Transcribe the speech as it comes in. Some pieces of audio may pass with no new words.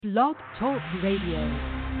Blog Talk Radio.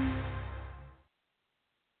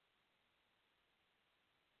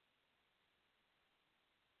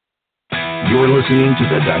 You're listening to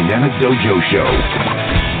the Dynamic Dojo Show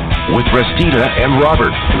with Restita and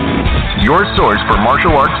Robert, your source for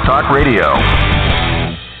martial arts talk radio.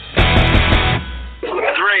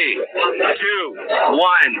 3, 2, 1,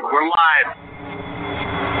 we're live.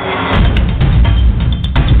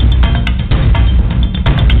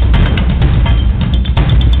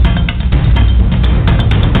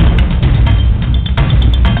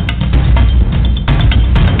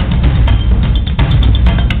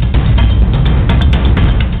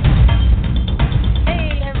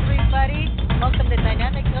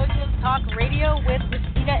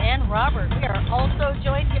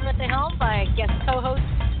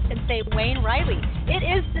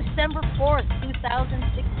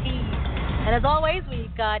 And as always,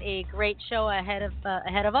 we've got a great show ahead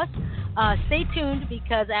of us. Stay tuned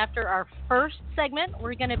because after our first segment,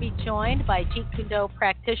 we're going to be joined by Jeet Kune Do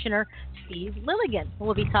practitioner Steve Lilegdon.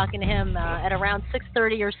 We'll be talking to him at around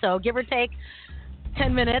 6:30 or so, give or take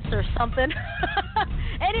 10 minutes or something.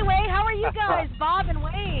 Anyway, how are you guys, Bob and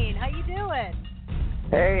Wayne? How you doing?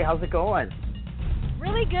 Hey, how's it going?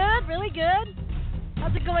 Really good, really good.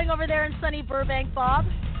 How's it going over there in sunny Burbank, Bob?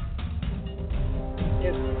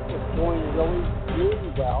 It's going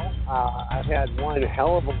really well. I've had one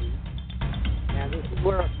hell of a week, and this is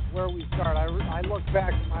where we start. I look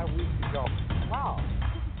back at my week and go, wow,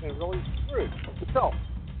 this has been really screwed. So,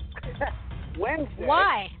 Wednesday.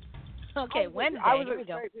 Why? Okay, Wednesday. I was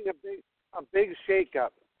expecting a big shakeup.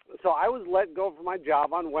 So I was let go from my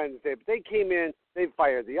job on Wednesday, but they came in, they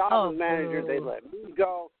fired the office manager, they let me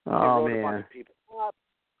go, they wrote a bunch of people up,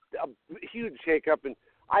 a huge shakeup, and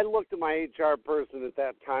I looked at my HR person at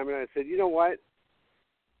that time, and I said, you know what?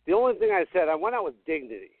 The only thing I said, I went out with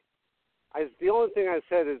dignity. The only thing I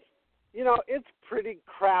said is, you know, it's pretty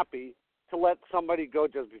crappy to let somebody go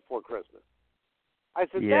just before Christmas. I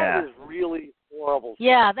said, that is really horrible stuff.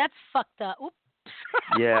 Yeah, that's fucked up. Oops.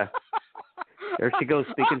 Yeah. There she goes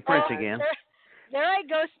speaking French again. There I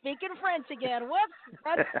go speaking French again. Whoops.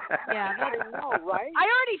 That's, yeah, I know, right? I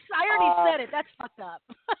already said it. That's fucked up.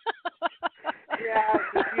 Yeah,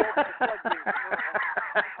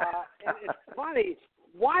 and it's funny.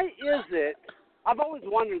 Why is it? I've always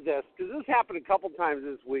wondered this because this happened a couple times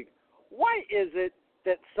this week. Why is it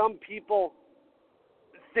that some people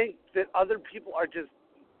think that other people are just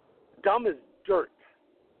dumb as dirt?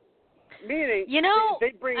 Meaning,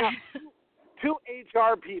 they bring up two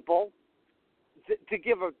HR people to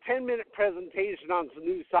give a 10-minute presentation on some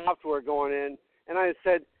new software going in, and I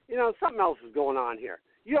said, something else is going on here.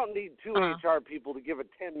 You don't need two HR people to give a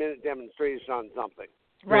 10-minute demonstration on something.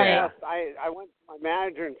 Right. I went to my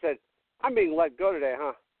manager and said, I'm being let go today,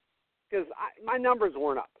 huh? Because my numbers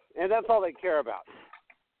weren't up, and that's all they care about.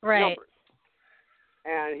 Right. Numbers.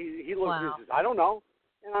 And he looked at me and says, I don't know.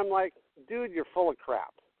 And I'm like, dude, you're full of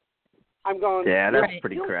crap. I'm going, yeah, that's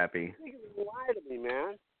pretty crappy. You lie to me,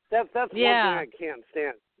 man. That's one thing I can't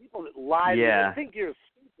stand. People that lie to me, they think you're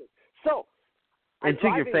stupid. So, and to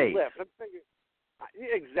your face. I'm thinking,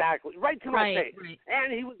 exactly, right to my face. Right.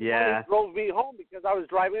 And he was the one who drove me home because I was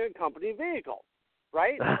driving a company vehicle,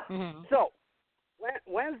 right? So,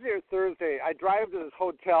 Wednesday or Thursday, I drive to this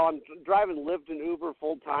hotel. I'm driving Lyft and Uber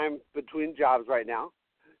full time between jobs right now.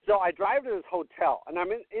 So I drive to this hotel, and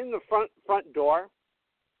I'm in the front door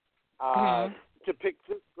to pick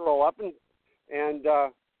this girl up, and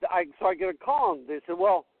so I get a call, and they said,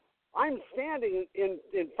 well, I'm standing in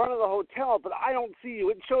front of the hotel, but I don't see you.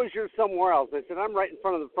 It shows you're somewhere else. I said, I'm right in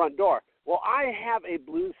front of the front door. Well, I have a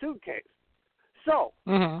blue suitcase. So,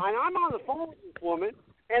 and I'm on the phone with this woman,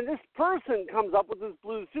 and this person comes up with this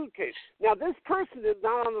blue suitcase. Now, this person is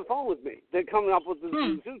not on the phone with me. They're coming up with this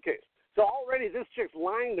blue suitcase. So already this chick's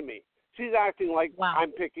lying to me. She's acting like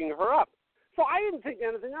I'm picking her up. So I didn't think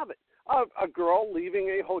anything of it. A girl leaving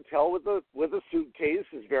a hotel with a suitcase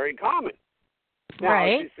is very common.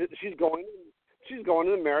 Now she's going to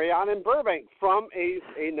the Marriott in Burbank from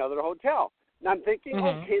another hotel. And I'm thinking,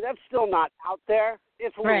 okay, that's still not out there.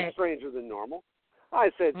 It's a little stranger than normal. I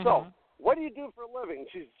said, so what do you do for a living?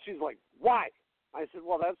 She's like, why? I said,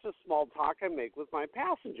 well, that's just small talk I make with my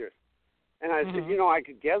passengers. And I said, I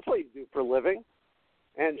could guess what you do for a living.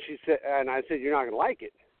 And I said, you're not going to like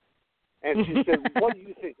it. And she said, what do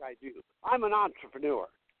you think I do? I'm an entrepreneur.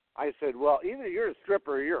 I said, well, either you're a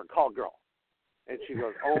stripper or you're a call girl. And she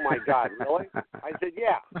goes, oh, my God, really? I said,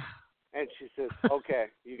 yeah. And she says, okay,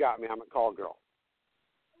 you got me. I'm a call girl.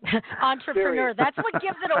 Entrepreneur. That's what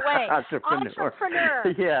gives it away. Entrepreneur.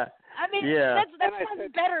 Entrepreneur. Yeah. I mean, Yeah. that And I sounds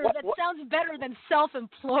said, better. what- That sounds better than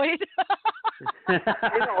self-employed. You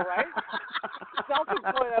know, right?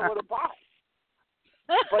 Self-employed, I would have bought.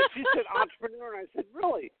 But she said entrepreneur, and I said,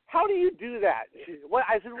 really? How do you do that? She said, what?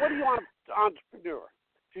 I said, what do you want entrepreneur?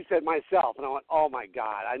 She said, myself. And I went, oh, my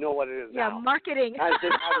God, I know what it is Yeah, now. marketing. I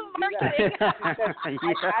said, how do you do that? Marketing.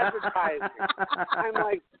 She said, advertising. I'm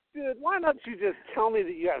like, dude, why don't you just tell me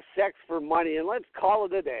that you have sex for money and let's call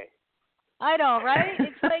it a day? I know, right?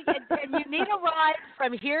 It's like, and you need a ride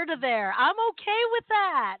from here to there. I'm okay with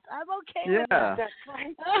that. I'm okay with that. That's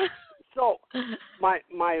right. So my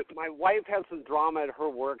wife has some drama at her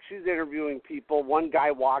work. She's interviewing people. One guy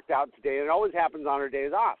walked out today, and it always happens on her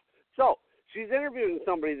days off. So she's interviewing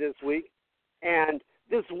somebody this week, and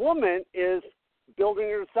this woman is building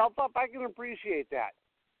herself up. I can appreciate that.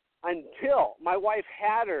 Until my wife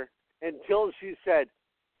had her, until she said,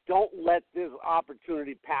 don't let this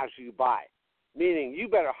opportunity pass you by. Meaning, you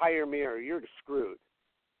better hire me or you're screwed.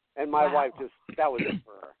 And my wife just, that was it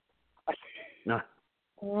for her. No.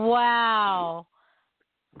 Wow.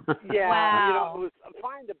 Yeah, Wow. it was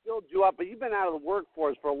fine to build you up, but you've been out of the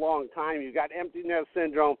workforce for a long time. You've got empty nest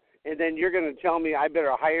syndrome, and then you're going to tell me I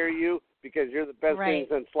better hire you because you're the best thing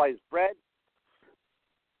since sliced bread?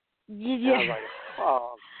 Yeah. And I was like,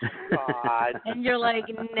 oh, God. And you're like,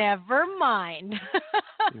 never mind.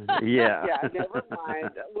 Yeah. Yeah, never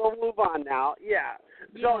mind. We'll move on now. Yeah.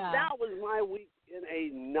 So Yeah. that was my week in a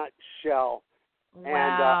nutshell. Wow.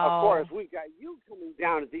 And, of course, we got you coming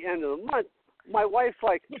down at the end of the month. My wife's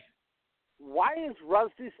like, why is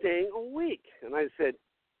Rusty staying a week? And I said,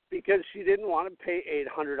 because she didn't want to pay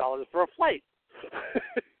 $800 for a flight.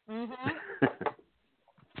 Mm-hmm.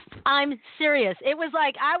 I'm serious. It was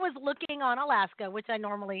like I was looking on Alaska, which I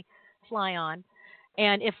normally fly on,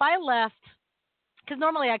 and if I left, because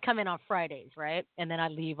normally I come in on Fridays, right? And then I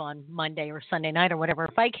leave on Monday or Sunday night or whatever.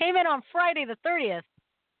 If I came in on Friday the 30th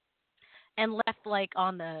and left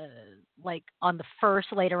on the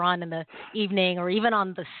 1st later on in the evening or even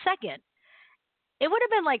on the 2nd, it would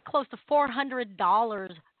have been like close to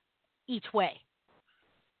 $400 each way.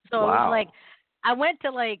 So it was like I went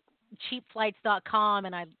to cheapflights.com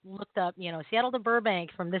and I looked up, Seattle to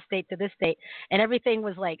Burbank from this date to this date, and everything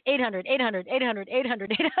was like 800. I'm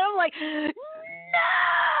like,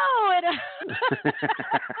 no! And,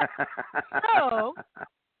 so,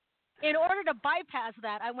 in order to bypass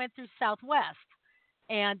that, I went through Southwest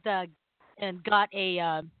and got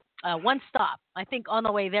a one stop. I think on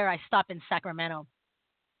the way there, I stopped in Sacramento.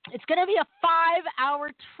 It's going to be a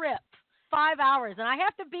 5-hour trip, 5 hours, and I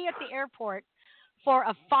have to be at the airport for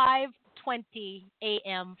a 5:20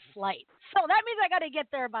 a.m. flight. So that means I got to get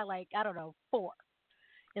there by 4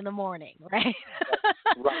 in the morning, right?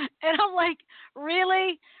 Right. And I'm like,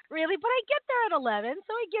 really? But I get there at 11,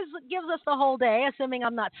 so it gives us the whole day, assuming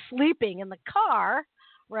I'm not sleeping in the car,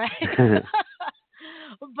 right?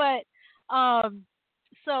 But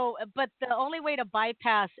the only way to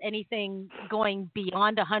bypass anything going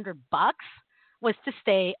beyond $100 was to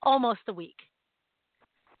stay almost a week.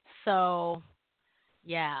 So,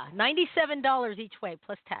 yeah, $97 each way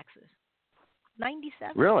plus taxes.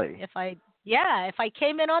 97. Really? If I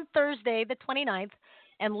came in on Thursday the 29th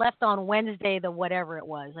and left on Wednesday the whatever it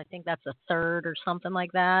was. I think that's the 3rd or something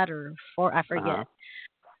like that, or 4, I forget. Uh-huh.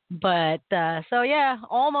 But so yeah,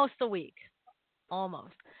 almost a week.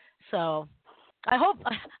 Almost. So I hope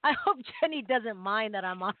Jenny doesn't mind that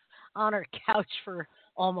I'm on her couch for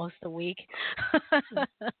almost a week.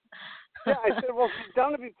 Yeah, I said, well, she's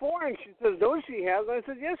done it before, and she says, no, she hasn't. I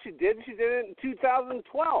said, yes, she did. She did it in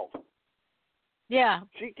 2012. Yeah.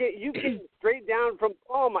 You came straight down from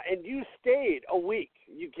Palma, and you stayed a week.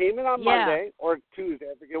 You came in on Monday or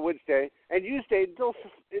Tuesday, I forget which day, and you stayed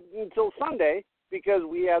until Sunday because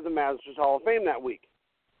we had the Masters Hall of Fame that week.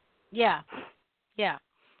 Yeah.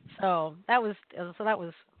 So that was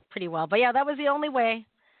pretty well. But yeah, that was the only way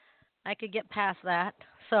I could get past that.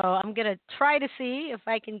 So I'm gonna try to see if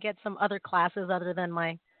I can get some other classes other than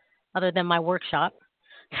my workshop.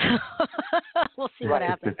 We'll see what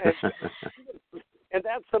happens. And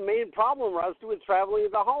that's the main problem, Rusty, with traveling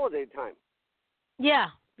at the holiday time. Yeah,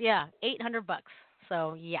 $800.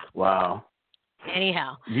 So yeah. Wow.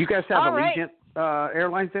 Anyhow. Do you guys have All Allegiant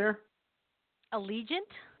Airlines there? Allegiant?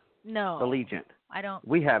 No. Allegiant. I don't.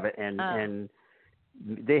 We have it, and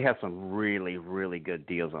they have some really, really good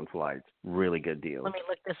deals on flights. Really good deals. Let me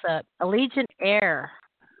look this up. Allegiant Air.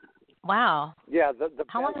 Wow. Yeah, the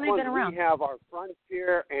How long best have they been ones around? we have are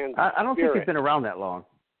Frontier and I don't think Spirit. they've been around that long.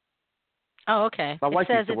 Oh, okay. My wife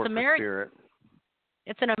it says used to work for Spirit.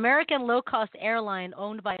 It's an American low-cost airline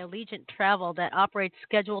owned by Allegiant Travel that operates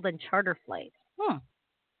scheduled and charter flights.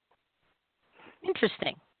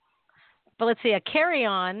 Interesting. But let's see, a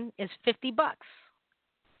carry-on is $50.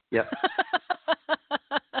 Yep.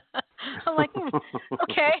 I'm like,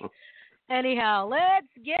 okay. Anyhow, let's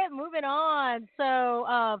get moving on. So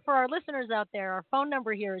for our listeners out there, our phone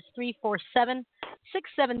number here is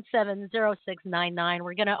 347-677-0699.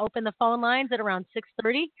 We're going to open the phone lines at around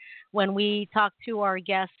 6:30 when we talk to our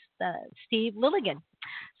guest, Steve Lilegdon.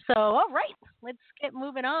 So, all right, let's get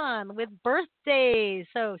moving on with birthdays.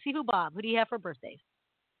 So, Sifu Bob, who do you have for birthdays?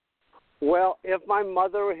 Well, if my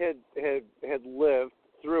mother had lived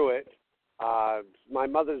through it, my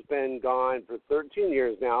mother's been gone for 13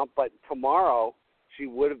 years now, but tomorrow she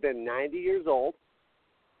would have been 90 years old.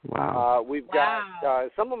 Wow. We've got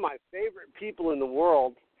some of my favorite people in the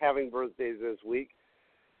world having birthdays this week.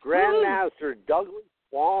 Grandmaster Douglas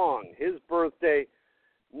Wong, his birthday,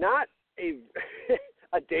 not a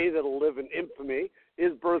a day that'll live in infamy.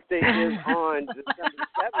 His birthday is on December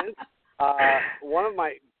 7th. One of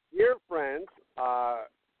my dear friends,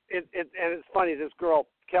 and it's funny, this girl,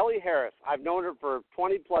 Kelly Harris, I've known her for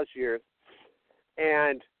 20-plus years,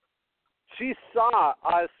 and she saw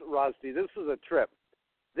us, Rusty. This was a trip.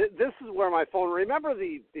 This is where my phone, remember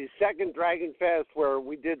the second Dragon Fest where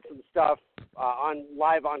we did some stuff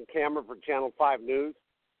live on camera for Channel 5 News?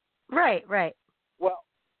 Right. Well,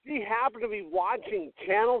 she happened to be watching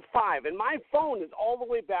Channel 5, and my phone is all the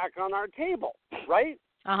way back on our table, right?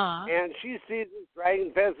 Uh-huh. And she sees this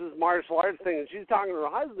Dragon Fest, this martial arts thing, and she's talking to her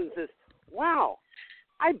husband and says, wow,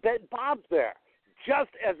 I bet Bob's there, just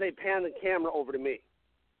as they pan the camera over to me.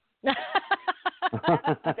 That's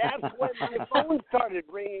when my phone started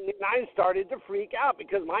ringing, and I started to freak out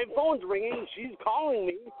because my phone's ringing, and she's calling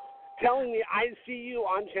me, telling me I see you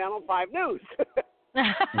on Channel 5 News.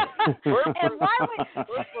 Her birthday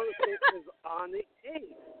is on the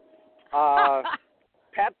 8th.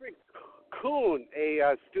 Patrick Kuhn,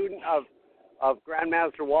 a student of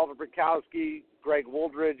Grandmaster Walter Bukowski, Greg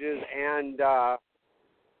Wooldridge's, and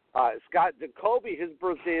Scott Jacoby, his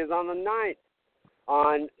birthday is on the 9th.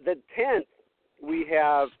 On the 10th, we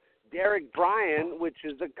have Derek Bryan, which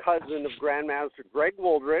is a cousin of Grandmaster Greg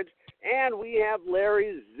Wooldridge, and we have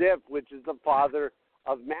Larry Ziff, which is the father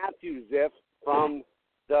of Matthew Ziff from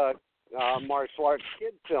the martial arts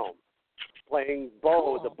kid film, playing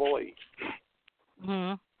Bo the bully.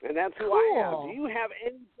 Mm-hmm. And that's who I have. Do you have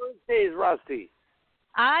any birthdays, Rusty?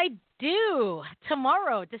 I do.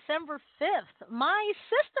 Tomorrow, December 5th, my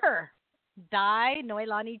sister, Dai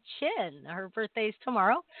Noelani Chin. Her birthday's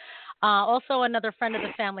tomorrow. Also, another friend of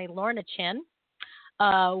the family, Lorna Chin.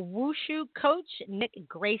 Wushu coach Nick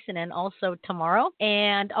Grayson, and also tomorrow.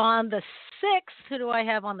 And on the 6th, who do I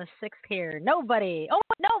have on the 6th here? Nobody. Oh,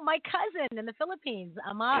 no, my cousin in the Philippines,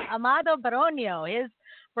 Amado Baronio. His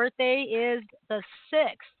birthday is the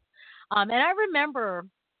 6th. And I remember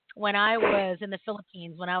when I was in the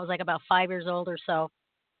Philippines, when I was like about 5 years old or so,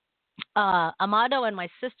 Amado and my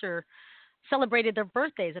sister celebrated their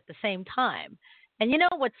birthdays at the same time. And you know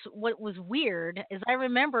what was weird is I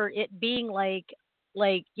remember it being like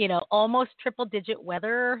almost triple digit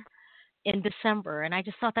weather in December, and I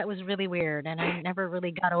just thought that was really weird, and I never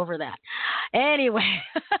really got over that. Anyway,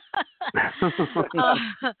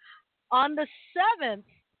 on the 7th,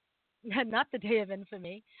 not the day of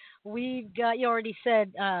infamy, we've got, you already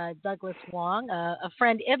said, Douglas Wong, a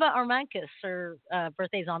friend, Iva Armankis, her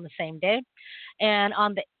birthday's on the same day. And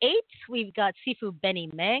on the 8th, we've got Sifu Benny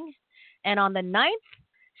Meng. And on the 9th,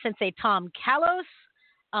 Sensei Tom Kalos,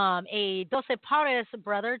 a Doce Pares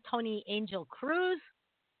brother, Tony Angel Cruz.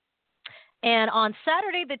 And on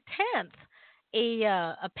Saturday the 10th,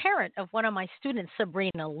 a parent of one of my students,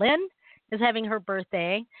 Sabrina Lynn, is having her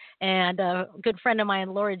birthday. And a good friend of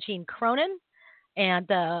mine, Laura Jean Cronin, and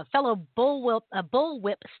fellow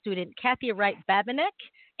bullwhip student, Kathy Wright Babinek,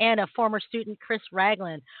 and a former student, Chris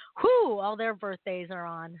Ragland. All their birthdays are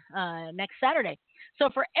on next Saturday. So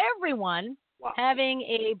for everyone having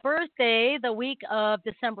a birthday the week of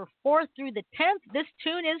December 4th through the 10th, this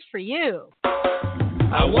tune is for you.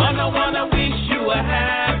 I wanna wish you a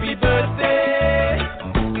happy birthday.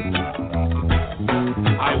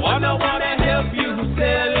 I wanna help you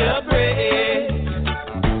celebrate.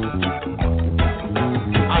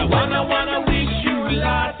 I wanna wish you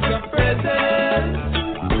lots of presents.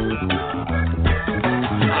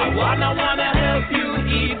 I wanna help you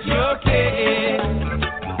eat your cake.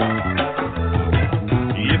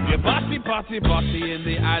 If you party in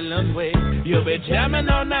the island way, you'll be jamming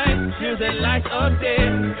all night, music light all day.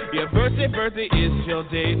 Your birthday is your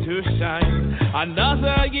day to shine.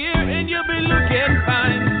 Another year and you'll be looking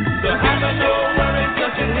fine. So have no worries,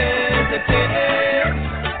 don't you hesitate.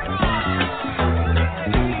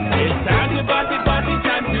 It's time to party,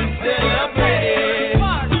 time to celebrate.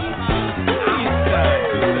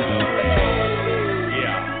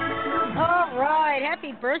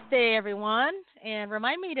 birthday, everyone. And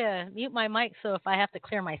remind me to mute my mic so if I have to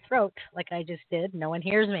clear my throat like I just did, no one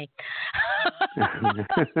hears me.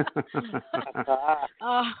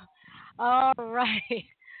 All right.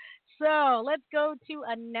 So let's go to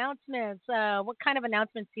announcements. What kind of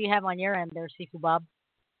announcements do you have on your end there, Sifu Bob?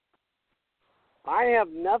 I have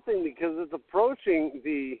nothing because it's approaching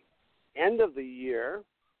the end of the year.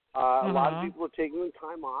 A lot of people are taking the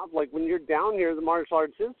time off. Like when you're down here, the Martial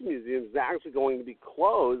Arts History Museum is actually going to be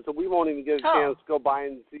closed, so we won't even get a chance to go by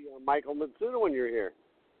and see Michael Matsuda when you're here.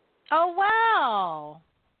 Oh, wow.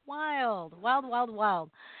 Wild. Oh,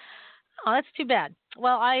 that's too bad.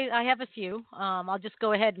 Well, I have a few. I'll just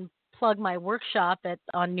go ahead and plug my workshop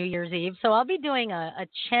on New Year's Eve. So I'll be doing a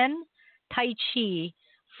Chen Tai Chi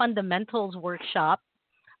Fundamentals workshop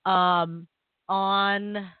on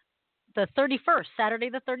the 31st, Saturday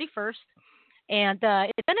the 31st, and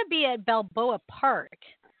it's going to be at Balboa Park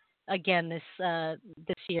again this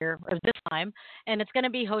year or this time, and it's going to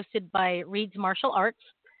be hosted by Reed's Martial Arts.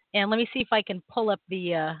 And let me see if I can pull up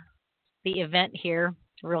the event here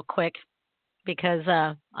real quick because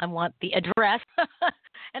I want the address,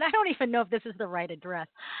 and I don't even know if this is the right address,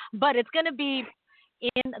 but it's going to be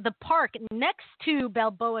in the park next to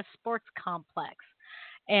Balboa Sports Complex,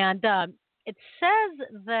 and it says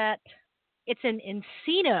that it's in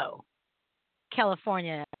Encino,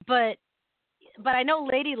 California, but I know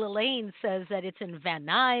Lady Lelaine says that it's in Van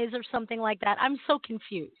Nuys or something like that. I'm so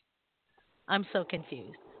confused.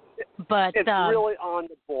 But it's really on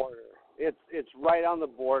the border. It's right on the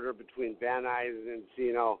border between Van Nuys and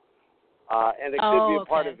Encino, and it could be a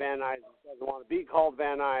part of Van Nuys. It doesn't want to be called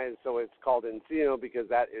Van Nuys, so it's called Encino because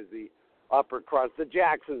that is the upper crust. The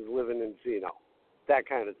Jacksons live in Encino, that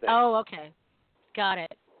kind of thing. Oh, okay, got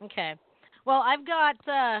it. Okay. Well, I've got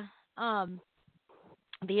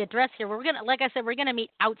the address here. We're gonna meet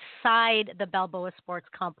outside the Balboa Sports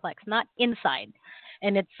Complex, not inside,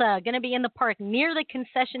 and it's gonna be in the park near the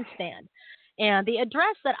concession stand. And the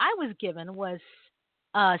address that I was given was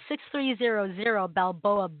 6300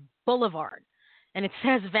 Balboa Boulevard, and it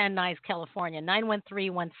says Van Nuys, California,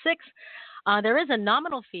 91316. There is a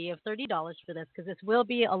nominal fee of $30 for this because this will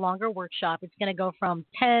be a longer workshop. It's going to go from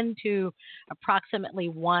 10 to approximately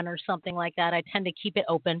 1 or something like that. I tend to keep it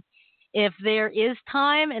open. If there is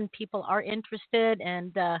time and people are interested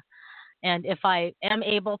and if I am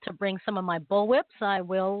able to bring some of my bullwhips, I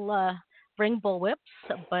will bring bullwhips,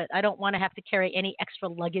 but I don't want to have to carry any extra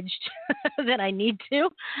luggage than I need to.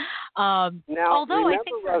 Now, although remember, I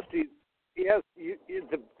think Rusty, yes,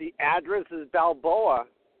 the address is Balboa,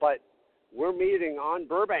 but we're meeting on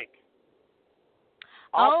Burbank.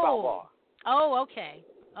 Balboa. Oh, okay.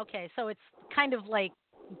 Okay, so it's kind of like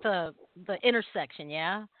the intersection,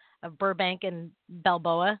 yeah, of Burbank and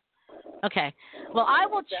Balboa. Okay. Well, I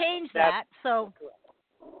will change that. So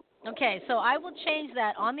I will change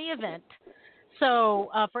that on the event. So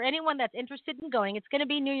for anyone that's interested in going, it's going to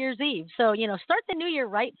be New Year's Eve. So, start the new year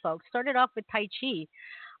right, folks. Start it off with Tai Chi.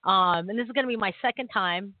 And this is going to be my second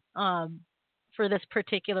time for this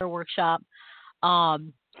particular workshop.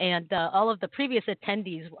 And all of the previous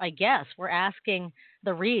attendees, I guess, were asking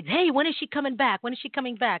the Reeds, "Hey, when is she coming back? When is she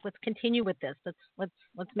coming back? Let's continue with this.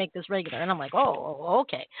 Let's make this regular." And I'm like, "Oh,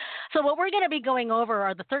 okay." So what we're going to be going over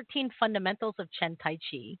are the 13 fundamentals of Chen Tai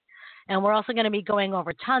Chi, and we're also going to be going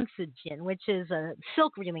over Tansu Jin, which is a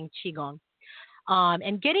silk reeling qigong,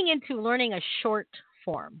 and getting into learning a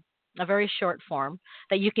very short form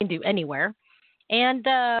that you can do anywhere. And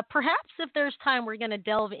perhaps if there's time, we're going to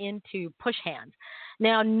delve into push hands.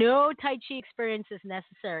 Now, no Tai Chi experience is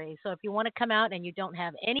necessary. So if you want to come out and you don't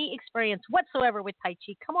have any experience whatsoever with Tai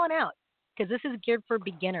Chi, come on out because this is geared for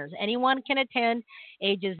beginners. Anyone can attend,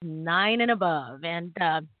 ages 9 and above, and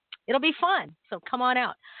it'll be fun. So come on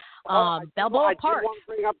out. Balboa Park. I did want to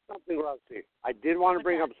bring up something, Rusty. I did want to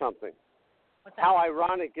bring up something. What's that? How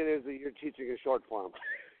ironic it is that you're teaching a short form.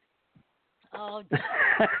 Oh,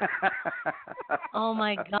 oh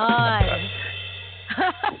my God.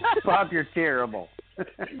 Bob, you're terrible.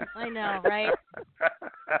 I know, right?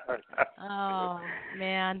 Oh,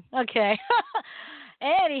 man. Okay.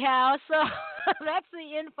 Anyhow, so that's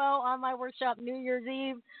the info on my workshop New Year's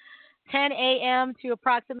Eve, 10 a.m. to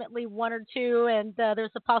approximately 1 or 2, and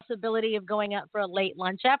there's a possibility of going out for a late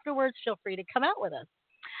lunch afterwards. Feel free to come out with us.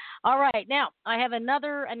 All right. Now, I have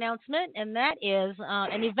another announcement, and that is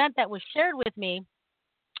an event that was shared with me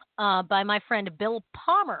by my friend Bill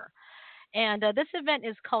Palmer. And this event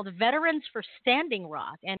is called Veterans for Standing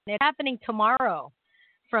Rock, and it's happening tomorrow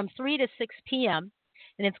from 3 to 6 p.m.,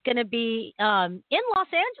 and it's going to be in Los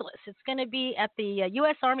Angeles. It's going to be at the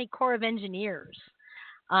U.S. Army Corps of Engineers.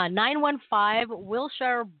 915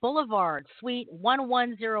 Wilshire Boulevard, Suite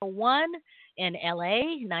 1101 in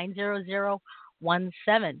LA,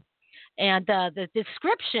 90017. And the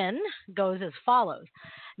description goes as follows.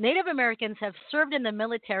 Native Americans have served in the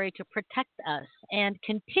military to protect us and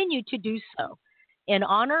continue to do so. In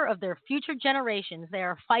honor of their future generations, they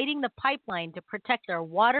are fighting the pipeline to protect our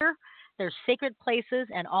water, their sacred places,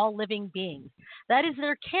 and all living beings. That is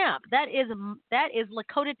their camp. That is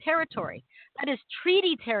Lakota territory. That is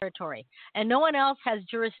treaty territory, and no one else has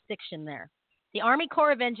jurisdiction there. The Army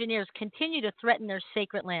Corps of Engineers continue to threaten their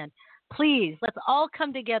sacred land. Please, let's all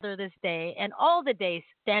come together this day and all the days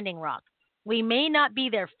Standing Rock. We may not be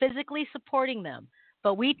there physically supporting them,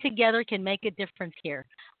 but we together can make a difference here.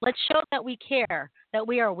 Let's show that we care, that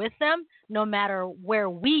we are with them no matter where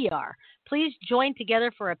we are. Please join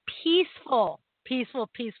together for a peaceful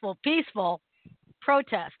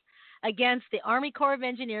protest against the Army Corps of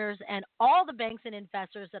Engineers and all the banks and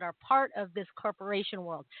investors that are part of this corporation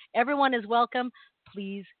world. Everyone is welcome.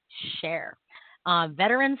 Please share.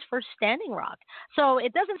 Veterans for Standing Rock. So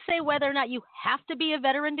it doesn't say whether or not you have to be a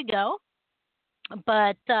veteran to go.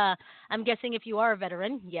 But I'm guessing if you are a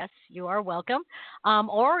veteran, yes, you are welcome.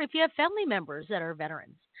 Or if you have family members that are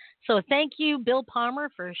veterans. So thank you, Bill Palmer,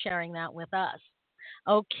 for sharing that with us.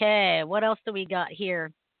 Okay, what else do we got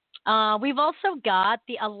here? We've also got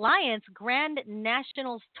the Alliance Grand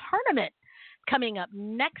Nationals Tournament coming up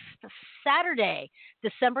next Saturday,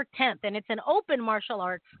 December 10th. And it's an open martial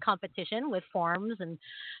arts competition with forms and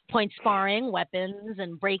point sparring, weapons,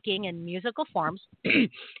 and breaking and musical forms.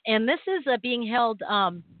 And this is being held,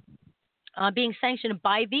 being sanctioned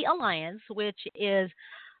by the Alliance, which is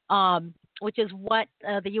what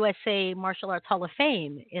the USA Martial Arts Hall of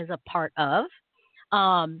Fame is a part of.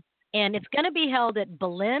 And it's going to be held at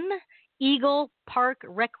Belen Eagle Park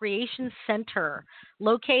Recreation Center,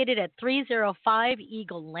 located at 305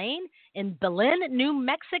 Eagle Lane in Belen, New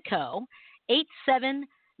Mexico,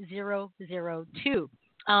 87002.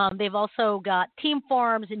 They've also got team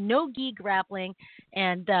forms, no-gi grappling,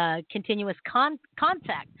 and continuous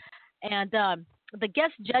contact. And the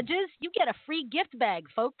guest judges, you get a free gift bag,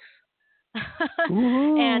 folks,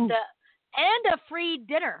 and a free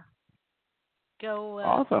dinner.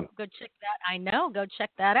 Awesome. Go check that. I know. Go check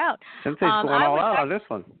that out. Sensei's going all out on this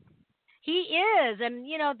one. He is, and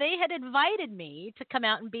they had invited me to come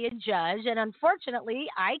out and be a judge, and unfortunately,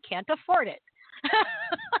 I can't afford it.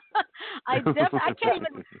 I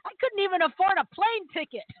couldn't even afford a plane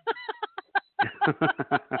ticket.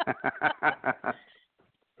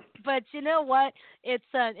 But you know what? It's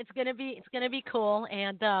gonna be cool,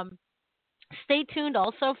 and stay tuned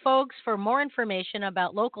also, folks, for more information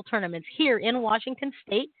about local tournaments here in Washington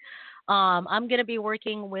State. I'm going to be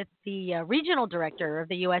working with the regional director of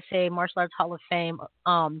the USA Martial Arts Hall of Fame,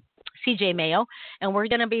 CJ Mayo, and we're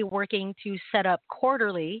going to be working to set up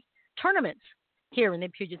quarterly tournaments here in the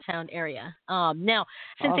Puget Sound area. Now,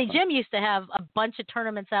 Sensei Jim used to have a bunch of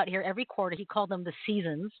tournaments out here every quarter. He called them the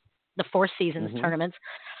seasons, the Four Seasons tournaments.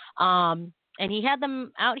 And he had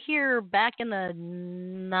them out here back in the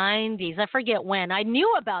 90s. I forget when. I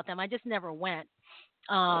knew about them. I just never went.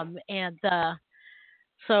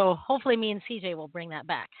 So hopefully me and CJ will bring that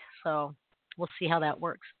back. So we'll see how that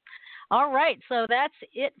works. All right. So that's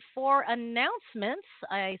it for announcements,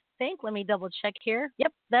 I think. Let me double check here.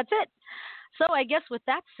 Yep, that's it. So I guess with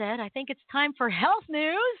that said, I think it's time for health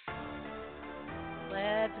news.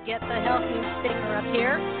 Let's get the health news sticker up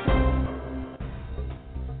here.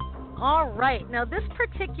 All right. Now, this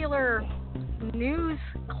particular news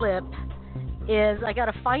clip is, I got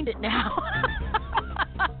to find it now,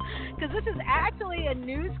 because this is actually a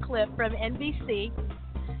news clip from NBC,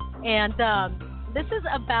 and this is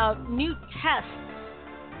about new tests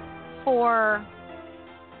for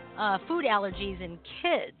food allergies in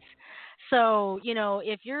kids. So,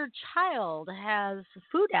 if your child has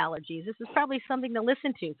food allergies, this is probably something to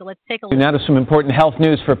listen to. So let's take a look. Now to some important health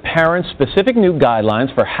news for parents, specific new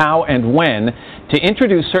guidelines for how and when to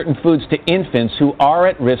introduce certain foods to infants who are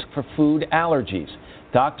at risk for food allergies.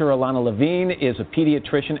 Dr. Alana Levine is a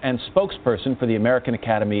pediatrician and spokesperson for the American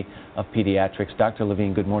Academy of Pediatrics. Dr.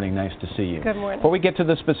 Levine, good morning. Nice to see you. Good morning. Before we get to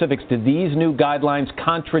the specifics, do these new guidelines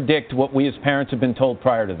contradict what we as parents have been told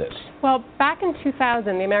prior to this? Well, back in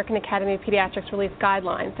 2000, the American Academy of Pediatrics released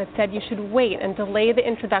guidelines that said you should wait and delay the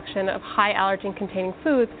introduction of high allergen-containing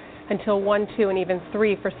foods until 1, 2, and even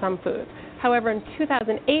 3 for some foods. However, in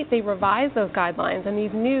 2008, they revised those guidelines, and these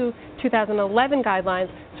new 2011 guidelines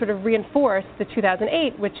sort of reinforce the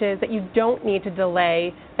 2008, which is that you don't need to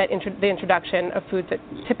delay the introduction of foods that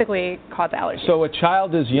typically cause allergies. So a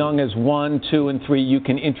child as young as 1, 2, and 3 you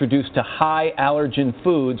can introduce to high allergen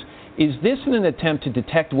foods. Is this in an attempt to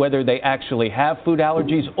detect whether they actually have food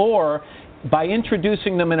allergies, or by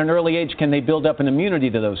introducing them at an early age, can they build up an immunity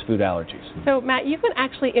to those food allergies? So, Matt, you can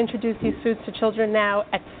actually introduce these foods to children now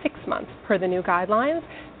at 6 months per the new guidelines.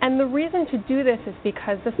 And the reason to do this is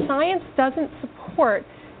because the science doesn't support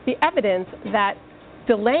the evidence that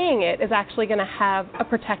delaying it is actually going to have a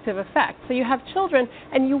protective effect. So you have children,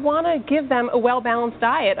 and you want to give them a well-balanced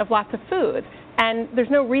diet of lots of foods. And there's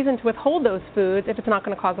no reason to withhold those foods if it's not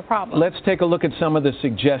going to cause a problem. Let's take a look at some of the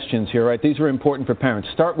suggestions here. Right? These are important for parents.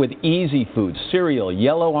 Start with easy foods, cereal,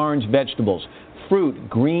 yellow-orange vegetables, fruit,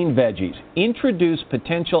 green veggies. Introduce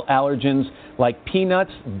potential allergens like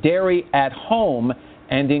peanuts, dairy at home,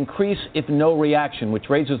 and increase if no reaction, which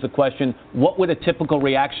raises the question, what would a typical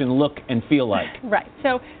reaction look and feel like? Right.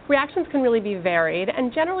 So reactions can really be varied,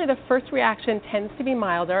 and generally the first reaction tends to be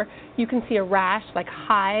milder. You can see a rash, like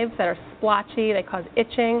hives that are splotchy, they cause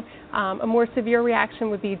itching. A more severe reaction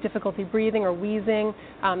would be difficulty breathing or wheezing,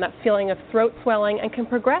 that feeling of throat swelling, and can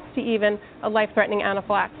progress to even a life-threatening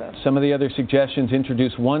anaphylaxis. Some of the other suggestions: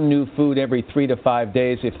 introduce one new food every 3 to 5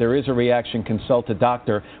 days. If there is a reaction, consult a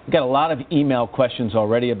doctor. We've got a lot of email questions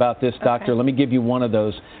already about this, Doctor. Okay. Let me give you one of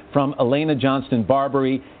those from Elena Johnston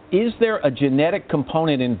Barbary. Is there a genetic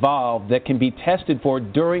component involved that can be tested for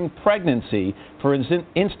during pregnancy? For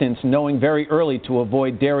instance, knowing very early to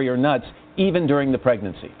avoid dairy or nuts, even during the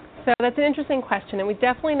pregnancy? So that's an interesting question, and we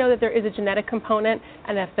definitely know that there is a genetic component,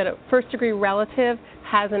 and if that a first-degree relative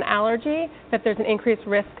has an allergy, that there's an increased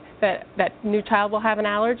risk that that new child will have an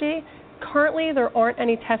allergy. Currently, there aren't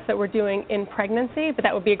any tests that we're doing in pregnancy, but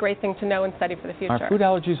that would be a great thing to know and study for the future. Are food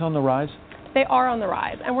allergies on the rise? They are on the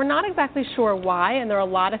rise, and we're not exactly sure why, and there are a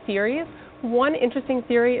lot of theories. One interesting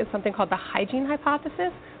theory is something called the hygiene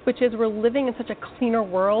hypothesis, which is we're living in such a cleaner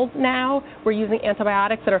world now. We're using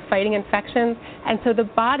antibiotics that are fighting infections, and so the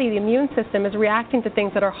body, the immune system, is reacting to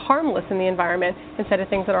things that are harmless in the environment instead of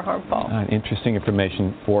things that are harmful. Interesting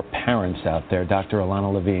information for parents out there. Dr.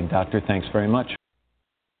 Alana Levine. Doctor, thanks very much.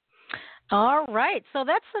 All right, so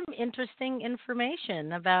that's some interesting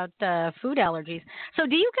information about food allergies. So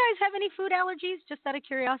do you guys have any food allergies, just out of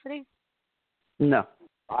curiosity? No.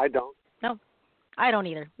 I don't. No, I don't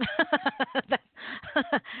either.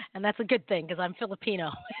 And that's a good thing because I'm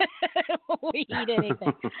Filipino. We eat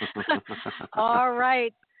anything. All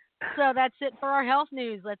right, so that's it for our health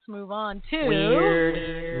news. Let's move on to Weird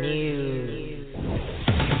News.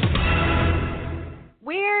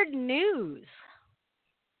 Weird News.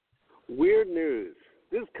 Weird news.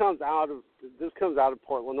 This comes out of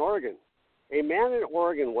Portland, Oregon. A man in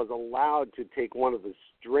Oregon was allowed to take one of the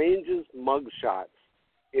strangest mugshots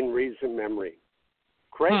in recent memory.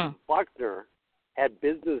 Craig Buckner had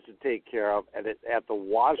business to take care of at the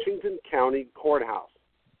Washington County Courthouse.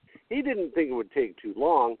 He didn't think it would take too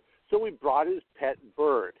long, so he brought his pet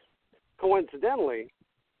bird. Coincidentally,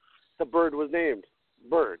 the bird was named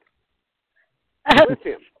Bird with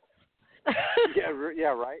him. Yeah,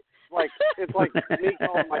 right? It's like me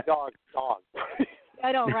calling my dog Dog.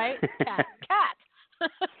 I know, right? Cat.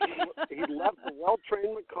 He left the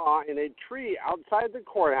well-trained macaw in a tree outside the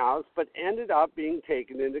courthouse, but ended up being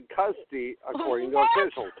taken into custody, according to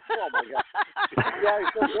officials. Oh, my God. Yeah,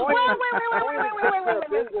 so going to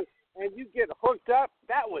business and you get hooked up,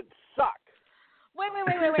 that would suck. Wait.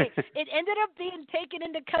 It ended up being taken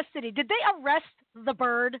into custody. Did they arrest the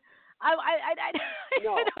bird? I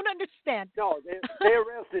don't understand. No, they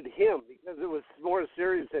arrested him because it was more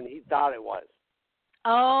serious than he thought it was.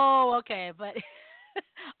 Oh, okay, but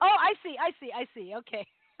I see. Okay,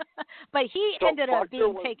 but he ended up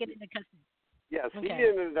being taken into custody. Yes, okay. He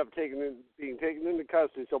ended up being taken into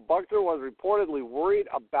custody. So Buckner was reportedly worried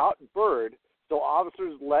about Bird, so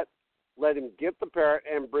officers let him get the parrot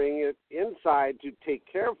and bring it inside to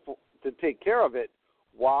take care of it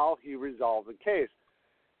while he resolved the case.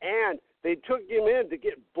 And they took him in to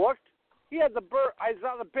get booked. He had the bird. I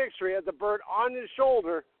saw the picture. He had the bird on his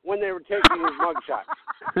shoulder when they were taking his mugshot.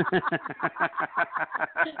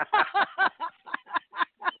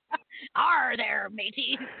 Are there,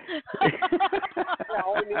 matey? Yeah,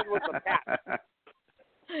 all he needed was a patch.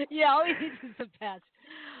 Yeah, all he needs is a patch.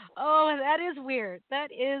 Oh, that is weird.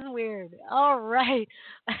 All right.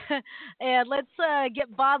 And let's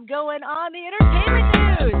get Bob going on the entertainment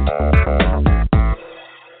news.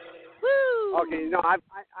 Woo! Okay, I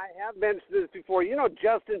have mentioned this before.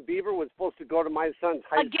 Justin Bieber was supposed to go to my son's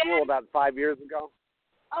high school about 5 years ago.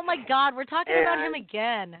 Oh my God, we're talking about him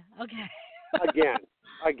again. Okay.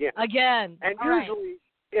 Again. And all usually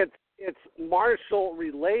it's Marshall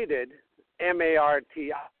related,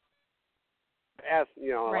 MARTI.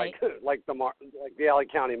 Right. like the LA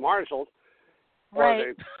County Marshals,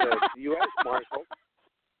 or the U.S. Marshals.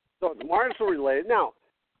 So it's Marshall related. Now,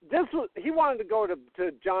 he wanted to go to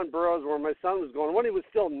John Burroughs, where my son was going, when he was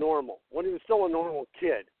still normal, when he was still a normal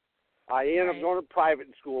kid. He ended up going to private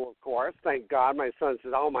school, of course. Thank God. My son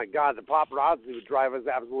said, "Oh my God, the paparazzi would drive us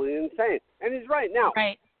absolutely insane," and he's right. Now,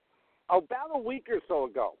 about a week or so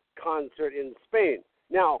ago, concert in Spain.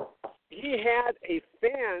 Now, he had a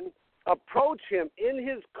fan approach him in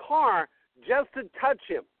his car just to touch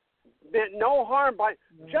him. Meant no harm, but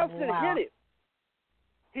Justin hit him.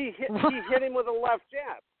 He hit him with a left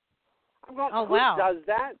jab. I'm going, who does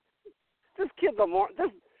that? This kid's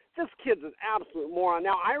an absolute moron.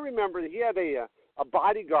 Now, I remember he had a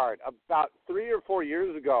bodyguard about 3 or 4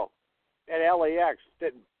 years ago at LAX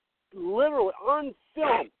that literally on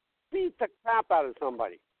film beat the crap out of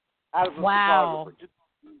somebody, out of a photographer. Just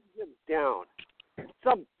beat him down.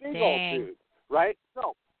 Some big old dude, right?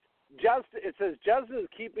 So, it says Justin is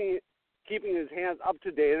keeping his hands up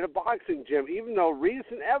to date at a boxing gym, even though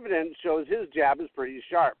recent evidence shows his jab is pretty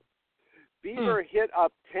sharp. Bieber hit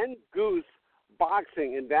up 10 Goose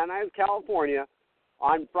Boxing in Van Nuys, California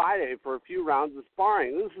on Friday for a few rounds of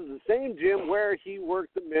sparring. This is the same gym where he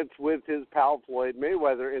worked the mitts with his pal Floyd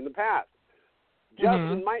Mayweather in the past.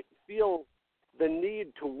 Justin might feel the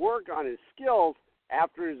need to work on his skills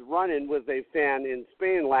after his run-in with a fan in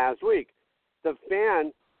Spain last week. The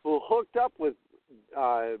fan who hooked up with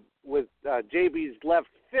JB's left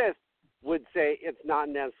fist would say it's not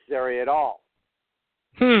necessary at all.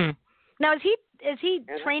 Now, is he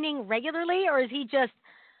training regularly, or is he just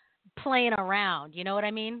playing around? You know what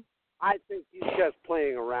I mean? I think he's just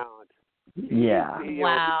playing around. Yeah.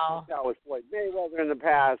 Wow. That was Floyd Mayweather in the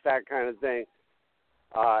past, that kind of thing.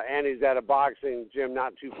 And he's at a boxing gym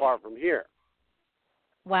not too far from here.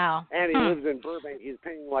 Wow. And he lives in Burbank. He's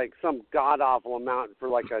paying like some god-awful amount for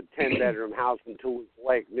like a 10-bedroom house in Toulouse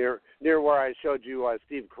Lake near where I showed you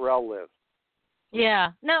Steve Carell lives.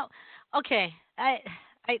 Yeah. No, okay. I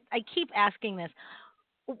keep asking this.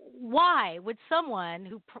 Why would someone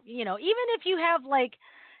who, even if you have like,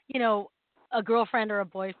 a girlfriend or a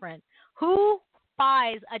boyfriend, who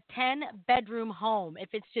buys a 10-bedroom home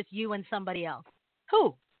if it's just you and somebody else?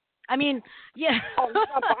 Who? I mean, yeah. Oh, he's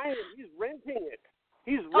not buying it. He's renting it.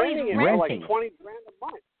 He's renting it for like $20,000 a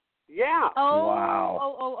month. Yeah. Oh. Wow.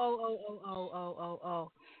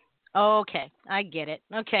 Oh. Okay, I get it.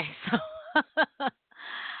 Okay, so,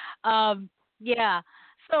 yeah.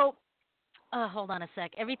 So, hold on a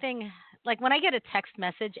sec. Everything, like when I get a text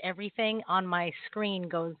message, everything on my screen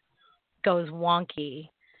goes wonky.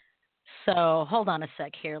 So hold on a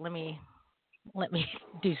sec here. Let me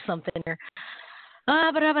do something here. So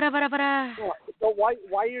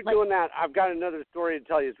while you're doing that, I've got another story to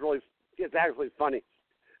tell you. It's actually funny.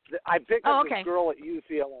 I picked up this girl at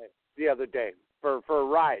UCLA the other day for a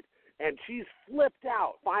ride, and she's flipped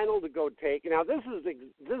out. Final to go take. Now this is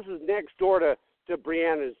next door to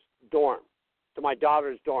Brianna's dorm, to my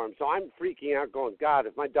daughter's dorm. So I'm freaking out, going, God,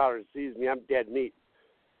 if my daughter sees me, I'm dead meat.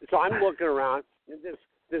 So I'm looking around, and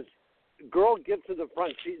this girl gets to the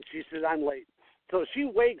front seat, and she says, I'm late. So she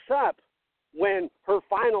wakes up when her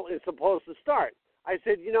final is supposed to start. I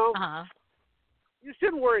said, you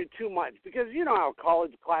shouldn't worry too much, because you know how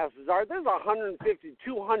college classes are. There's 150,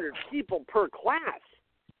 200 people per class.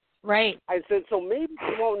 Right. I said, so maybe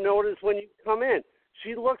you won't notice when you come in.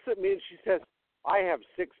 She looks at me and she says, I have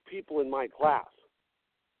 6 people in my class.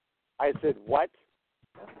 I said, what?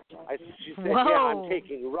 She said, Whoa. Yeah, I'm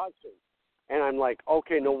taking Russian. And I'm like,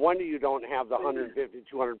 okay, no wonder you don't have the 150,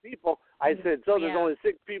 200 people. I said, so there's only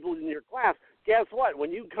 6 people in your class. Guess what?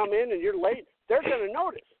 When you come in and you're late, they're going to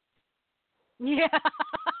notice. Yeah.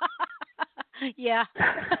 Yeah.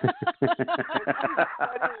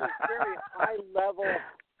 Very high-level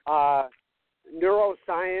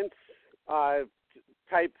neuroscience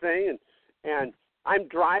type thing, and I'm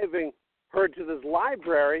driving her to this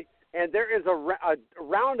library, and there is a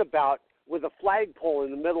roundabout with a flagpole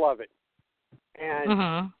in the middle of it.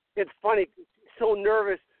 And it's funny, she's so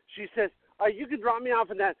nervous. She says, you can drop me off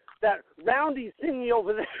in that roundy thingy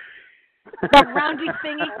over there. That roundy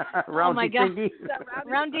thingy? Oh, my God.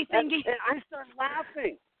 Roundy thingy. And I start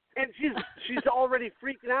laughing. And she's already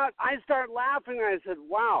freaking out. I start laughing, and I said,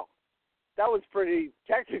 wow, that was pretty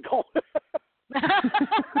technical.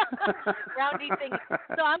 Roundy thingies.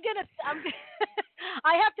 So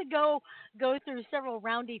I have to go through several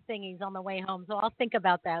roundy thingies on the way home. So I'll think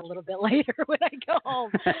about that a little bit later when I go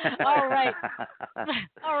home. All right.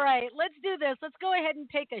 All right. Let's do this. Let's go ahead and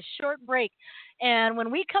take a short break. And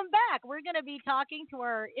when we come back, we're going to be talking to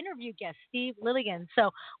our interview guest, Steve Lilegdon.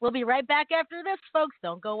 So we'll be right back after this, folks.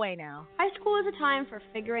 Don't go away now. High school is a time for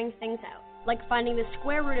figuring things out, like finding the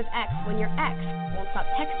square root of X when your ex won't stop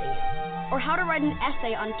texting you, or how to write an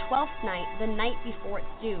essay on 12th night, the night before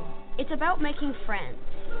it's due. It's about making friends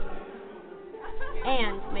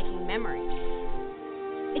and making memories.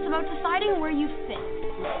 It's about deciding where you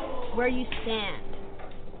fit, where you stand,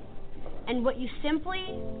 and what you simply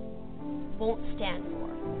won't stand for.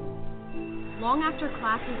 Long after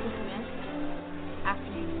class is dismissed,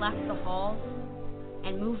 after you've left the hall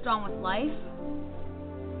and moved on with life,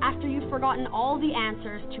 after you've forgotten all the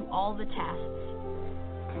answers to all the tests,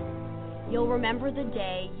 you'll remember the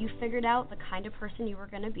day you figured out the kind of person you were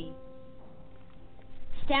going to be.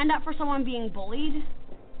 Stand up for someone being bullied,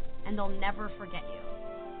 and they'll never forget you.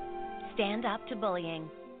 Stand up to bullying.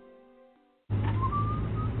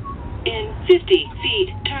 In 50 feet,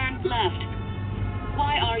 turn left.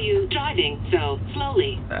 Why are you driving so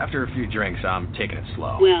slowly? After a few drinks, I'm taking it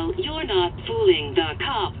slow. Well, you're not fooling the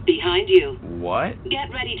cop behind you. What? Get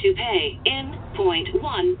ready to pay in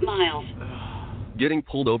 0.1 miles. Getting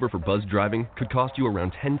pulled over for buzz driving could cost you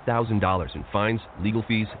around $10,000 in fines, legal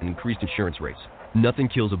fees, and increased insurance rates. Nothing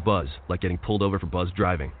kills a buzz like getting pulled over for buzz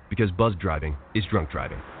driving, because buzz driving is drunk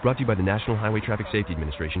driving. Brought to you by the National Highway Traffic Safety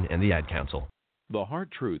Administration and the Ad Council. The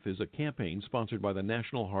Heart Truth is a campaign sponsored by the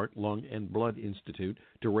National Heart, Lung, and Blood Institute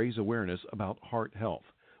to raise awareness about heart health.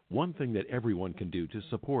 One thing that everyone can do to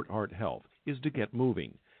support heart health is to get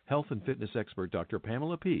moving. Health and fitness expert Dr.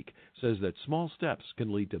 Pamela Peak says that small steps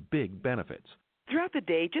can lead to big benefits. Throughout the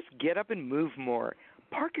day, just get up and move more.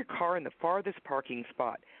 Park your car in the farthest parking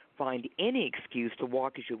spot. Find any excuse to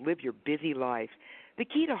walk as you live your busy life. The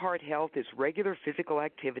key to heart health is regular physical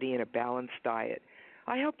activity and a balanced diet.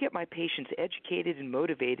 I help get my patients educated and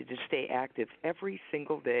motivated to stay active every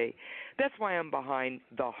single day. That's why I'm behind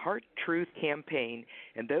the Heart Truth campaign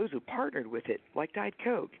and those who partnered with it, like Diet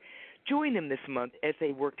Coke. Join them this month as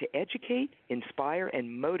they work to educate, inspire,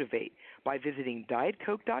 and motivate by visiting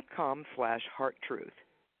dietcoke.com/hearttruth.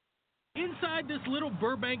 Inside this little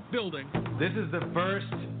Burbank building. This is the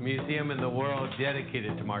first museum in the world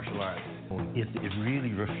dedicated to martial arts. It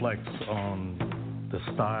really reflects on the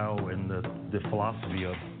style and the philosophy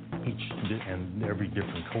of each and every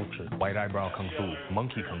different culture. White eyebrow kung fu,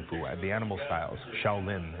 monkey kung fu, the animal styles,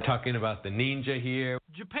 Shaolin. Talking about the ninja here.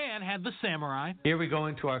 Japan had the samurai. Here we go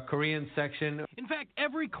into our Korean section. In fact,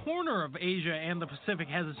 every corner of Asia and the Pacific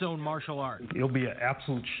has its own martial art. It'll be an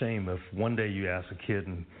absolute shame if one day you ask a kid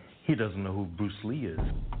and he doesn't know who Bruce Lee is.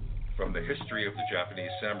 From the history of the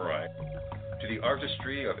Japanese samurai to the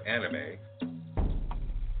artistry of anime,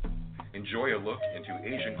 enjoy a look into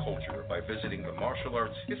Asian culture by visiting the Martial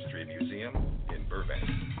Arts History Museum in Burbank.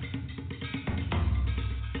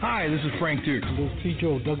 Hi, this is Frank Dukes. This is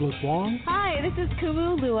Tijo Douglas Wong. Hi, this is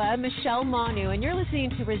Kumu Lua Michelle Manu, and you're listening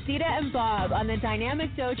to Rosita and Bob on the Dynamic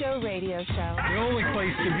Dojo radio show. The only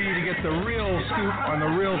place to be to get the real scoop on the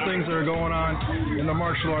real things that are going on in the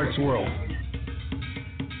martial arts world.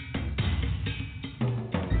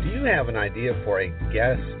 Do you have an idea for a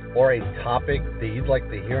guest or a topic that you'd like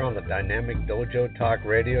to hear on the Dynamic Dojo Talk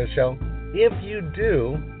radio show? If you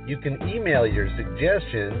do, you can email your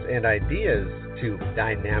suggestions and ideas to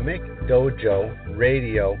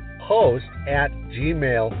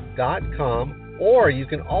dynamicdojoradiohost@gmail.com, or you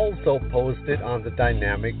can also post it on the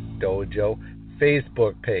Dynamic Dojo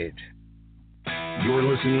Facebook page. You're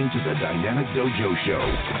listening to the Dynamic Dojo Show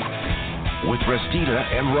with Restita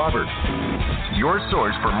and Robert, your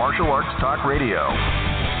source for martial arts talk radio.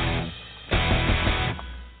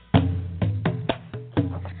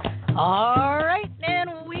 All right, and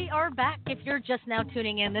we are back. If you're just now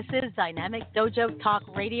tuning in, this is Dynamic Dojo Talk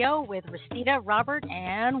Radio with Restita, Robert,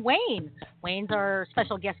 and Wayne. Wayne's our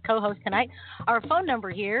special guest co-host tonight. Our phone number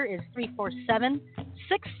here is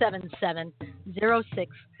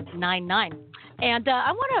 347-677-0699. And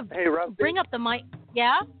I want to bring up the mic.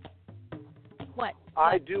 Yeah? What?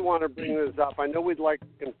 I do want to bring this up. I know we'd like to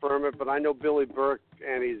confirm it, but I know Billy Burke,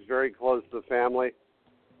 and he's very close to the family.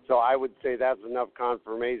 So I would say that's enough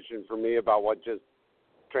confirmation for me about what just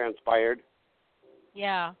transpired.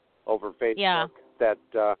 Yeah. Over Facebook. Yeah. That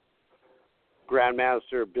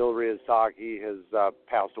Grandmaster Bill Ryazaki has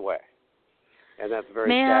passed away. And that's very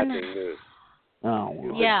saddening news. Oh, he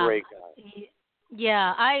was yeah. a great guy.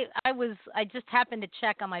 Yeah, I just happened to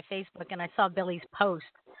check on my Facebook and I saw Billy's post.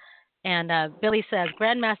 And Billy says,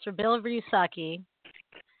 Grandmaster Bill Ryusaki,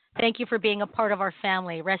 thank you for being a part of our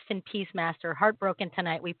family. Rest in peace, Master. Heartbroken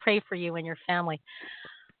tonight. We pray for you and your family.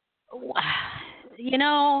 You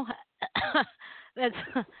know,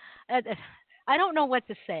 I don't know what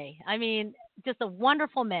to say. I mean, just a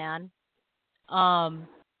wonderful man. And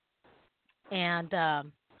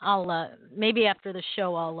I'll maybe after the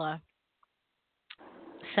show I'll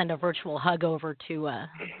send a virtual hug over to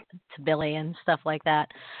Billy and stuff like that.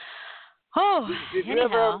 Oh, did you anyhow.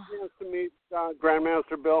 ever have a chance to meet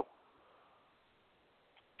Grandmaster Bill?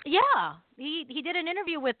 Yeah, he did an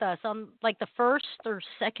interview with us on like the first or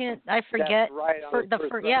second, I forget. That's right. For the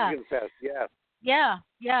first, yeah. Fest, yes.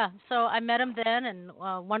 Yeah. So I met him then, and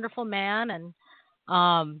wonderful man, and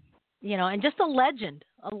you know, and just a legend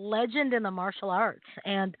in the martial arts.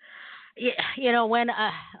 And you know, when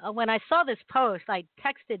I saw this post, I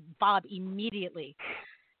texted Bob immediately,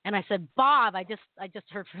 and I said, Bob, I just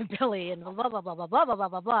heard from Billy, and blah blah blah blah blah blah blah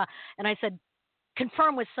blah blah, and I said,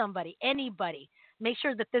 confirm with somebody, anybody. Make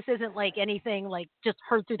sure that this isn't like anything like just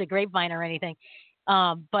heard through the grapevine or anything.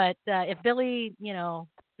 But if Billy, you know,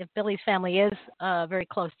 if Billy's family is very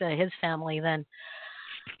close to his family, then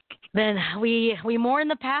we mourn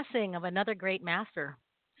the passing of another great master.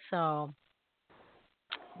 So,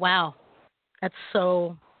 wow, that's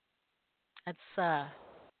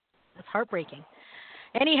heartbreaking.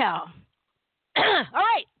 Anyhow, all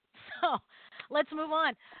right, so let's move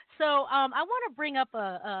on. So I want to bring up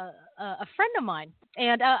a friend of mine,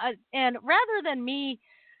 and rather than me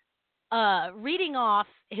reading off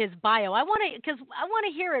his bio, I want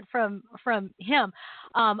to hear it from him.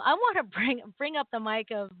 I want to bring up the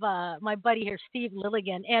mic of my buddy here, Steve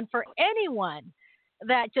Lilegdon, and for anyone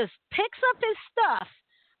that just picks up his stuff,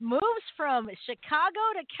 moves from Chicago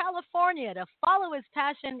to California to follow his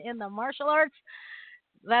passion in the martial arts.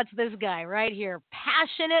 That's this guy right here,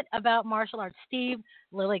 passionate about martial arts, Steve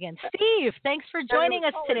Lilegdon. Steve, thanks for joining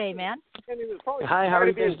us today, man. Hi, how are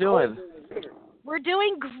you guys doing? We're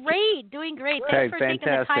doing great. Thanks for taking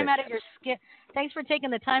the time out of your Thanks for taking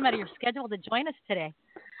the time out of your schedule to join us today.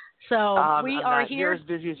 So we are here. I'm not as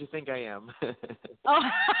busy as you think I am.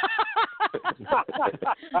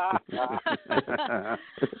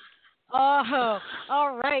 Oh,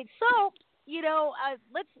 all right. So, you know,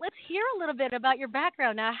 let's hear a little bit about your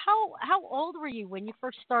background. Now, how old were you when you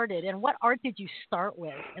first started, and what art did you start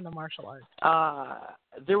with in the martial arts?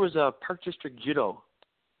 There was a Park District Judo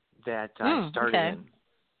that I started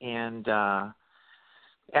in, and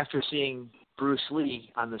after seeing Bruce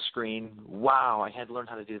Lee on the screen, wow, I had to learn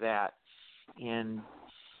how to do that. And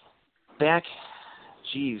back,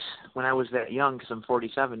 when I was that young, because I'm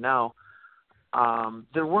 47 now,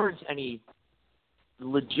 there weren't any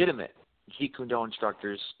legitimate Jeet Kune Do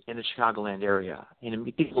instructors in the Chicagoland area. And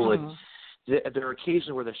people would, there were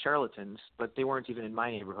occasions where the charlatans, but they weren't even in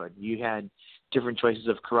my neighborhood. You had different choices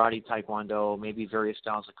of karate, taekwondo, maybe various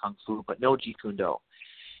styles of kung fu, but no Jeet Kune Do.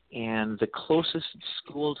 And the closest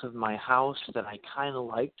school to my house that I kind of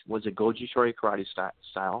liked was a Goju Shorei Karate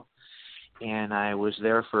style. And I was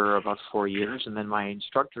there for about 4 years, and then my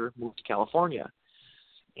instructor moved to California.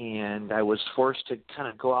 And I was forced to kind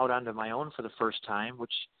of go out onto my own for the first time,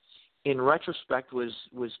 which in retrospect was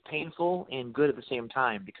painful and good at the same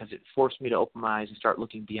time, because it forced me to open my eyes and start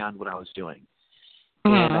looking beyond what I was doing.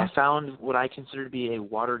 And I found what I consider to be a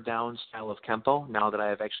watered-down style of Kempo, now that I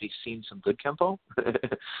have actually seen some good Kempo.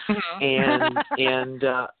 And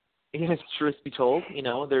truth be told,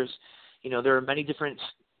 there are many different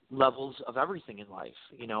levels of everything in life.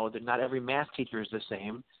 That not every math teacher is the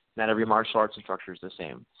same. Not every martial arts instructor is the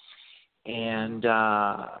same. And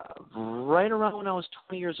right around when I was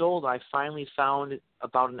 20 years old, I finally found,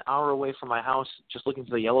 about an hour away from my house, just looking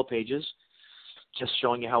through the yellow pages, just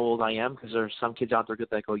showing you how old I am, because there are some kids out there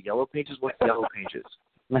that go, yellow pages? What yellow pages?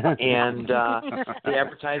 And they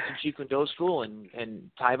advertised a Jeet Kune Do school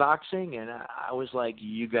and Thai boxing, and I was like,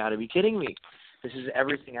 you got to be kidding me. This is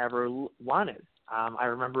everything I ever wanted. I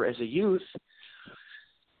remember as a youth,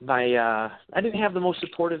 I didn't have the most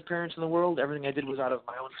supportive parents in the world. Everything I did was out of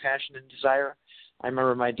my own passion and desire. I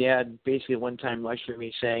remember my dad basically one time lecturing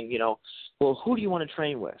me saying, well, who do you want to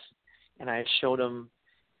train with? And I showed him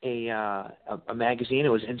a magazine. It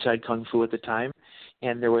was Inside Kung Fu at the time,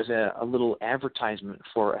 and there was a little advertisement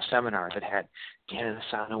for a seminar that had Dan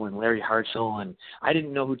Inosanto and Larry Hartsell, and I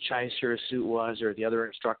didn't know who Chai Sirasu was or the other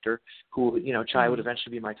instructor who, Chai would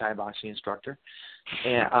eventually be my Thai boxing instructor.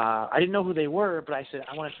 And I didn't know who they were, but I said,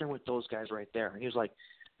 I want to train with those guys right there. And he was like,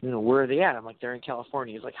 where are they at? I'm like, they're in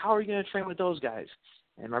California. He's like, how are you going to train with those guys?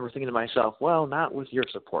 And I remember thinking to myself, well, not with your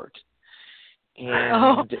support.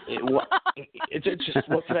 And it's just,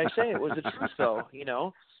 what could I say? It was the truth, though.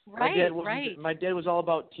 Right, my dad was all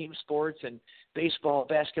about team sports and baseball,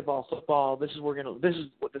 basketball, football. This is what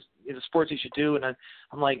the sports you should do. And I'm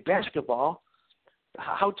like, basketball?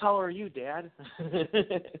 How tall are you, Dad?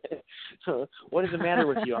 So what is the matter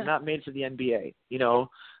with you? I'm not made for the NBA.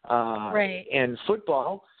 Right. And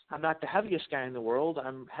football, I'm not the heaviest guy in the world.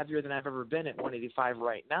 I'm heavier than I've ever been at 185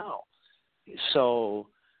 right now. So,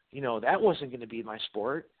 that wasn't going to be my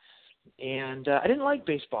sport. And I didn't like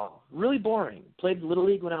baseball. Really boring. Played Little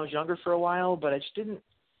League when I was younger for a while, but I just didn't.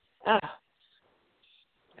 I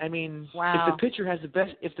mean, wow. If the pitcher has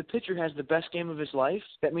the best game of his life,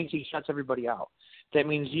 that means he shuts everybody out. That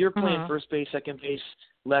means you're playing first base, second base,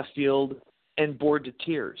 left field, and bored to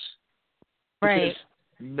tears. Right. Because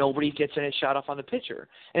nobody gets any shot off on the pitcher.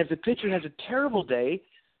 And if the pitcher has a terrible day,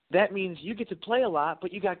 that means you get to play a lot,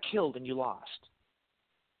 but you got killed and you lost.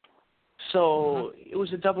 So it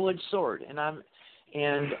was a double-edged sword,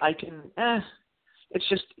 it's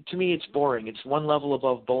just, to me, it's boring. It's one level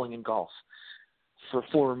above bowling and golf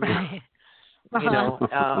for me.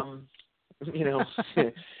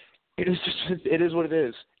 It is what it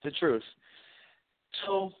is. It's the truth.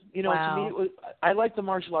 So, wow. To me, I like the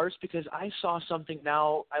martial arts because I saw something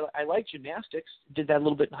now. I like gymnastics, did that a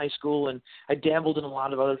little bit in high school, and I dabbled in a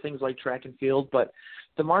lot of other things like track and field, but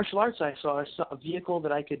the martial arts I saw a vehicle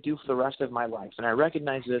that I could do for the rest of my life, and I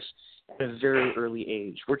recognized this at a very early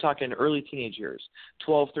age. We're talking early teenage years,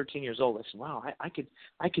 12, 13 years old. I said, wow, I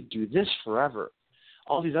could do this forever.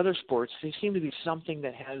 All these other sports, they seem to be something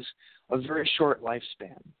that has a very short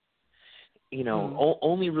lifespan.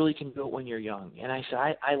 Only really can do it when you're young. And I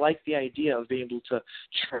said, I like the idea of being able to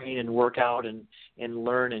train and work out and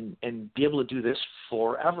learn and be able to do this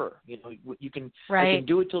forever. I can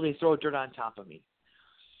do it till they throw dirt on top of me.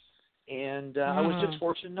 And I was just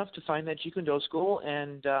fortunate enough to find that Jeet Kune Do school,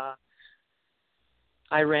 and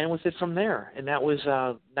I ran with it from there. And that was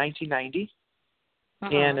 1990.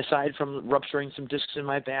 And aside from rupturing some discs in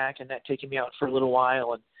my back and that taking me out for a little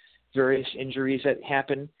while and various injuries that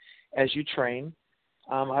happen as you train,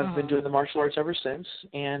 I've been doing the martial arts ever since.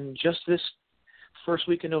 And just this first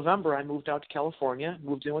week in November, I moved out to California,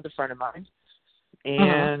 moved in with a friend of mine,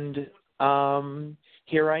 and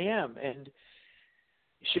here I am. And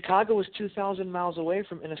Chicago is 2,000 miles away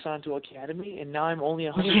from Inosanto Academy, and now I'm only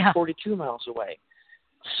 142 miles away.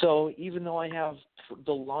 So even though I have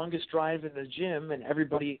the longest drive in the gym, and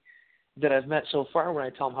everybody that I've met so far, when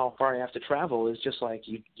I tell them how far I have to travel, is just like,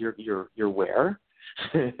 you're where?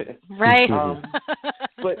 Right.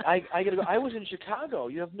 But I gotta go. I was in Chicago.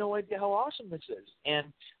 You have no idea how awesome this is.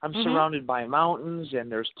 And I'm surrounded by mountains,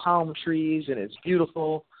 and there's palm trees, and it's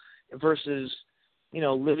beautiful. Versus,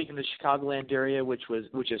 living in the Chicagoland area, which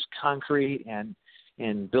is concrete and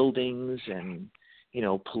buildings and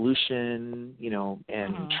pollution,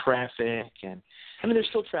 and traffic. And I mean, there's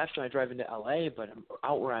still traffic when I drive into LA, but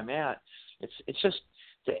out where I'm at, it's just,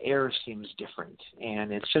 the air seems different,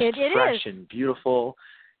 and it's just fresh and beautiful.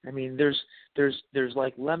 I mean, there's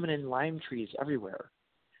like lemon and lime trees everywhere.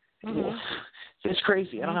 It's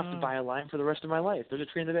crazy. I don't have to buy a lime for the rest of my life. There's a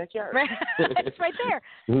tree in the backyard. Right. It's right there.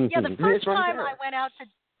 Yeah, the first time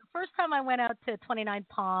I went out to 29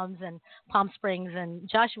 Palms and Palm Springs and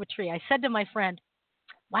Joshua Tree, I said to my friend,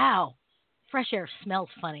 "Wow, fresh air smells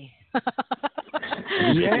funny."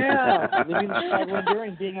 Yeah, living in Chicago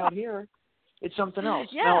and being out here, it's something else.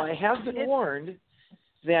 Yeah. Now, I have been warned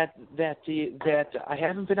that I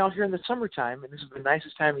haven't been out here in the summertime, and this is the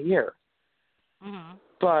nicest time of year.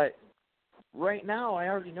 But right now, I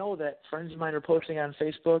already know that friends of mine are posting on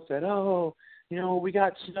Facebook that, we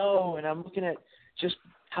got snow, and I'm looking at just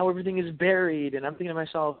how everything is buried, and I'm thinking to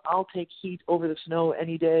myself, I'll take heat over the snow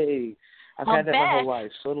any day. I've had that my whole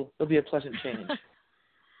life, so it'll be a pleasant change.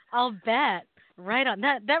 I'll bet. Right on.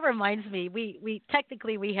 That reminds me, we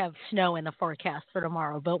technically have snow in the forecast for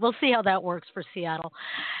tomorrow, but we'll see how that works for Seattle.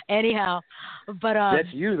 Anyhow, but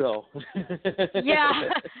that's you though. yeah,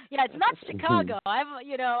 it's not Chicago. I've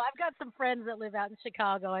got some friends that live out in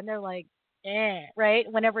Chicago, and they're like,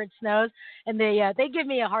 right, whenever it snows, and they give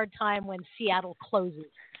me a hard time when Seattle closes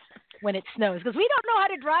when it snows, because we don't know how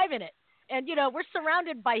to drive in it, and we're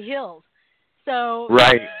surrounded by hills. So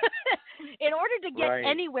right. In order to get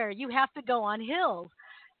anywhere, you have to go on hills,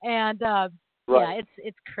 and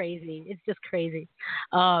it's crazy. It's just crazy.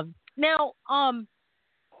 Now,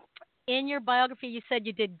 in your biography, you said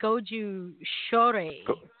you did Goju Shorei.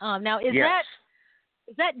 Now, is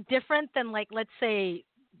that different than, like, let's say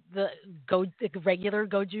the regular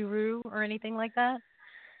Goju-Ryu or anything like that?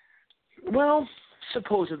 Well,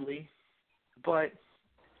 supposedly, but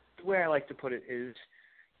the way I like to put it is,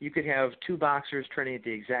 you could have two boxers training at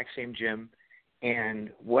the exact same gym, and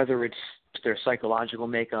whether it's their psychological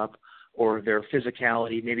makeup or their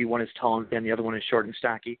physicality, maybe one is tall and thin, the other one is short and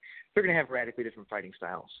stocky, they're going to have radically different fighting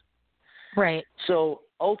styles. Right. So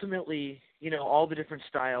ultimately, all the different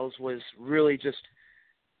styles was really just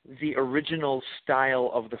the original style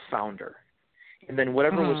of the founder. And then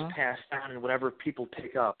whatever was passed down and whatever people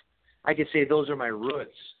pick up, I could say those are my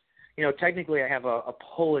roots. Technically I have a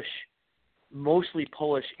Polish, mostly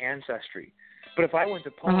Polish ancestry. But if I went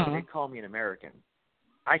to Poland, they'd call me an American.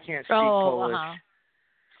 I can't speak Polish.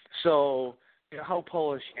 So how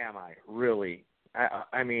Polish am I, really?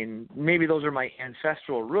 I mean, maybe those are my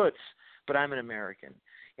ancestral roots, but I'm an American.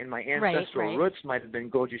 And my ancestral roots might have been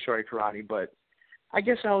Goju Shorei Karate, but I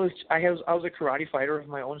guess I was a karate fighter of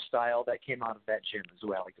my own style that came out of that gym, is the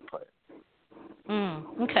way I like to put it.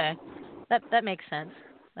 Okay. That makes sense.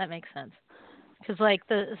 That makes sense. Because like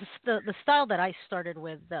the style that I started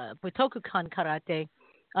with Tokukan Karate,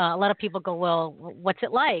 a lot of people go, well, what's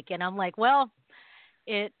it like? And I'm like, well,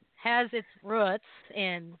 it has its roots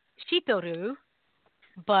in Shito-ryu,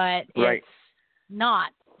 but it's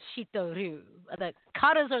not Shito-ryu. The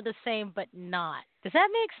katas are the same, but not. Does that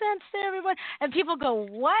make sense to everyone? And people go,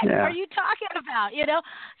 what are you talking about?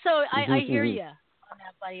 So I hear you on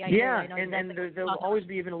that, buddy. And there'll always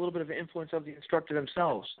be even a little bit of an influence of the instructor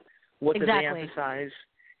themselves. What do they emphasize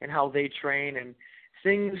and how they train, and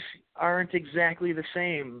things aren't exactly the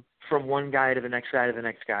same from one guy to the next guy to the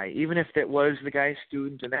next guy. Even if it was the guy's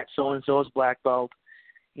student and that so-and-so's black belt,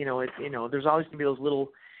 there's always going to be those little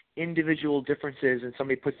individual differences, and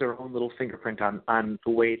somebody puts their own little fingerprint on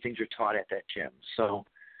the way things are taught at that gym. So,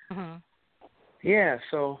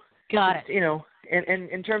 so got it. And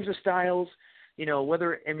in terms of styles,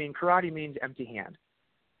 karate means empty hand.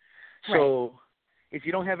 So if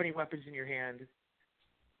you don't have any weapons in your hand,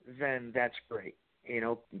 then that's great.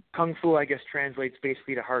 Kung Fu, I guess, translates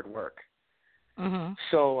basically to hard work.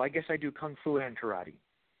 So I guess I do Kung Fu and karate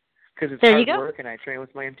because it's hard work, and I train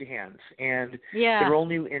with my empty hands. And they're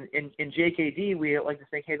only in JKD, we like to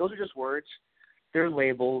think, hey, those are just words. They're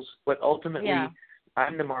labels, but ultimately,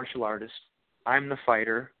 I'm the martial artist. I'm the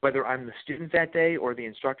fighter. Whether I'm the student that day or the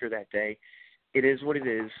instructor that day, it is what it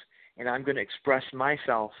is, and I'm going to express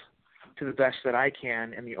myself to the best that I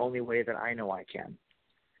can and the only way that I know I can.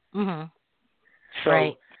 So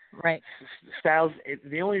right. Styles.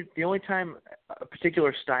 The only time a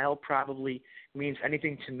particular style probably means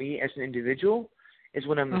anything to me as an individual is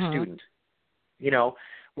when I'm the student.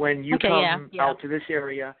 When you come out to this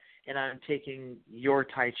area and I'm taking your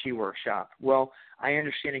Tai Chi workshop, well, I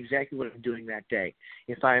understand exactly what I'm doing that day.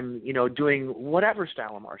 If I'm, doing whatever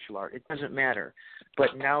style of martial art, it doesn't matter.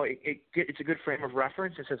 But now it's a good frame of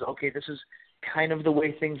reference. It says, okay, this is kind of the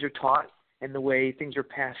way things are taught and the way things are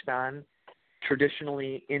passed on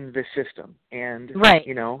traditionally in the system. And,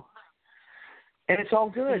 and it's all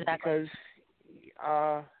good because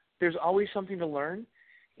there's always something to learn.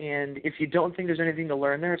 And if you don't think there's anything to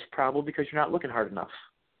learn there, it's probably because you're not looking hard enough.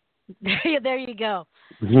 There you go.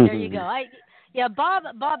 There you go. Bob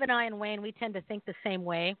and I and Wayne, we tend to think the same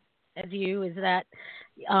way as you, is that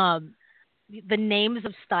the names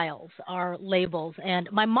of styles are labels. And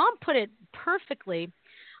my mom put it perfectly,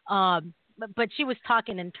 but she was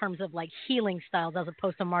talking in terms of like healing styles as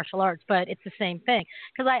opposed to martial arts, but it's the same thing.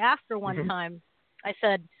 Because I asked her one time, I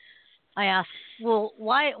asked, well,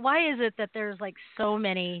 why is it that there's like so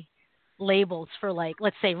many labels for, like,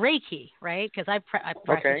 let's say Reiki, right? Because I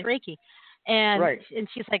practice Reiki. And and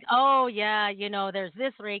she's like, oh, yeah, there's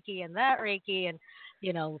this Reiki and that Reiki and,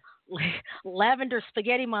 lavender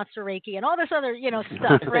spaghetti monster Reiki and all this other,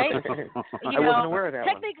 stuff, right? I wasn't aware of that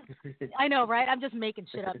one. I know, right? I'm just making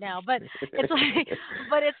shit up now. But it's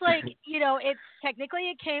like, it's technically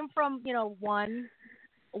it came from,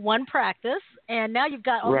 one practice, and now you've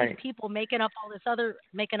got all these people making up all this other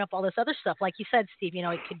stuff. Like you said, Steve,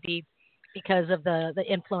 it could be because of the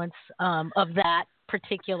influence of that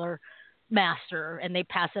particular master, and they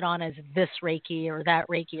pass it on as this Reiki or that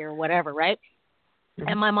Reiki or whatever, right?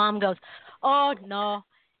 And my mom goes, "Oh no,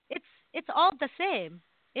 it's all the same.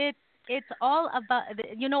 It's all about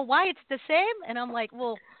why it's the same." And I'm like,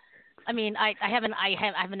 "Well, I mean, I have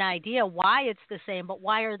an idea why it's the same, but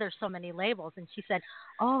why are there so many labels?" And she said,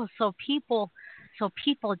 "Oh, so people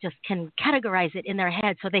just can categorize it in their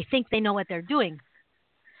head, so they think they know what they're doing."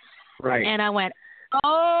 Right. And I went,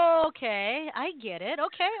 "Oh, okay, I get it.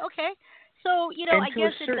 Okay." So and I to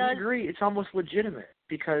guess a certain degree, it's almost legitimate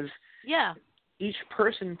because each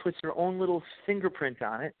person puts their own little fingerprint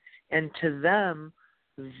on it, and to them,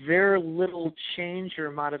 their little change or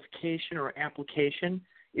modification or application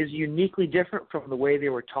is uniquely different from the way they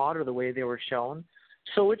were taught or the way they were shown.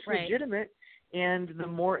 So it's Right. legitimate. And the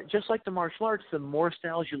more, just like the martial arts, the more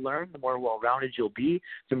styles you learn, the more well-rounded you'll be,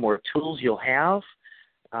 the more tools you'll have.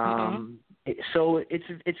 So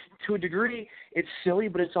it's to a degree, it's silly,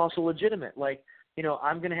 but it's also legitimate. Like, you know,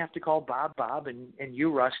 I'm going to have to call Bob, and you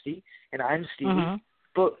Rusty, and I'm Stevie,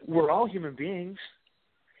 but we're all human beings.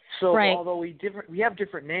 So although we have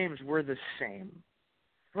different names, we're the same.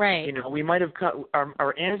 Right. You know, we might have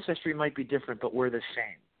our ancestry might be different, but we're the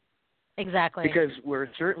same. Exactly. Because we're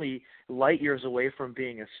certainly light years away from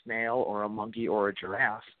being a snail or a monkey or a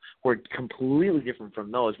giraffe. We're completely different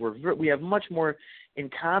from those. We have much more in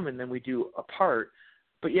common than we do apart,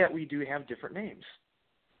 but yet we do have different names.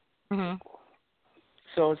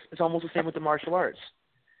 So it's almost the same with the martial arts.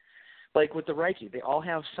 Like with the Reiki, they all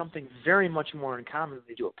have something very much more in common than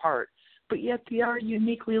they do apart, but yet they are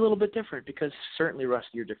uniquely a little bit different, because certainly, Rusty,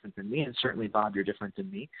 you're different than me, and certainly, Bob, you're different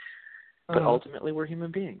than me, but ultimately we're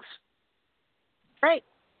human beings. Right.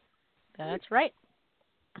 That's right.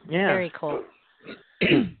 Yeah. Very cool.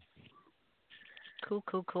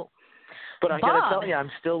 Cool. But I Bob. got to tell you,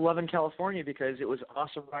 I'm still loving California, because it was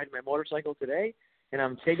awesome riding my motorcycle today, and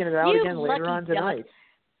I'm taking it out again later on tonight.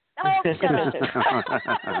 Oh, shut up.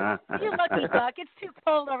 You lucky duck. It's too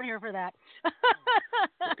cold over here for that.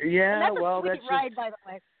 Yeah, and that's a sweet ride, by the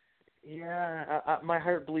way. Yeah, my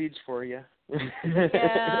heart bleeds for you.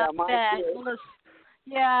 Yeah, I'll bet.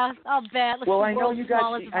 Yeah, I'll bet. Well, I know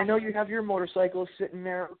you have your motorcycle sitting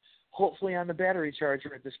there, hopefully on the battery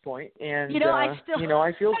charger at this point, and I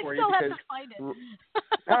feel for you because have to find it.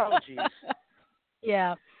 Oh, jeez.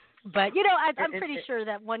 Yeah, but I'm pretty sure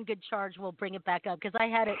that one good charge will bring it back up, because I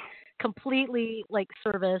had it completely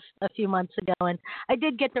serviced a few months ago, and I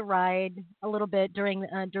did get to ride a little bit during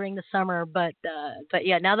the summer, but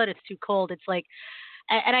yeah, now that it's too cold, it's like.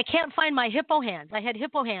 And I can't find my hippo hands. I had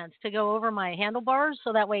hippo hands to go over my handlebars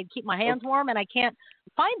so that way it'd keep my hands warm, and I can't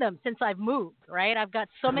find them since I've moved, right? I've got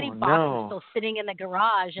so many boxes still sitting in the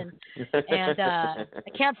garage, and I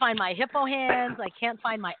can't find my hippo hands. I can't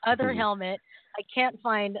find my other helmet. I can't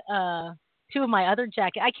find two of my other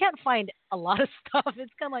jackets. I can't find a lot of stuff.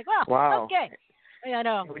 It's kind of like, wow. Okay. Yeah, I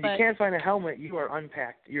know. When you can't find a helmet, you are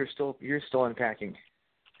unpacked. You're still unpacking.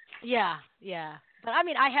 Yeah. But, I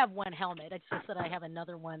mean, I have one helmet. It's just that I have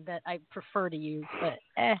another one that I prefer to use. But,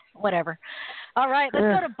 whatever. All right, let's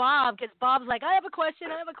go to Bob, because Bob's like, I have a question.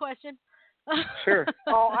 Sure.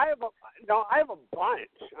 I have a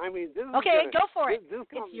bunch. I mean, this is go for it.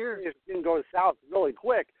 It's yours. Can go south really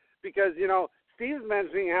quick, because, Steve's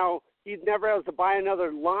mentioning how he never has to buy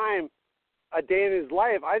another lime a day in his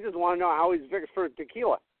life. I just want to know how he's fixed for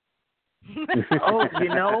tequila. Oh,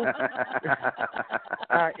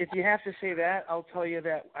 if you have to say that, I'll tell you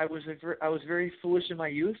that I was very foolish in my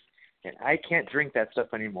youth, and I can't drink that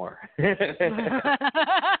stuff anymore. I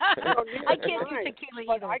can't do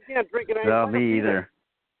tequila either. I can't drink it anymore. No, me either.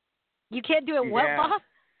 You can't do it what, Bob?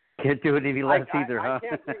 Can't do it any less either, huh? I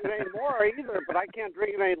can't drink it anymore either, but I can't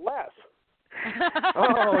drink it any less.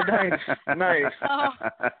 Oh, nice. Oh,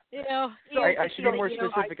 I should be more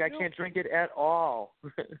specific. I can't drink it at all.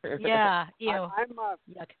 Yeah,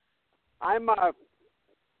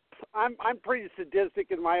 I'm pretty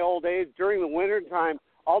sadistic in my old age. During the winter time,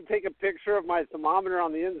 I'll take a picture of my thermometer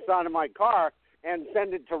on the inside of my car and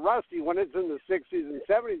send it to Rusty when it's in the 60s and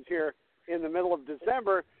 70s here in the middle of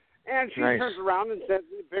December, and she turns around and sends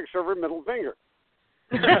me a picture of her middle finger.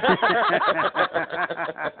 Does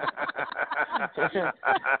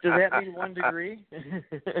that mean 1 degree?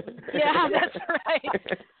 Yeah, that's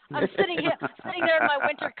right. I'm sitting there in my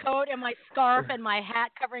winter coat and my scarf and my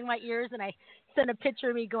hat covering my ears, and I send a picture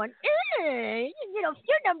of me going, you're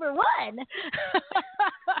number one.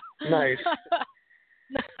 Nice.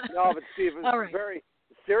 No, but Steve, it's a very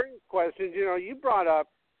serious question. You brought up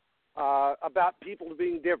about people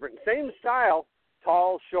being different. Same style,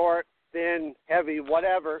 tall, short, thin, heavy,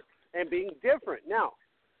 whatever, and being different. Now,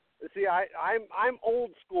 see, I'm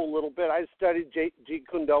old school a little bit. I studied Jeet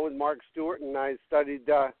Kune Do with Mark Stewart, and I studied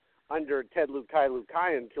under Ted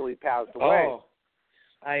Lukai until he passed away. Oh,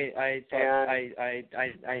 I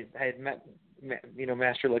had met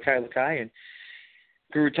Master Lukai, and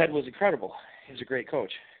Guru Ted was incredible. He was a great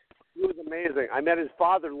coach. He was amazing. I met his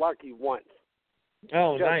father, Lucky, once.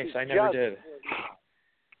 Oh, nice. I never did.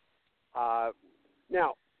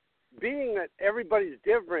 Now, being that everybody's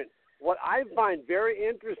different, what I find very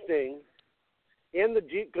interesting in the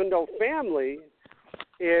Jeet Kune Do family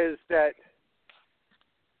is that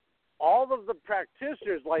all of the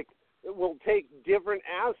practitioners will take different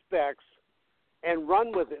aspects and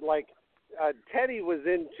run with it. Like Teddy was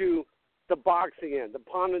into the boxing end, the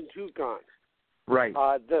Pon and Tukan. Right.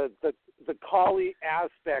 The Kali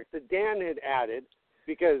aspect that Dan had added,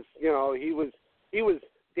 because he was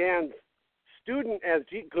Dan's student as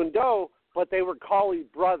Jeet Kune Do, but they were Kali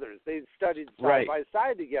brothers. They studied side by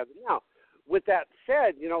side together. Now, with that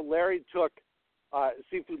said, Sifu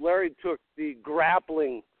Larry took the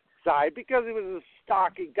grappling side because he was a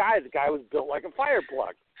stocky guy. The guy was built like a fire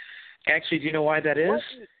plug. Actually, do you know why that is?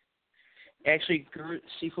 Actually,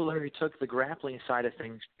 Sifu Larry took the grappling side of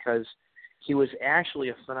things because he was actually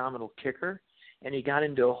a phenomenal kicker, and he got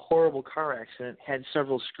into a horrible car accident, had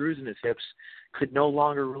several screws in his hips, could no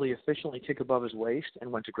longer really efficiently kick above his waist,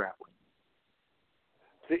 and went to grappling.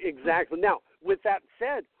 Exactly. Now, with that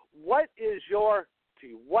said, what is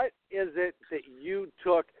it that you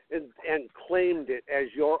took and claimed it as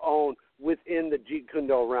your own within the Jeet Kune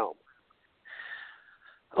Do realm?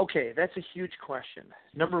 Okay, that's a huge question.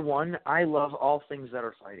 Number one, I love all things that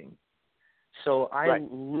are fighting. So I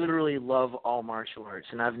literally love all martial arts,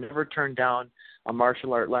 and I've never turned down a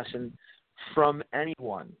martial art lesson from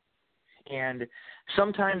anyone. And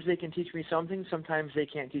sometimes they can teach me something, sometimes they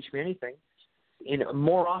can't teach me anything.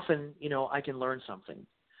 More often, I can learn something.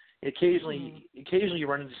 Occasionally you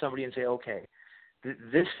run into somebody and say, okay,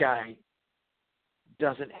 this guy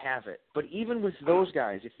doesn't have it. But even with those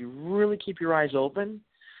guys, if you really keep your eyes open,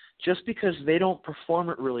 just because they don't perform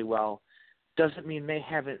it really well doesn't mean they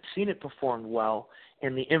haven't seen it performed well,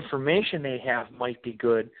 and the information they have might be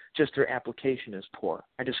good, just their application is poor.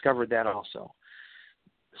 I discovered that also.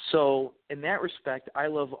 So in that respect, I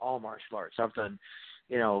love all martial arts. I've done,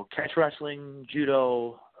 catch wrestling,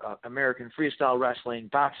 judo, American freestyle wrestling,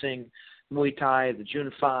 boxing, Muay Thai, the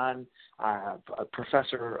Jun Fan.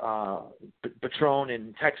 Professor Patron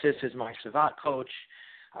in Texas is my Savate coach.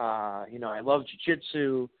 I love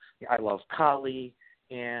jiu-jitsu. I love Kali,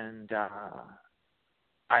 and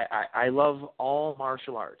I love all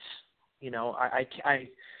martial arts.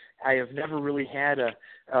 I have never really had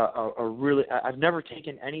I've never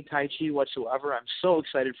taken any Tai Chi whatsoever. I'm so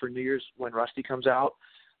excited for New Year's when Rusty comes out.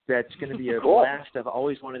 That's going to be a blast. I've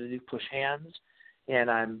always wanted to do push hands,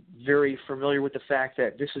 and I'm very familiar with the fact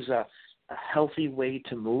that this is a healthy way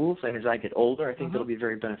to move, and as I get older, I think it'll be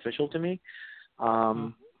very beneficial to me.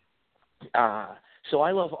 So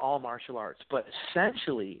I love all martial arts, but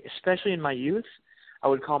essentially, especially in my youth, I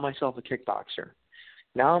would call myself a kickboxer.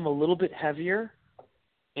 Now I'm a little bit heavier,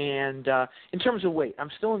 and in terms of weight,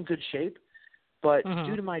 I'm still in good shape, but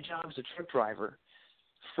due to my job as a truck driver,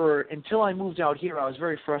 until I moved out here, I was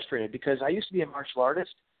very frustrated because I used to be a martial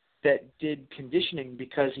artist that did conditioning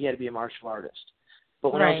because he had to be a martial artist.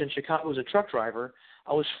 But when I was in Chicago as a truck driver,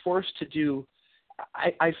 I was forced to do.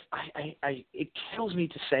 It kills me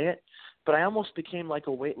to say it, but I almost became like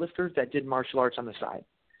a weightlifter that did martial arts on the side.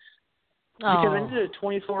 Because I did a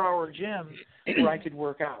 24-hour gym where I could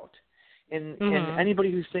work out. And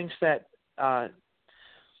anybody who thinks that, I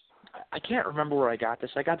can't remember where I got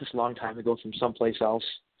this. I got this a long time ago from someplace else.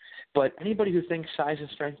 But anybody who thinks size and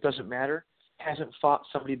strength doesn't matter hasn't fought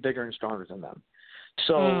somebody bigger and stronger than them.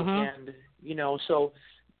 So, so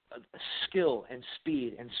skill and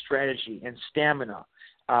speed and strategy and stamina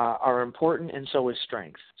are important, and so is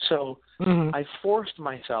strength. So I forced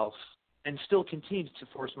myself and still continue to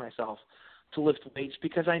force myself to lift weights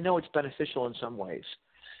because I know it's beneficial in some ways.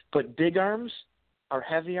 But big arms are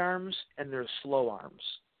heavy arms, and they're slow arms.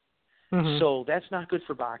 So that's not good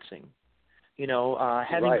for boxing.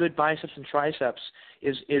 Having good biceps and triceps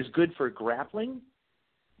is good for grappling,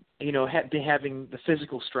 having the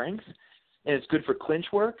physical strength, and it's good for clinch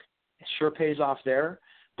work. It sure pays off there,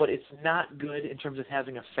 but it's not good in terms of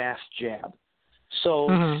having a fast jab. So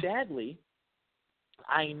sadly,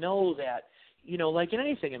 I know that, like in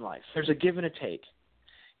anything in life, there's a give and a take.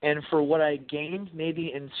 And for what I gained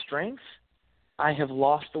maybe in strength, I have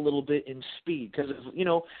lost a little bit in speed because,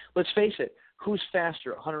 let's face it, who's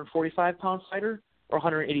faster, a 145-pound fighter or a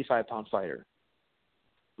 185-pound fighter?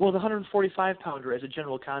 Well, the 145-pounder as a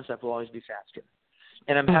general concept will always be faster.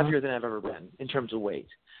 And I'm heavier than I've ever been in terms of weight.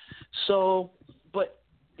 So, but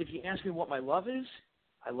if you ask me what my love is,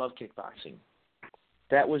 I love kickboxing.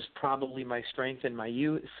 That was probably my strength in my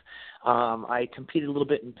youth. I competed a little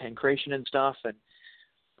bit in pancration and stuff, and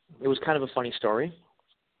it was kind of a funny story.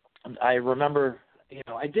 I remember,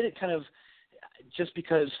 I did it kind of just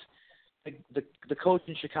because the coach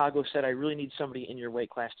in Chicago said, I really need somebody in your weight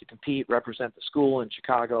class to compete, represent the school in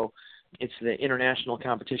Chicago. It's the international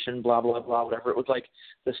competition, blah, blah, blah, whatever. It was like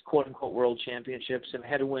this quote-unquote world championships, and I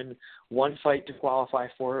had to win one fight to qualify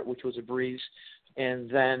for it, which was a breeze. And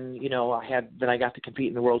then, I got to compete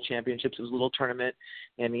in the world championships. It was a little tournament,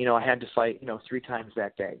 and, I had to fight, 3 times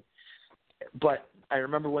that day. But I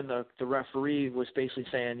remember when the referee was basically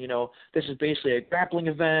saying, this is basically a grappling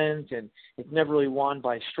event, and it's never really won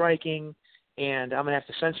by striking. And I'm going to have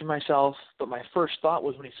to censor myself, but my first thought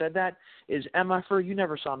was when he said that is, MFer, you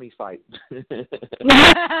never saw me fight.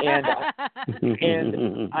 and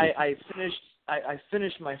I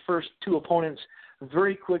finished my first two opponents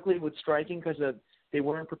very quickly with striking because they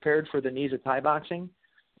weren't prepared for the knees of Thai boxing.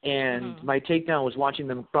 And my takedown was watching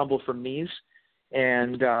them crumble from knees.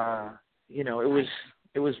 And,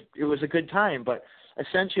 it was a good time, but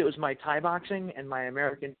essentially it was my Thai boxing and my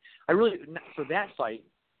American. For that fight,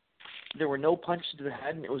 there were no punches to the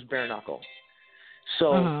head, and it was bare knuckle.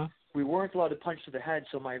 So we weren't allowed to punch to the head,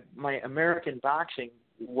 so my American boxing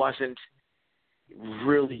wasn't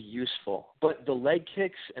really useful. But the leg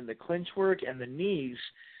kicks and the clinch work and the knees,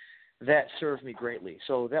 that served me greatly.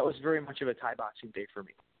 So that was very much of a Thai boxing day for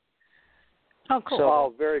me. Oh, cool.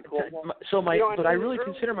 So, very cool. But I really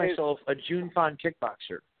consider myself a Junfan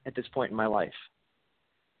kickboxer at this point in my life.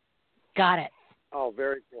 Got it. Oh,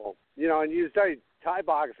 very cool. And you studied Thai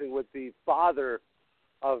boxing with the father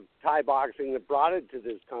of Thai boxing that brought it to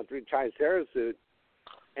this country, Chai Sarasut.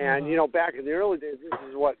 And, back in the early days, this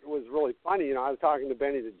is what was really funny. I was talking to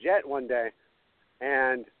Benny the Jet one day,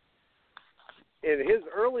 and in his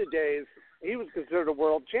early days, he was considered a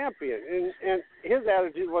world champion. And his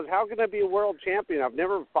attitude was, how can I be a world champion? I've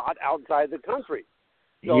never fought outside the country.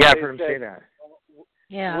 So I've heard him say that.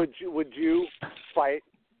 Yeah. Would you fight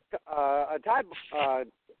a Thai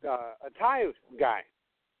guy?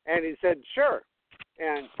 And he said, sure.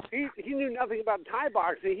 And he knew nothing about Thai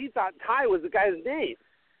boxing. He thought Thai was the guy's name.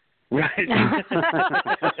 Right.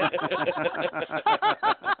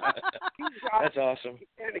 That's awesome.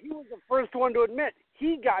 And he was the first one to admit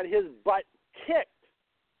he got his butt kicked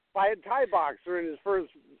by a Thai boxer in his first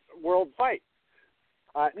world fight.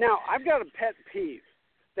 Now, I've got a pet peeve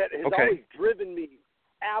that has always driven me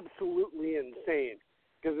absolutely insane.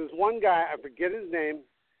 Because this one guy, I forget his name,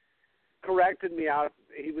 corrected me out.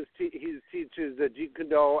 He teaches Jeet Kune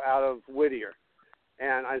Do out of Whittier.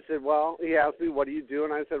 And I said, well, he asked me, what do you do?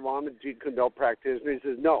 And I said, well, I'm a Jeet Kune Do practitioner. He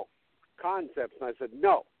says, no, concepts. And I said,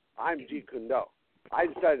 no, I'm Jeet Kune Do. I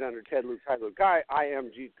studied under Ted Liu Tai Lu Kai. I am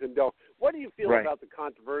Jeet Kune Do. What do you feel about the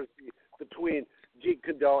controversy between Jeet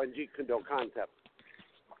Kune Do and Jeet Kune Do concepts?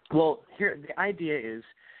 Well, here, the idea is,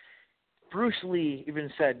 Bruce Lee even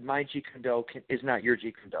said, my Jeet Kune Do is not your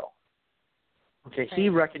Jeet Kune Do. Okay, he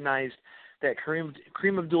recognized that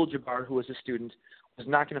Kareem Abdul-Jabbar, who was a student, was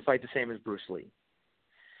not going to fight the same as Bruce Lee.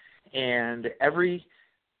 And every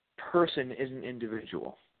person is an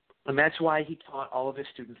individual. And that's why he taught all of his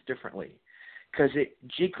students differently. Because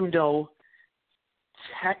Jeet Kune Do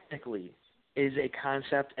technically is a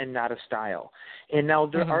concept and not a style. And now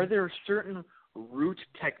are there certain root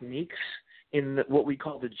techniques in what we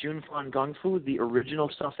call the Junfan Gung Fu, the original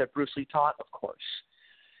stuff that Bruce Lee taught? Of course.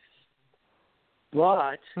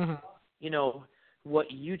 But,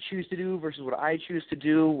 what you choose to do versus what I choose to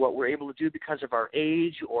do, what we're able to do because of our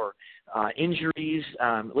age or injuries.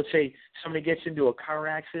 Let's say somebody gets into a car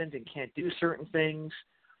accident and can't do certain things.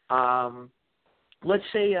 Let's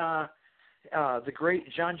say the great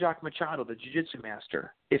Jean-Jacques Machado, the jiu-jitsu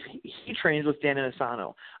master, if he trains with Dan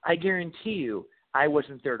Inosanto, I guarantee you, I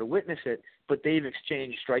wasn't there to witness it, but they've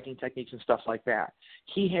exchanged striking techniques and stuff like that.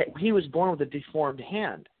 He was born with a deformed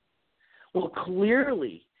hand. Well,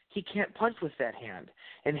 clearly, he can't punch with that hand.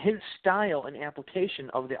 And his style and application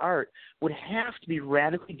of the art would have to be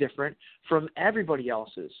radically different from everybody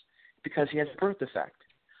else's because he has a birth defect.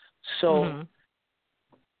 So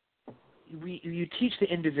you teach the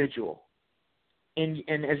individual. And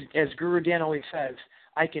as Guro Dan always says,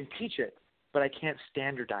 I can teach it, but I can't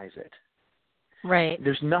standardize it. Right.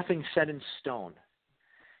 There's nothing set in stone.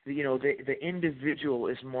 The individual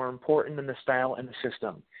is more important than the style and the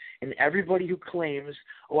system. And everybody who claims,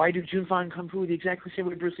 I do Junfan Kung Fu the exactly same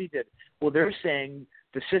way Bruce Lee did, well, they're saying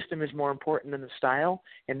the system is more important than the style,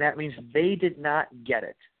 and that means they did not get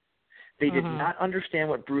it. They did not understand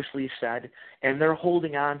what Bruce Lee said, and they're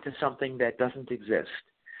holding on to something that doesn't exist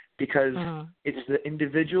because it's the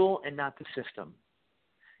individual and not the system.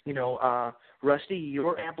 Rusty,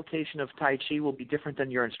 your application of Tai Chi will be different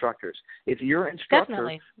than your instructor's. If your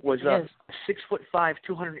instructor was a 6'5",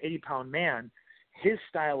 280-pound man, his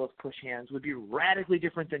style of push hands would be radically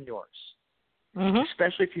different than yours,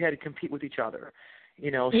 especially if you had to compete with each other.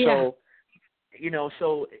 So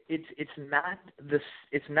it's not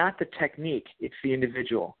the technique, it's the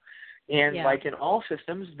individual. And like in all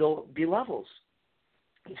systems, there'll be levels.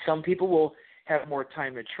 Some people will have more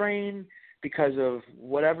time to train because of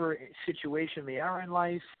whatever situation they are in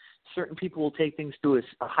life. Certain people will take things to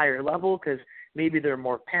a higher level because maybe they're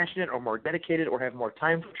more passionate or more dedicated or have more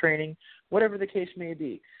time for training, whatever the case may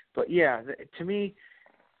be. But, to me,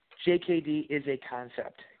 JKD is a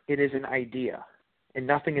concept. It is an idea, and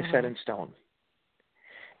nothing is set in stone.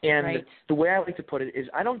 And the way I like to put it is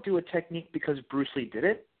I don't do a technique because Bruce Lee did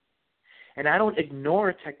it, and I don't ignore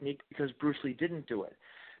a technique because Bruce Lee didn't do it.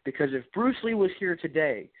 Because if Bruce Lee was here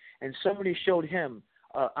today and somebody showed him,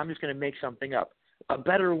 I'm just going to make something up, a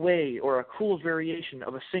better way or a cool variation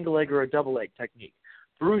of a single leg or a double leg technique,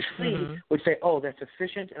 Bruce Lee would say, oh, that's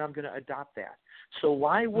efficient, and I'm going to adopt that. So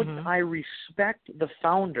why wouldn't I respect the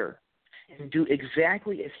founder and do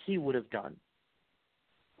exactly as he would have done?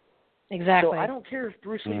 Exactly. So I don't care if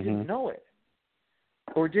Bruce Lee didn't know it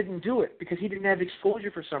or didn't do it because he didn't have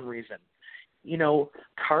exposure for some reason. You know,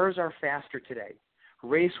 cars are faster today.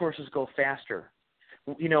 Racehorses go faster.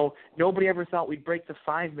 You know, nobody ever thought we'd break the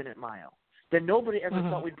 5-minute mile. Then nobody ever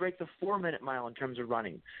thought we'd break the 4-minute mile in terms of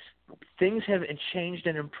running. Things have changed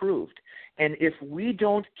and improved. And if we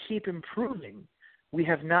don't keep improving, we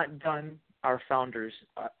have not done our founder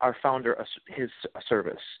his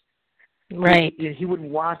service. Right. He wouldn't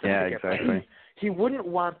want them to get exactly. better. He wouldn't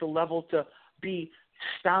want the level to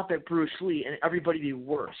stop at Bruce Lee and everybody be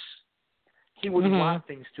worse. He would want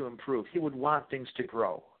things to improve. He would want things to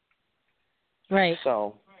grow. Right.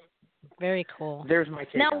 So very cool. There's my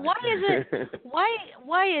take. Now, on why it. is it?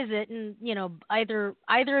 Why is it? And you know, either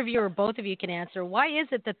of you or both of you can answer. Why is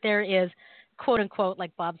it that there is, quote unquote,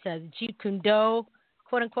 like Bob says, Jeet Kune Do,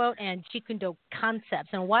 quote unquote, and Jeet Kune Do concepts?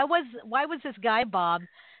 And why was this guy Bob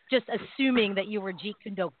just assuming that you were Jeet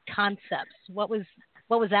Kune Do concepts? What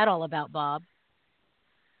was that all about, Bob?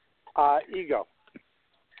 Ego.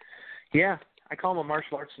 Yeah, I call him a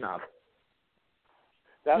martial arts snob.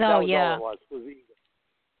 That was all it was ego.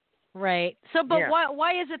 Right. So, but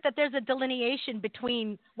why is it that there's a delineation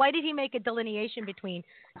between? Why did he make a delineation between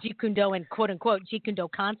Jeet Kune Do and quote unquote Jeet Kune Do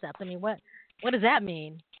concepts? I mean, what does that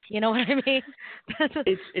mean? You know what I mean?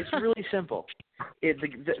 It's really simple.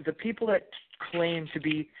 The people that claim to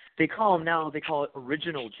be, they call it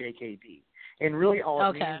original JKD, and really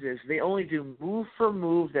all it means is they only do move for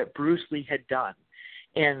move that Bruce Lee had done,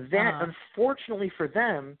 and that unfortunately for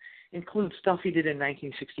them includes stuff he did in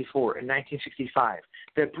 1964 and 1965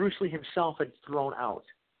 that Bruce Lee himself had thrown out.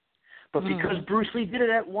 But because Bruce Lee did it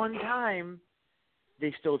at one time,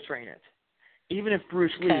 they still train it, even if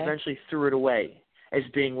Bruce Lee eventually threw it away as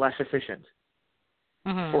being less efficient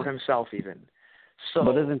for himself even. So,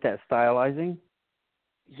 but isn't that stylizing?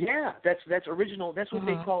 Yeah, that's original. That's what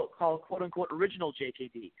they call quote unquote original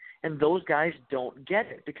JKD. And those guys don't get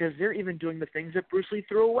it because they're even doing the things that Bruce Lee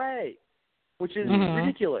threw away, which is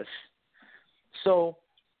ridiculous. So,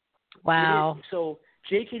 so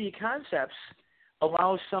JKD concepts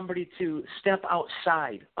allows somebody to step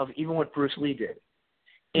outside of even what Bruce Lee did,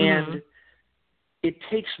 and it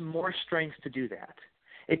takes more strength to do that.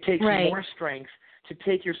 It takes more strength to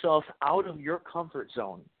take yourself out of your comfort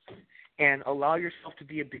zone and allow yourself to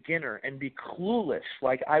be a beginner and be clueless,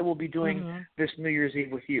 like I will be doing this New Year's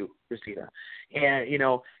Eve with you, Christina, and you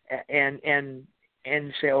know,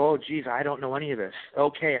 and say, oh, geez, I don't know any of this.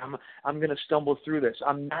 Okay, I'm going to stumble through this.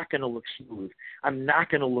 I'm not going to look smooth. I'm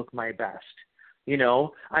not going to look my best. You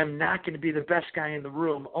know, I'm not going to be the best guy in the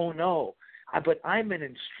room. Oh no, but I'm an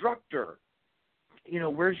instructor. You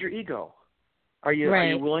know, where's your ego? Are you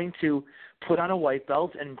willing to put on a white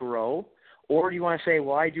belt and grow? Or do you want to say,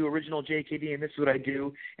 well, I do original JKD and this is what I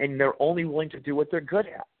do, and they're only willing to do what they're good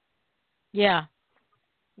at? Yeah.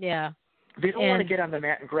 Yeah. They don't want to get on the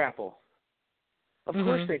mat and grapple. Of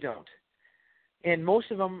course they don't. And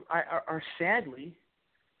most of them are sadly,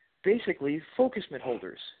 basically, focus mitt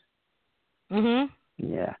holders.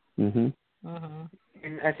 Yeah. And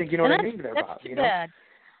I think you know what I mean there, Bob. That's too bad.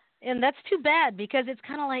 And that's too bad because it's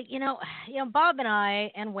kind of like, you know, Bob and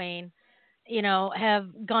I and Wayne, you know, have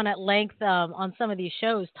gone at length on some of these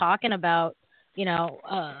shows talking about, you know,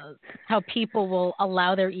 how people will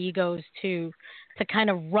allow their egos to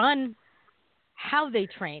kind of run how they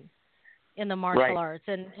train in the martial arts.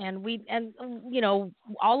 And you know,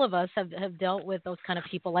 all of us have dealt with those kind of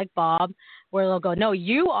people like Bob, where they'll go, no,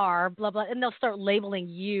 you are blah, blah, and they'll start labeling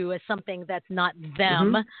you as something that's not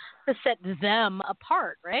them to set them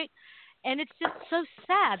apart, right? And it's just so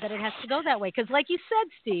sad that it has to go that way. Because like you said,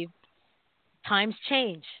 Steve, times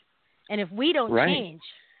change. And if we don't change,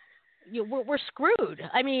 we're screwed.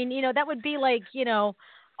 I mean, you know, that would be like, you know,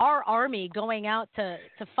 our army going out to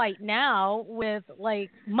fight now with, like,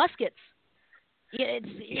 muskets.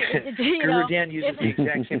 Guro Dan uses the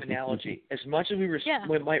exact same analogy. As much as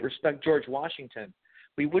we might respect George Washington,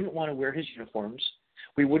 we wouldn't want to wear his uniforms.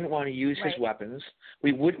 We wouldn't want to use his weapons.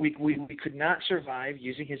 We could not survive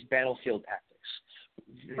using his battlefield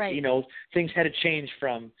tactics. You know, things had to change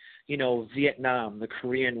from, you know, Vietnam, the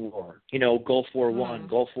Korean War, you know, Gulf War I,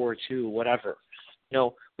 Gulf War II, whatever. You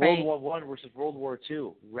know, Right. World War I versus World War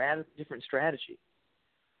II, rather different strategy.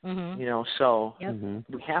 Mhm. You know, so Yep.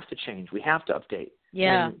 we have to change. We have to update.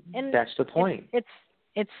 Yeah, and that's the point.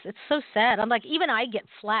 It's so sad. I'm like, even I get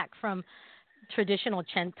flack from traditional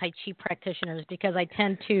Tai Chi practitioners because I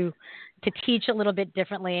tend to teach a little bit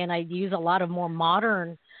differently, and I use a lot of more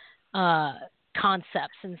modern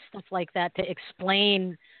concepts and stuff like that to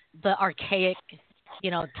explain the archaic,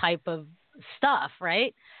 type of stuff,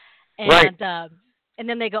 right? And and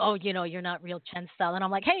then they go, oh, you're not real Chen style, and I'm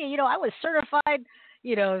like, hey, I was certified,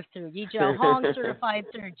 through Yi Jiao Hong, certified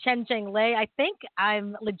through Chen Zheng Lei. I think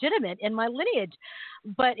I'm legitimate in my lineage,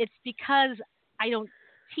 but it's because I don't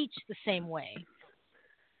teach the same way.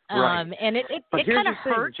 Right. And it but here's kind of the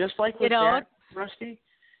thing, hurts. just like with that, Rusty,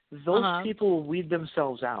 those people weed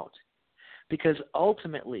themselves out. Because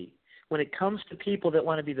ultimately, when it comes to people that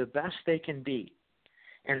want to be the best they can be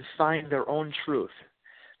and find their own truth,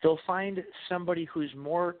 they'll find somebody who's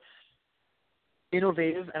more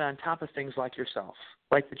innovative and on top of things like yourself,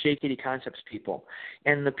 like the JKD Concepts people.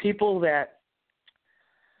 And the people that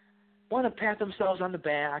want to pat themselves on the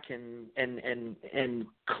back and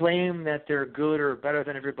claim that they're good or better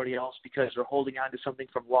than everybody else because they're holding on to something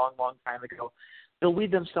from a long, long time ago, they'll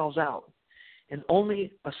weed themselves out. And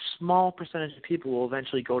only a small percentage of people will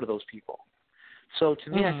eventually go to those people. So to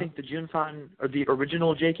me, I think the Junfan or the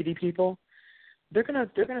original JKD people, they're gonna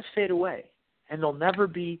fade away, and they'll never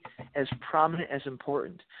be as prominent, as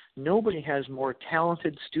important. Nobody has more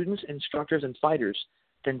talented students, instructors, and fighters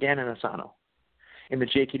than Dan Inosanto in the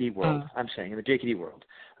JKD world. I'm saying in the JKD world,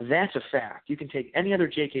 that's a fact. You can take any other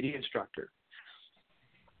JKD instructor,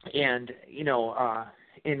 and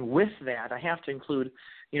and with that, I have to include,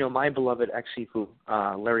 my beloved ex-Sifu,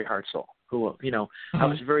 Larry Hartsell, who, I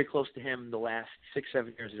was very close to him the last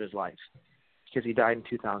 6-7 years of his life because he died in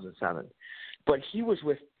 2007. But he was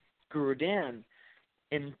with Guro Dan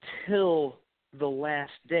until the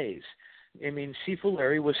last days. I mean, Sifu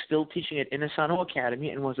Larry was still teaching at Inosanto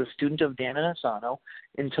Academy and was a student of Dan Inosanto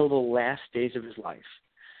until the last days of his life.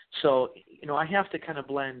 So, I have to kind of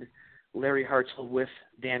blend Larry Hartsell with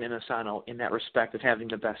Dan Inosanto in that respect of having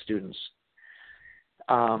the best students.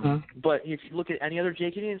 But if you look at any other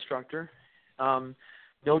JKD instructor,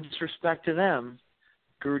 no disrespect to them,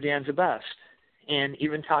 Guro Dan's the best. And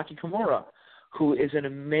even Taki Kimura, who is an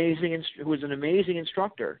amazing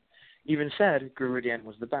instructor, even said Guro Dan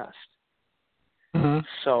was the best.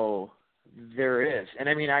 So there is. And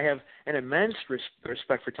I mean, I have an immense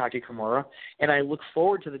respect for Taki Kimura, and I look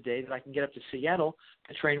forward to the day that I can get up to Seattle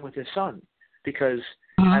to train with his son, because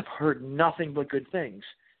I've heard nothing but good things.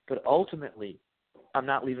 But ultimately, I'm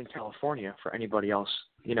not leaving California for anybody else.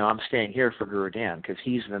 I'm staying here for Guro Dan because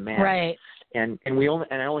he's the man. Right. And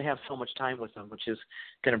I only have so much time with him, which is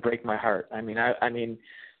going to break my heart. If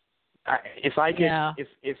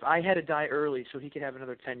I had to die early so he could have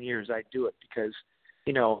another 10 years, I'd do it because,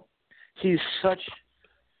 he's such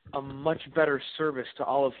a much better service to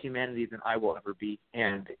all of humanity than I will ever be,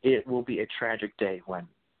 and it will be a tragic day when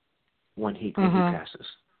he passes.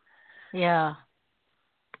 Yeah.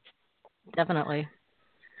 Definitely.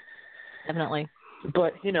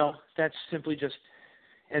 But, that's simply just,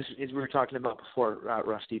 as we were talking about before,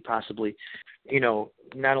 Rusty, possibly,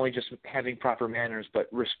 not only just having proper manners,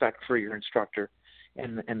 but respect for your instructor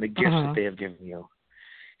and the gifts that they have given you.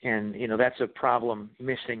 And, that's a problem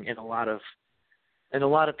missing in a lot of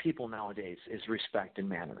people nowadays is respect and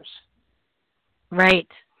manners. Right.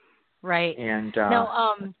 And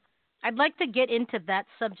now, I'd like to get into that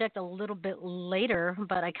subject a little bit later,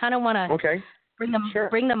 but I kind of want to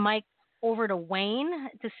bring the mic over to Wayne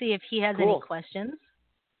to see if he has any questions.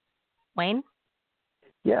 Wayne?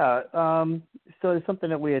 Yeah. So it's something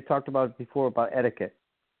that we had talked about before about etiquette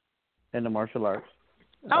in the martial arts.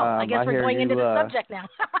 Oh, I guess we're going into the subject now.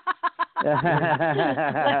 Let's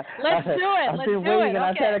do it. I've been waiting, and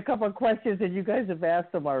I've had a couple of questions, and you guys have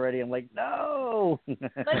asked them already. I'm like, no.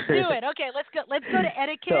 Let's do it. Okay, let's go. Let's go to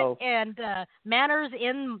etiquette and manners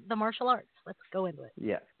in the martial arts. Let's go into it.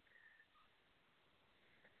 Yeah.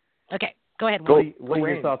 Okay, go ahead. What are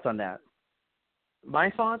your thoughts on that?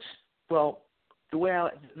 My thoughts? Well,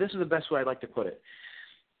 this is the best way I'd like to put it.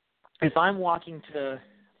 If I'm walking to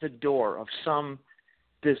the door of some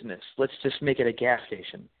business, let's just make it a gas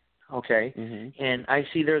station, okay? And I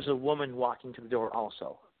see there's a woman walking to the door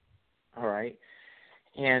also, all right?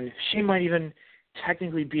 And she might even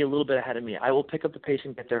technically be a little bit ahead of me. I will pick up the pace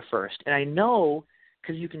and get there first. And I know,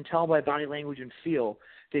 because you can tell by body language and feel,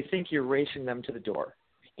 they think you're racing them to the door.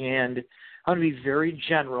 And I'm going to be very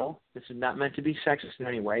general. This is not meant to be sexist in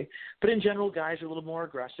any way. But in general, guys are a little more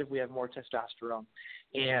aggressive. We have more testosterone.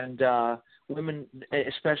 And women,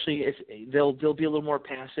 especially, they'll be a little more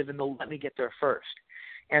passive, and they'll let me get there first.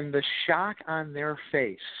 And the shock on their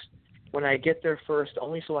face when I get there first,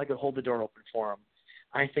 only so I could hold the door open for them,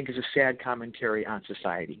 I think is a sad commentary on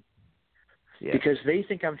society. Yeah. Because they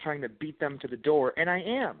think I'm trying to beat them to the door, and I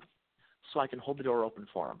am, so I can hold the door open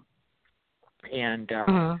for them. And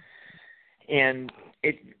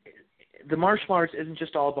the martial arts isn't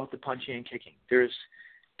just all about the punching and kicking. There's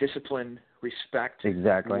discipline, respect,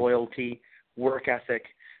 loyalty, work ethic.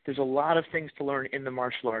 There's a lot of things to learn in the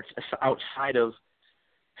martial arts outside of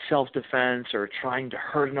self-defense or trying to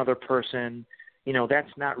hurt another person.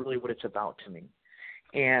 That's not really what it's about to me.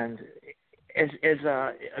 And as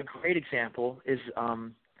a great example is a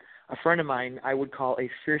friend of mine I would call a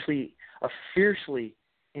fiercely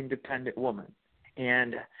independent woman.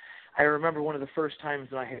 And I remember one of the first times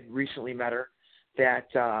that I had recently met her that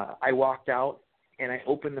I walked out and I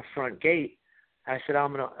opened the front gate. I said,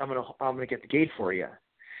 I'm gonna get the gate for you.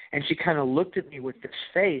 And she kind of looked at me with this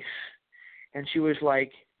face, and she's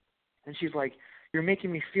like, you're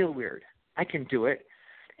making me feel weird. I can do it.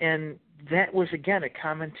 And that was, again, a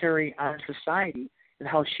commentary on society and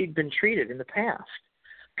how she'd been treated in the past.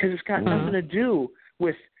 Because it's got nothing to do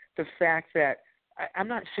with the fact that I'm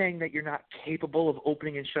not saying that you're not capable of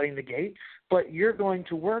opening and shutting the gate, but you're going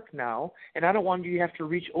to work now, and I don't want you to have to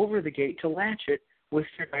reach over the gate to latch it with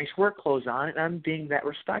your nice work clothes on, and I'm being that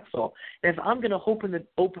respectful. And if I'm going to hold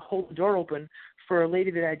the door open for a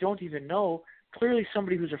lady that I don't even know, clearly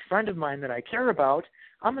somebody who's a friend of mine that I care about,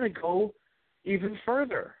 I'm going to go even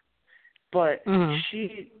further. But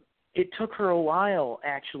it took her a while,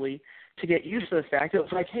 actually, to get used to the fact that it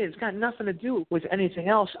was like, hey, it's got nothing to do with anything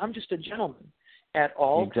else. I'm just a gentleman. At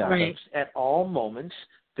all times, at all moments,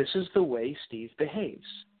 this is the way Steve behaves.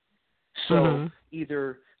 So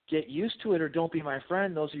either get used to it or don't be my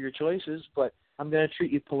friend. Those are your choices, but I'm going to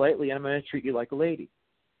treat you politely, and I'm going to treat you like a lady.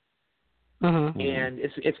 And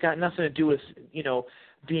it's got nothing to do with,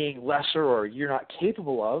 being lesser or you're not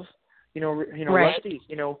capable of. Rusty,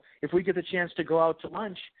 if we get the chance to go out to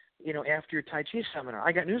lunch, after your Tai Chi seminar,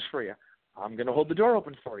 I got news for you. I'm going to hold the door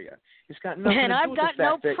open for you. It's got nothing to do with the fact that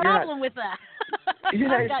I've got no problem with that.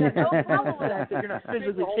 I've got no problem with that you're not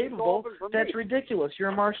physically capable. That's ridiculous. You're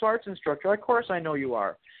a martial arts instructor. Of course I know you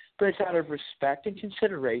are. But it's out of respect and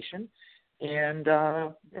consideration and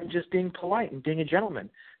just being polite and being a gentleman.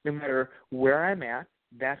 No matter where I'm at,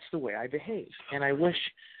 that's the way I behave. And I wish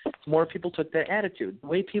more people took that attitude. The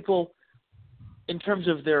way people, in terms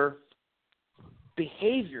of their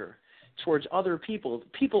behavior towards other people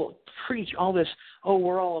preach all this,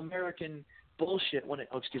 we're all American bullshit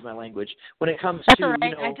excuse my language, when it comes to,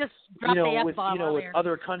 right. I just with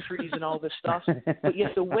other countries and all this stuff. But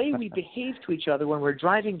yet the way we behave to each other when we're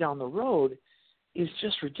driving down the road is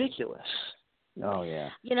just ridiculous. Oh, yeah.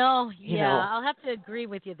 I'll have to agree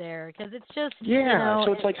with you there because it's just,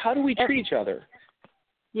 so it's like, how do we treat each other?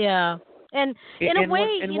 Yeah. And in a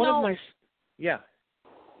way, yeah.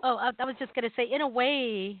 Oh, I was just going to say, in a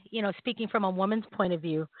way, speaking from a woman's point of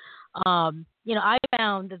view, I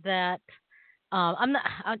found that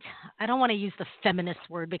I don't want to use the feminist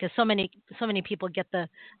word because so many people get the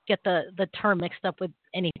term mixed up with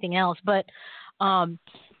anything else. But I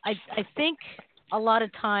think a lot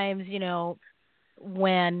of times,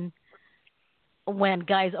 when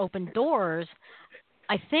guys open doors,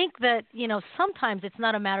 I think that sometimes it's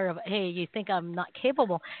not a matter of, hey, you think I'm not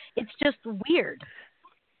capable. It's just weird.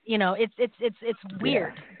 It's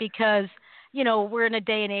weird because, we're in a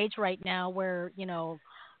day and age right now where,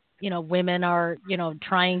 women are,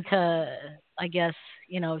 trying to, I guess,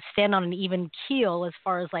 stand on an even keel as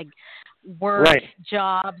far as like work,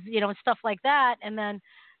 jobs, and stuff like that. And then,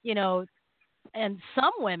 and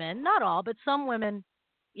some women, not all, but some women,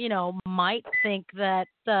 might think that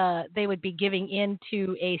they would be giving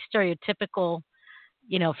into a stereotypical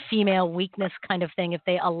female weakness kind of thing if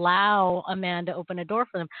they allow a man to open a door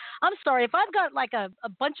for them. I'm sorry, if I've got like a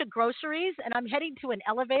bunch of groceries and I'm heading to an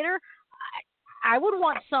elevator, I would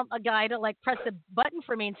want a guy to like press a button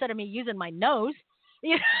for me instead of me using my nose.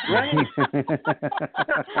 Right.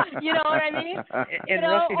 You know what I mean? And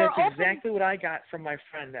Rusty, that's exactly what I got from my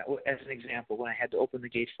friend as an example when I had to open the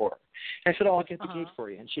gate for her. I said, I'll get the gate for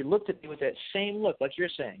you. And she looked at me with that same look, like you're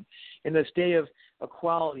saying, in this day of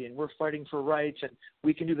equality and we're fighting for rights and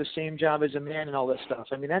we can do the same job as a man and all this stuff.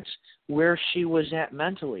 I mean, that's where she was at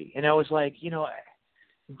mentally. And I was like,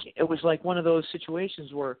 it was like one of those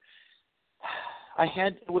situations where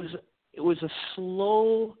it was a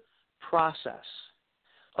slow process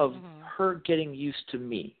of her getting used to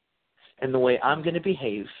me and the way I'm going to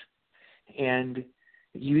behave. And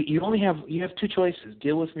you have two choices: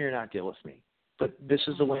 deal with me or not deal with me. But this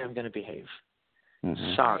is the way I'm going to behave.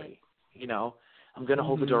 Sorry, I'm going to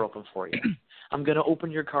hold the door open for you. I'm going to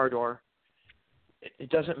open your car door. It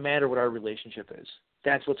doesn't matter what our relationship is.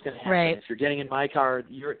 That's what's going to happen. Right. If you're getting in my car,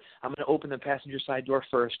 I'm going to open the passenger side door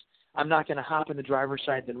first. I'm not going to hop in the driver's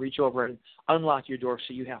side, then reach over and unlock your door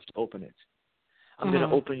so you have to open it. I'm going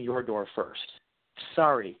to open your door first.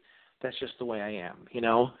 Sorry, that's just the way I am,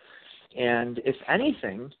 And if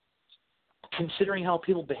anything, considering how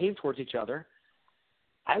people behave towards each other,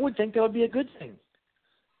 I would think that would be a good thing.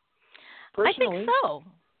 Personally.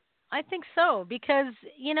 I think so because,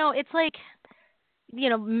 it's like,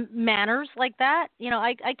 manners like that.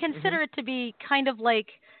 I consider it to be kind of like,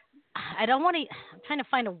 I'm trying to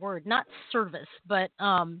find a word, not service, but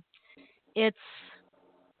it's,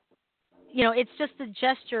 it's just a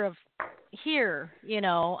gesture of here,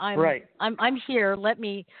 I'm here.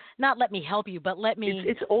 Not let me help you, but let me.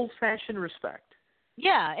 It's old-fashioned respect.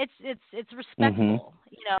 Yeah, it's respectful,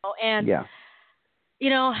 and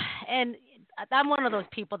and I'm one of those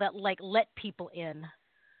people that let people in.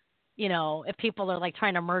 If people are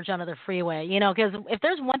trying to merge onto the freeway, because if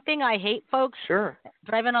there's one thing I hate, folks,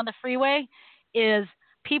 driving on the freeway, is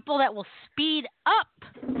people that will speed up.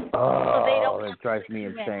 Oh, so they don't that drives me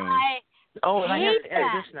insane. And I have to that.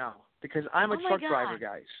 add this now because I'm a truck driver,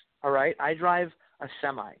 guys. All right, I drive a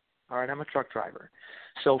semi. All right, I'm a truck driver.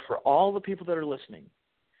 So for all the people that are listening,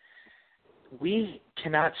 we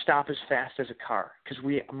cannot stop as fast as a car because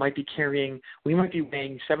we might be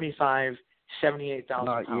weighing 78,000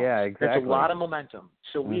 pounds. Yeah, exactly. That's a lot of momentum.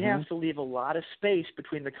 So we have to leave a lot of space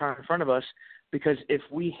between the car in front of us because if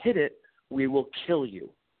we hit it, we will kill you.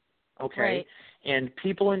 Okay? Right. And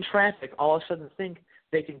people in traffic all of a sudden think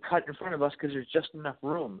they can cut in front of us because there's just enough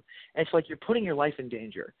room. And it's like you're putting your life in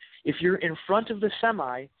danger. If you're in front of the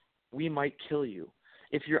semi, we might kill you.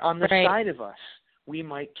 If you're on the side of us, we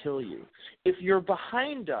might kill you. If you're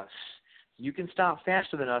behind us, you can stop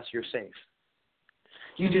faster than us, you're safe.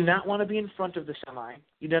 You do not want to be in front of the semi.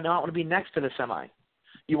 You do not want to be next to the semi.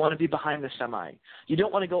 You want to be behind the semi. You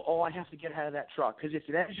don't want to go, I have to get ahead of that truck. Because if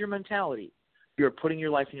that is your mentality, you're putting your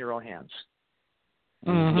life in your own hands.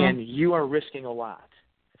 And you are risking a lot.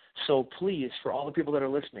 So please, for all the people that are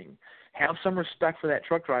listening, have some respect for that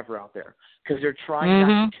truck driver out there. Because they're trying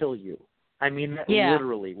not to kill you. I mean that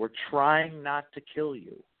literally. We're trying not to kill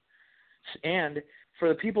you. And for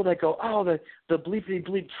the people that go, the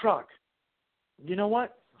bleepity-bleep truck, you know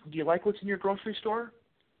what? Do you like what's in your grocery store?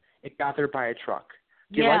 It got there by a truck.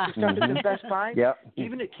 Do you like the stuff that's in Best Buy?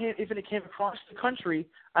 Even if it came across the country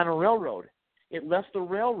on a railroad, it left the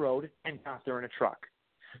railroad and got there in a truck.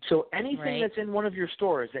 So anything that's in one of your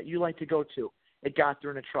stores that you like to go to, it got there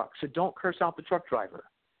in a truck. So don't curse out the truck driver.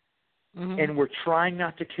 And we're trying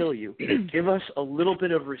not to kill you. Give us a little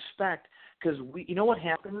bit of respect because you know what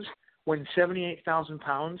happens when 78,000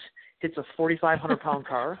 pounds hits a 4,500-pound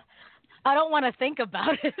car? I don't want to think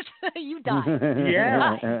about it. You die.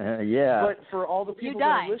 Yeah. But for all the people that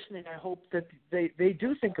are listening, I hope that they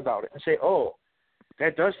do think about it and say,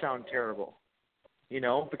 that does sound terrible.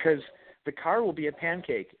 Because the car will be a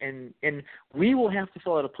pancake, and we will have to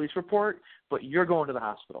fill out a police report, but you're going to the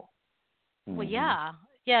hospital. Well, yeah.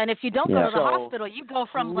 Yeah, and if you don't go to the hospital, you go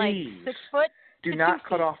from 6 foot do to not 2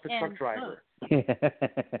 cut feet off the truck driver.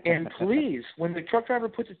 And please, when the truck driver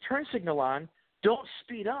puts a turn signal on, don't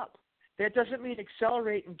speed up. That doesn't mean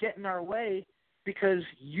accelerate and get in our way because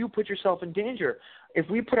you put yourself in danger. If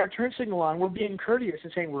we put our turn signal on, we're being courteous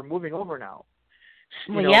and saying we're moving over now.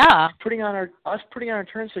 Putting on our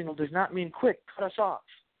turn signal does not mean quick, cut us off.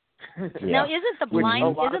 Now, isn't the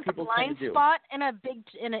blind spot in a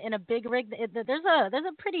big rig? There's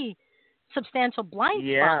a pretty substantial blind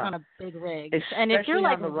spot on a big rig, and if you're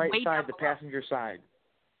on the right side, the passenger side.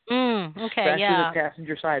 Especially the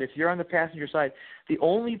passenger side. If you're on the passenger side, the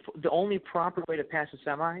only proper way to pass a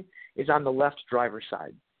semi is on the left driver's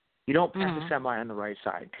side. You don't pass a semi on the right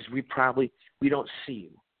side because we don't see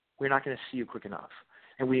you. We're not going to see you quick enough.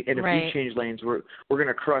 And if we change lanes, we're going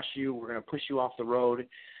to crush you. We're going to push you off the road.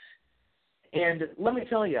 And let me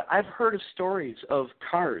tell you, I've heard of stories of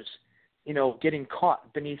cars, getting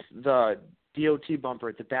caught beneath the DOT bumper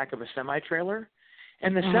at the back of a semi-trailer.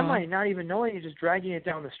 And the semi, not even knowing, is just dragging it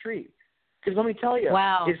down the street. Because let me tell you,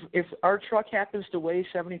 if our truck happens to weigh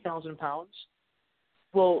 70,000 pounds,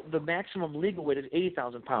 well, the maximum legal weight is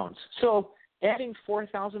 80,000 pounds. So adding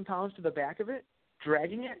 4,000 pounds to the back of it,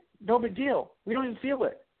 dragging it, no big deal. We don't even feel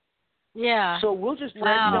it. Yeah. So we'll just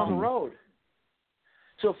drag you down the road.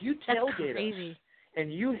 So if you tailgate us,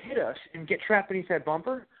 and you hit us and get trapped beneath that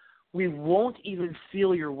bumper, we won't even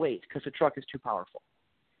feel your weight because the truck is too powerful.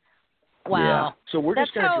 Wow. Yeah. So we're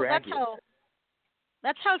just going to drag you.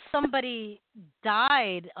 That's how somebody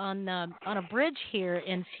died on a bridge here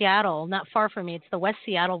in Seattle, not far from me. It's the West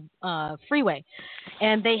Seattle Freeway,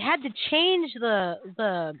 and they had to change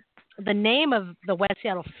the name of the West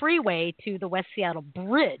Seattle Freeway to the West Seattle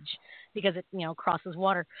Bridge because it crosses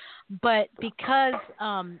water. But because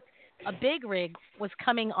a big rig was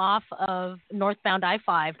coming off of northbound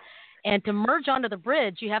I-5, and to merge onto the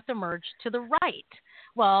bridge, you have to merge to the right.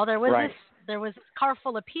 Well, there was this car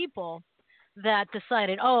full of people that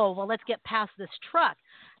decided, let's get past this truck.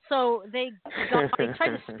 So they tried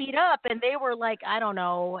to speed up, and they were like, I don't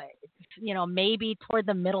know, maybe toward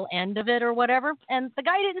the middle end of it or whatever. And the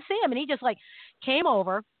guy didn't see him, and he just came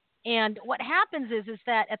over. And what happens is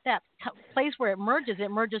that at that place where it merges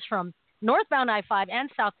from northbound I-5 and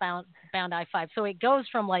southbound I-5. So it goes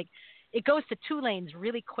to 2 lanes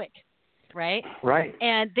really quick. Right.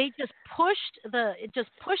 And they just pushed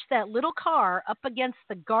that little car up against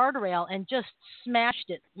the guardrail and just smashed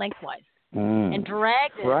it lengthwise and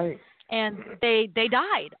dragged it. Right. And they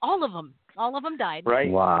died. All of them died. Right.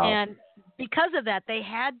 Wow. And because of that, they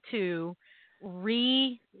had to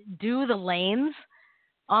redo the lanes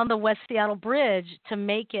on the West Seattle Bridge to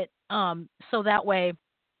make it so that way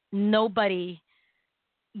nobody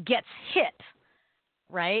gets hit.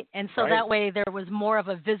 Right. And so that way there was more of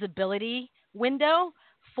a visibility window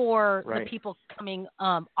for the people coming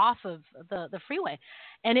off of the freeway.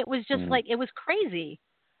 And it was just it was crazy.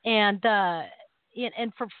 And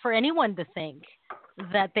for anyone to think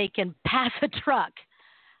that they can pass a truck,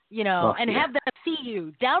 and have them see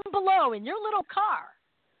you down below in your little car.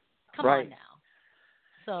 Come on now.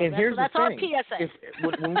 So and that's our thing. PSA.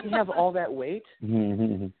 When we have all that weight,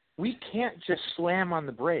 we can't just slam on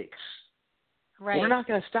the brakes. Right. We're not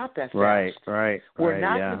going to stop that fast. Right. We're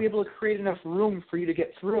not going to be able to create enough room for you to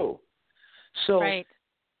get through. So,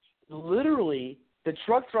 literally, the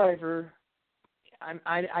truck driver,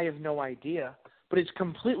 I have no idea, but it's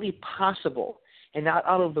completely possible and not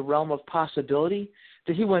out of the realm of possibility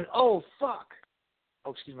that he went, oh, fuck.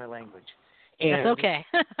 Oh, excuse my language. And, that's okay.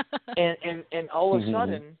 and all of a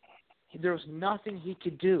sudden, there was nothing he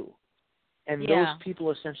could do. And those people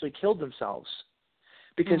essentially killed themselves.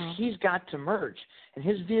 Because he's got to merge, and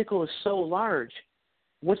his vehicle is so large.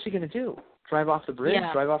 What's he going to do? Drive off the bridge?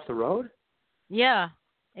 Drive off the road? Yeah,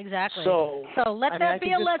 exactly. So let that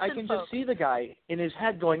be a lesson. I can just see the guy in his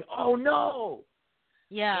head going, "Oh no!"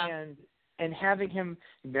 Yeah. And having him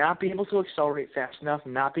not be able to accelerate fast enough,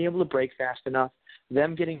 not being able to brake fast enough,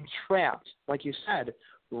 them getting trapped, like you said,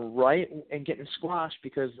 and getting squashed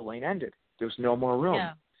because the lane ended. There's no more room,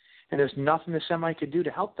 and there's nothing the semi could do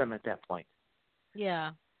to help them at that point.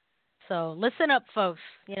 Yeah. So listen up, folks.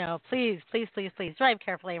 Please drive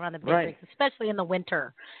carefully around the big rigs, especially in the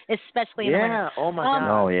winter. Especially in the winter. Oh my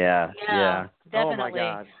God. Oh yeah. Definitely. Oh my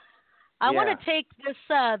God. I want to take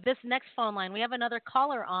this next phone line. We have another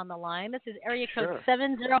caller on the line. This is area code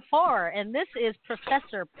 704, and this is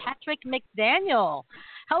Professor Patrick McDaniel.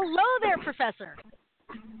 Hello there, Professor.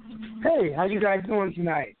 Hey, how you guys doing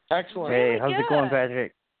tonight? Excellent. Hey, how's it going,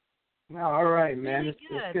 Patrick? All right, man. It's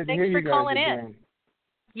good to hear you guys calling again. in.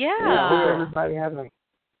 Yeah. I hope everybody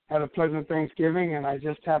had a pleasant Thanksgiving, and I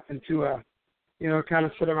just happened to, kind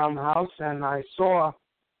of sit around the house, and I saw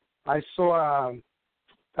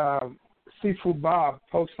Sifu Bob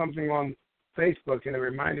post something on Facebook, and it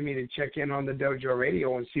reminded me to check in on the Dojo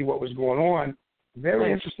Radio and see what was going on.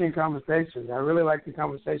 Very interesting conversation. I really like the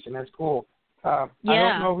conversation. That's cool. I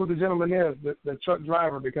don't know who the gentleman is, the truck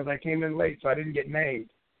driver, because I came in late, so I didn't get named.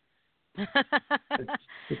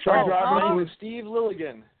 The truck driver was Steve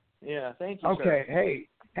Lilegdon. Yeah, thank you. Okay, sir.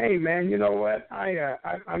 hey, man. You know what?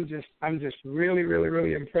 I'm just really, really,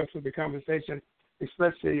 really impressed with the conversation,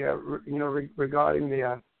 especially regarding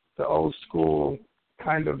the old school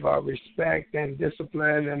kind of respect and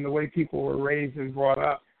discipline and the way people were raised and brought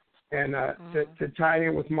up, and to tie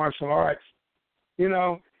in with martial arts.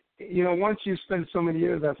 Once you spend so many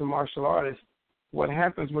years as a martial artist, what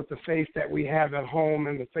happens with the faith that we have at home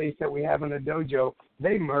and the faith that we have in the dojo,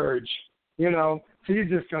 they merge, so you're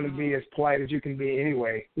just going to be as polite as you can be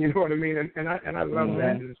anyway, you know what I mean? And I love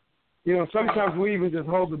that. And, sometimes we even just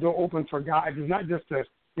hold the door open for guys. It's not just the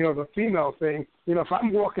female thing. If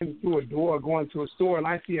I'm walking through a door, going to a store, and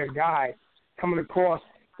I see a guy coming across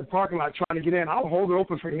the parking lot trying to get in, I'll hold it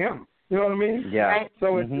open for him. You know what I mean? Yeah. Right?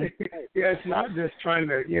 So it's not just trying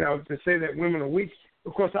to, to say that women are weak.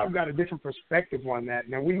 Of course, I've got a different perspective on that.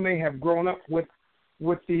 Now, we may have grown up with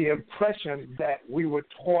the impression that we were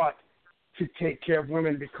taught to take care of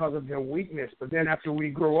women because of their weakness. But then after we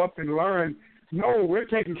grow up and learn, no, we're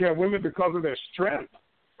taking care of women because of their strength.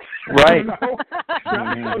 Right. Not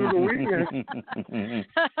because of the weakness. And,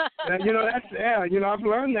 I've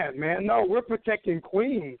learned that, man. No, we're protecting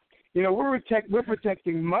queens. We're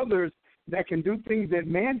protecting mothers that can do things that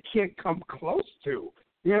man can't come close to.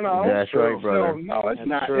 That's right, brother. So, no, it's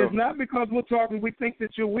not. True. It's not because we're talking. We think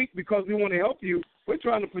that you're weak because we want to help you. We're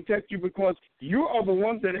trying to protect you because you are the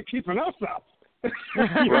ones that are keeping us up.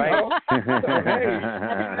 Right. Hey.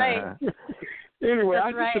 That's right. Anyway, That's I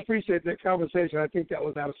just right. appreciate that conversation. I think that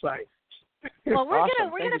was out of sight. Well, we're Awesome.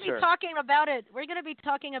 gonna Thank be you, sir. talking about it. We're gonna be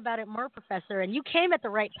talking about it more, Professor. And you came at the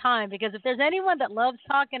right time, because if there's anyone that loves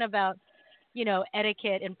talking about,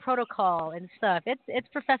 etiquette and protocol and stuff, it's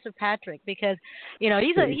Professor Patrick, because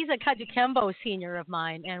he's a Kajikembo senior of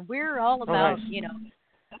mine, and we're all about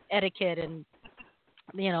etiquette and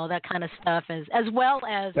that kind of stuff, as well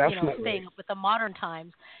as staying up with the modern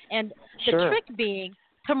times, and the trick being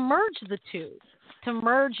to merge the two. To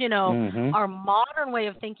merge, our modern way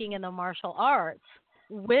of thinking in the martial arts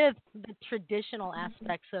with the traditional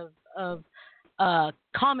aspects of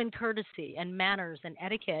common courtesy and manners and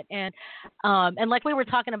etiquette, and like we were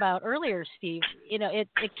talking about earlier, Steve, it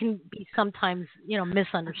can be sometimes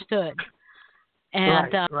misunderstood,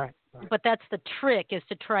 and right. But that's the trick, is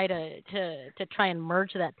to try and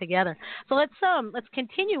merge that together. So let's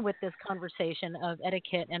continue with this conversation of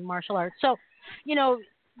etiquette and martial arts. So,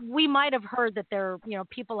 we might have heard that there are,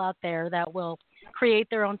 people out there that will create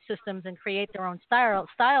their own systems and create their own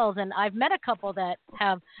styles. And I've met a couple that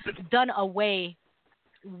have done away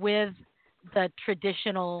with the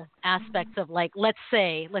traditional aspects of, like, let's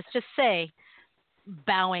just say,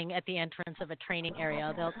 bowing at the entrance of a training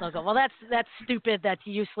area. They'll go, well, that's stupid, that's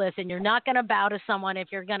useless, and you're not going to bow to someone if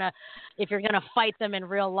you're gonna fight them in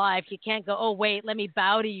real life. You can't go, oh wait, let me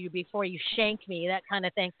bow to you before you shank me, that kind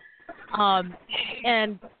of thing.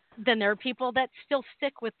 And then there are people that still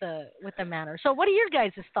stick with the manner. So what are your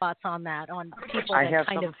guys' thoughts on that? On people I that have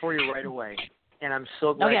kind something of for you right away, and I'm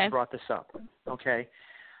so glad you brought this up. Okay,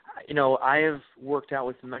 I have worked out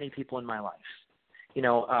with many people in my life.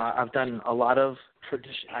 I've done a lot of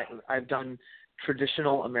I've done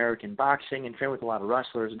traditional American boxing and trained with a lot of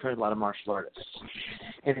wrestlers and trained with a lot of martial artists.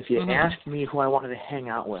 And if you asked me who I wanted to hang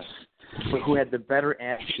out with, who had the better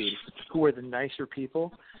attitude, who were the nicer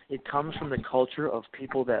people, it comes from the culture of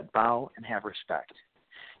people that bow and have respect.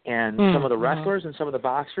 And some of the wrestlers and some of the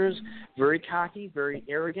boxers, very cocky, very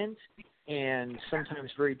arrogant, and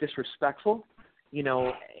sometimes very disrespectful,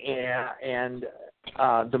 and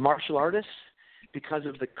the martial artists, because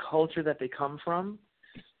of the culture that they come from,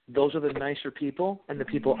 those are the nicer people and the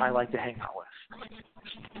people I like to hang out with.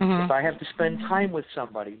 If I have to spend time with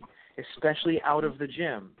somebody, especially out of the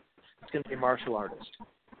gym, it's going to be a martial artist.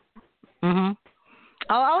 I'll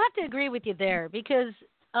have to agree with you there, because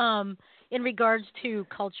in regards to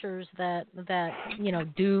cultures that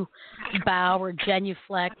do bow or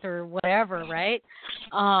genuflect or whatever, right?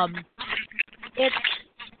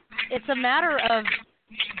 It's a matter of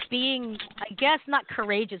being, I guess, not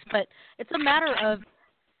courageous, but it's a matter of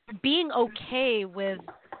being okay with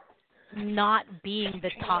not being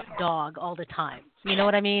the top dog all the time. You know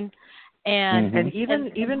what I mean? And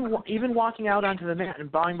even walking out onto the mat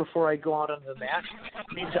and bowing before I go out onto the mat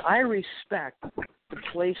means I respect the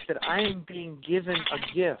place that I am being given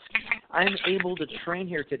a gift. I'm able to train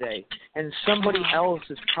here today, and somebody else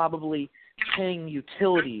is probably paying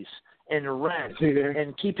utilities and rent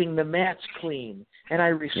and keeping the mats clean. And I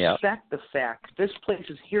respect the fact this place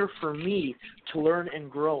is here for me to learn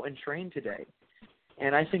and grow and train today.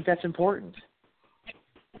 And I think that's important.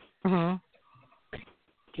 So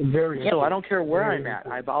I don't care where I'm at.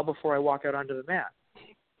 I bow before I walk out onto the mat.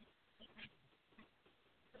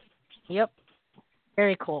 Yep.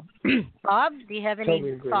 Very cool. Bob, do you have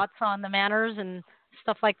any thoughts on the manners and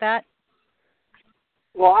stuff like that?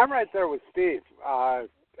 Well, I'm right there with Steve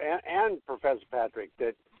and Professor Patrick,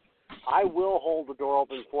 that I will hold the door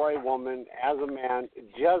open for a woman as a man,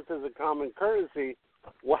 just as a common courtesy.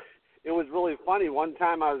 It was really funny. One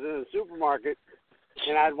time I was in a supermarket,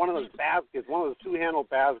 and I had one of those baskets, one of those two-handle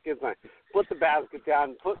baskets, and I put the basket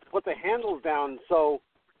down, put the handles down so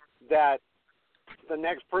that the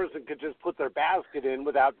next person could just put their basket in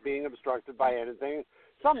without being obstructed by anything.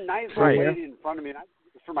 Some nice lady in front of me, and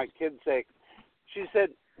for my kid's sake, she said,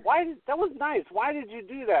 that was nice. Why did you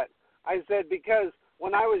do that? I said, because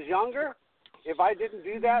when I was younger, if I didn't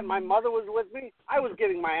do that and my mother was with me, I was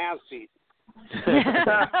getting my ass beat.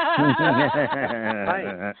 And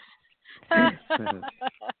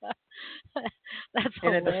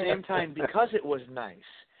at the same time, because it was nice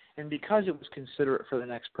and because it was considerate for the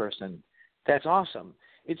next person, That's awesome.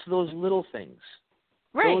 It's those little things.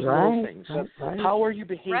 Right. Those little things. Right. How are you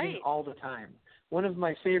behaving all the time? One of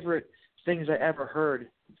my favorite things I ever heard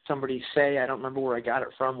somebody say, I don't remember where I got it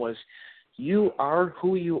from, was, you are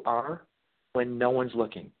who you are when no one's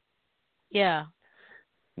looking. Yeah.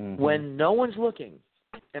 Mm-hmm. When no one's looking,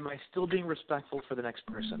 am I still being respectful for the next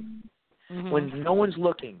person? Mm-hmm. When no one's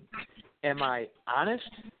looking, am I honest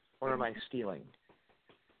or am I stealing?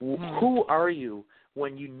 Mm-hmm. Who are you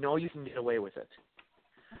when you know you can get away with it?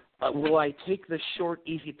 Will I take the short,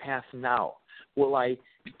 easy path now? Will I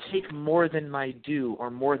take more than my due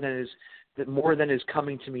or more than is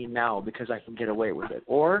coming to me now because I can get away with it?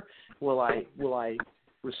 Or will I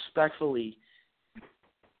respectfully,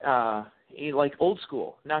 like old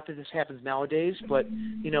school, not that this happens nowadays, but,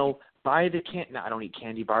 buy the I don't eat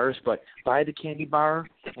candy bars, but buy the candy bar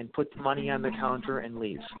and put the money on the counter and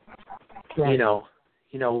leave. Right.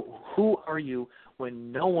 Who are you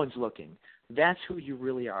when no one's looking? That's who you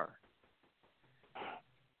really are.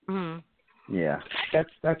 Mm-hmm. Yeah.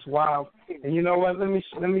 That's wild. And you know what? Let me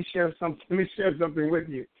share something. Let me share something with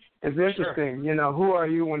you. It's interesting. Sure. Who are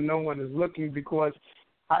you when no one is looking? Because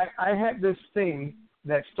I had this thing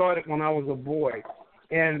that started when I was a boy,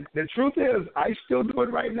 and the truth is, I still do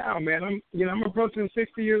it right now, man. I'm approaching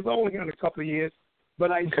 60 years old here in a couple of years,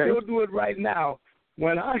 but I still do it right now.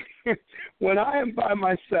 When I am by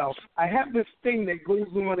myself, I have this thing that goes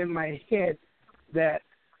on in my head that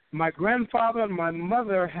my grandfather and my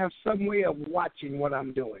mother have some way of watching what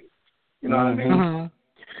I'm doing. You know what I mean?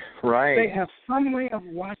 Mm-hmm. Right. They have some way of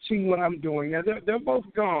watching what I'm doing. Now, they're both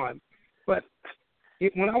gone, but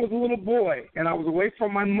when I was a little boy and I was away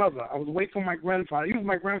from my mother, I was away from my grandfather. I use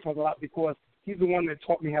my grandfather a lot because he's the one that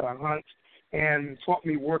taught me how to hunt and taught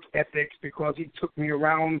me work ethics because he took me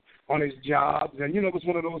around on his jobs. And, it was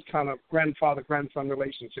one of those kind of grandfather-grandson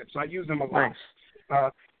relationships. So I use him a lot.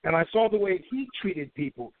 Nice. And I saw the way he treated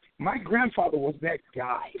people. My grandfather was that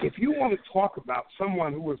guy. If you want to talk about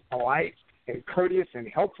someone who was polite and courteous and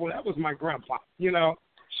helpful, that was my grandpa,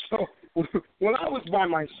 So when I was by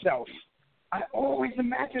myself, I always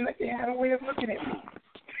imagined that they had a way of looking at me,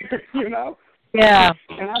 Yeah.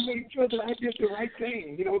 And I made sure that I did the right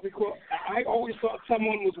thing, because I always thought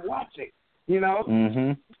someone was watching,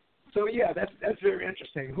 Mm-hmm. So yeah, that's very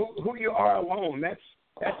interesting. Who you are alone, that's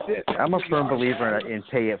it. That's I'm a firm believer in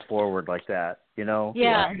pay it forward like that.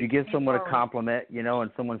 Yeah. You give someone a compliment,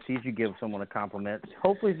 and someone sees you give someone a compliment.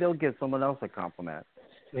 Hopefully, they'll give someone else a compliment.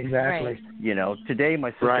 Exactly. Right. Today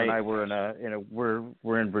my sister and I were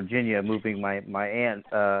we're in Virginia, moving my aunt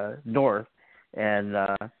north, and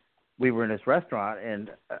we were in this restaurant, and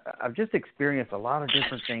I've just experienced a lot of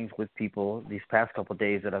different things with people these past couple of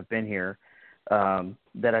days that I've been here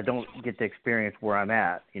that I don't get to experience where I'm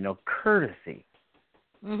at. Courtesy.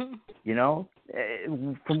 Mm-hmm.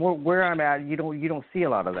 From where I'm at, you don't see a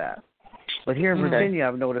lot of that. But here in Virginia,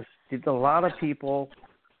 I've noticed it's a lot of people.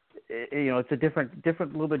 It's a different,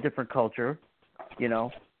 little bit different culture,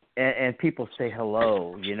 and people say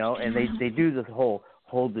hello, and they do this whole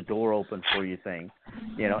hold the door open for you thing,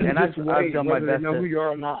 and I've done my best. Know who you are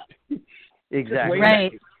or not. Exactly.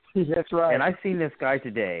 Right. That's right. And I seen this guy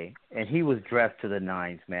today, and he was dressed to the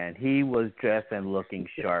nines, man. He was dressed and looking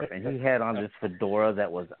sharp, and he had on this fedora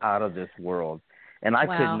that was out of this world. And I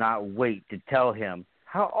could not wait to tell him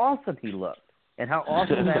how awesome he looked and how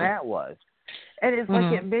awesome that hat was. And it's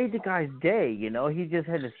like it made the guy's day, He just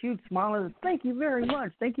had this huge smile and thank you very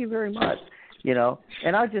much,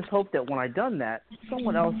 And I just hope that when I done that,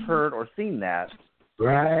 someone else heard or seen that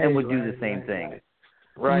and would do the same thing.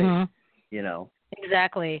 Right. Mm-hmm.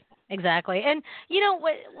 Exactly. And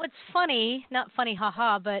what's funny, not funny,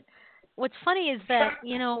 haha, but what's funny is that,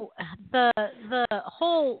 the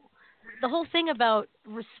whole thing about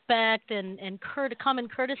respect and common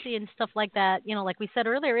courtesy and stuff like that, like we said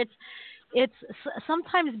earlier, it's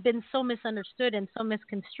sometimes been so misunderstood and so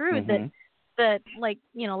misconstrued that like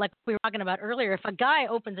we were talking about earlier, if a guy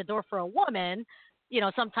opens a door for a woman,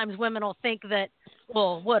 sometimes women will think that,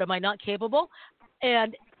 well, what, am I not capable?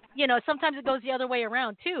 And sometimes it goes the other way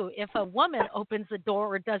around too. If a woman opens the door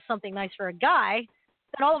or does something nice for a guy,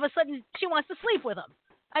 then all of a sudden she wants to sleep with him.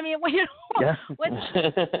 I mean, what's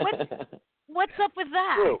up with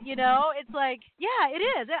that? True. It's like, yeah, it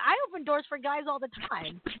is. I open doors for guys all the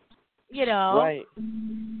time. Right.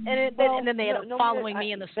 And then they end up following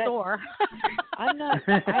me in the store. I'm not.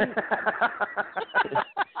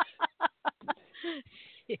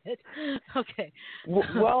 Okay.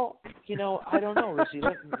 Well, I don't know,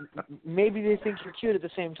 Rosita. Maybe they think you're cute at the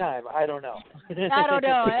same time. I don't know. I don't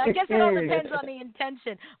know. I guess it all depends on the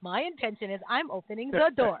intention. My intention is I'm opening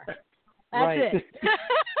the door. That's it.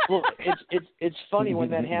 Well, it's funny when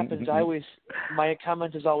that happens. My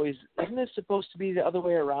comment is always, isn't it supposed to be the other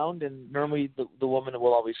way around? And normally the woman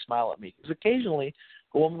will always smile at me, because occasionally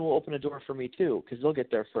a woman will open a door for me too, because they'll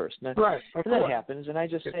get there first. And right. And that happens, and I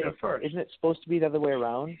just say, isn't it supposed to be the other way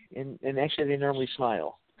around? And actually, they normally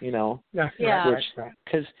smile. Yeah.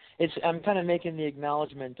 Because I'm kind of making the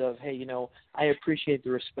acknowledgement of, hey, I appreciate the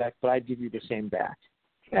respect, but I'd give you the same back.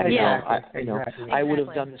 I would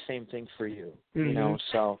have done the same thing for you.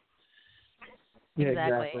 So. Yeah,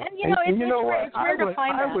 exactly. exactly. And it's rare to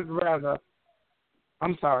find that. I would rather.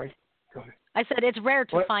 I'm sorry. Go ahead. I said it's rare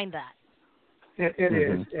to find that. It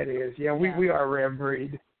is. It is. Yeah, we are a rare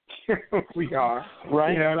breed. We are.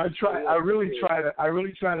 Right. And I really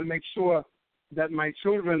try to make sure that my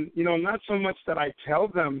children, not so much that I tell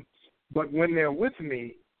them, but when they're with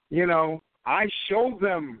me, I show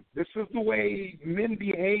them this is the way men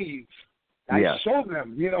behave. I show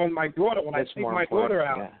them, my daughter, when I take my daughter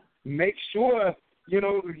out, make sure,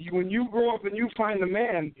 when you grow up and you find a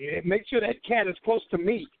man, make sure that cat is close to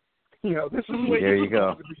me. This is the way you're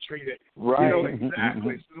supposed to be treated. Right.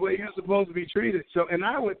 Exactly. It's the way you're supposed to be treated. So, and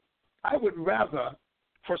I would rather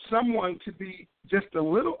for someone to be just a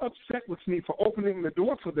little upset with me for opening the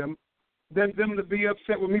door for them than them to be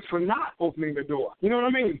upset with me for not opening the door. You know what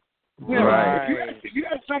I mean? Right. If you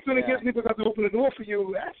have something against me because I opened the door for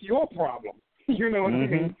you, that's your problem. You know what I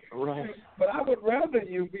mean? Right. But I would rather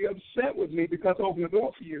you be upset with me because I opened the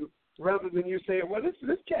door for you rather than you say, well,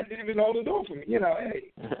 this cat didn't even hold the door for me.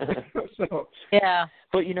 Hey. So. Yeah.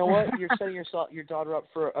 But you know what? You're setting your daughter up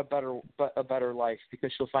for a better life,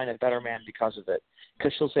 because she'll find a better man because of it.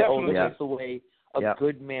 Because she'll say, Definitely. this is the way a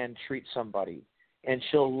good man treats somebody. And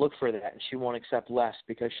she'll look for that, and she won't accept less,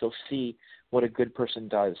 because she'll see what a good person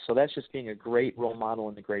does. So that's just being a great role model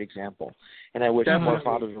and a great example. And I wish more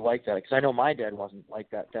fathers were like that, because I know my dad wasn't like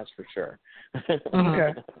that, that's for sure.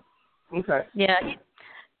 Okay. Yeah.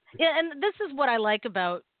 Yeah, and this is what I like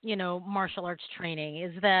about, martial arts training,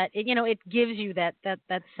 is that, it gives you that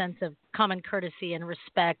sense of common courtesy and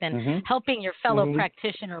respect and helping your fellow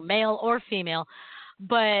practitioner, male or female.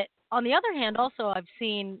 But on the other hand, also, I've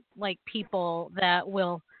seen, people that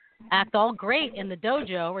will act all great in the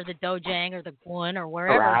dojo or the dojang or the guan or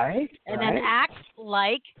wherever, then act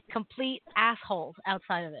like complete assholes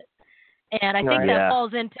outside of it. And I think that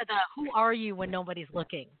falls into the who are you when nobody's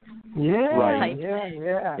looking. Yeah, right.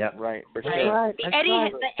 Yeah. Right. For right. sure.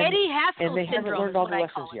 The Eddie Haskell and they syndrome. haven't learned all the is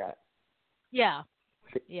what lessons yet. Yeah.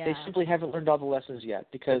 They simply haven't learned all the lessons yet,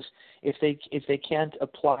 because if they can't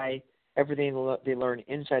apply everything they learn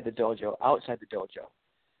inside the dojo outside the dojo,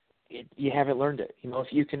 you haven't learned it. If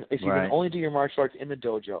you can only do your martial arts in the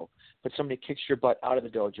dojo, but somebody kicks your butt out of the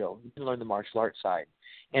dojo, you can learn the martial arts side.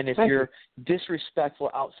 And if you're disrespectful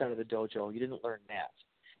outside of the dojo, you didn't learn that.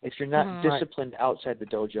 If you're not disciplined outside the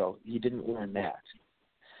dojo, you didn't learn that.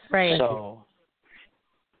 Right. So.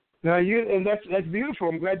 No, and that's beautiful.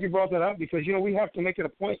 I'm glad you brought that up, because we have to make it a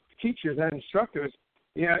point, teachers and instructors.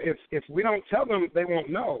 If we don't tell them, they won't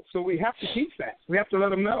know. So we have to teach that. We have to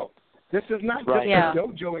let them know. This is not just a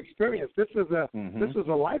dojo experience. This is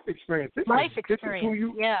a life experience. This experience. This is who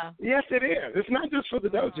you. Yes, it is. It's not just for the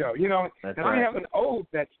dojo. I have an ode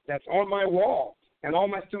that's on my wall, and all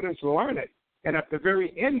my students learn it. And at the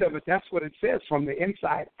very end of it, that's what it says: from the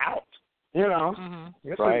inside out. This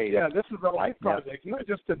is a life project, not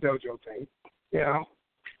just a dojo thing.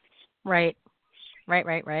 Right.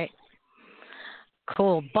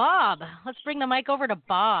 Cool. Bob, let's bring the mic over to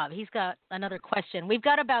Bob. He's got another question. We've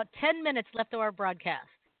got about 10 minutes left of our broadcast.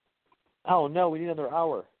 Oh, no, we need another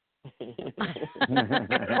hour. Yeah,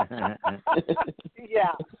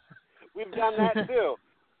 we've done that too.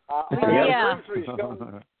 Our anniversary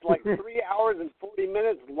show like 3 hours and 40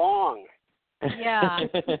 minutes long. Yeah,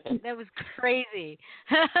 that was crazy.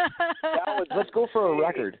 Let's go for a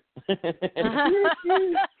record.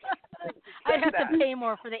 I'd have to pay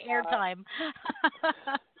more for the airtime.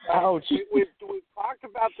 Ouch. We've talked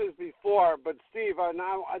about this before, but Steve,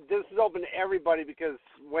 now this is open to everybody, because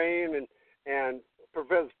Wayne and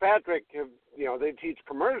Professor Patrick have, they teach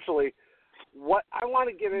commercially. What I want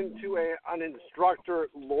to get into an instructor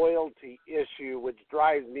loyalty issue, which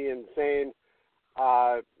drives me insane.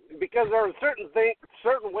 Because there are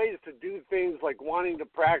certain ways to do things, like wanting to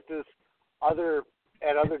practice at other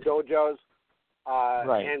dojos,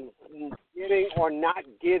 and getting or not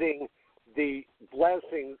getting the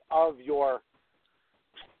blessings of your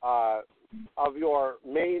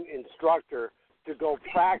main instructor to go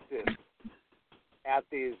practice at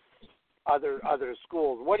these other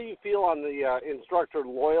schools. What do you feel on the instructor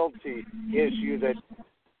loyalty issue that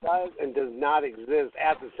does and does not exist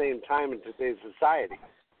at the same time in today's society?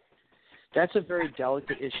 that's a very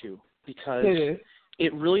delicate issue because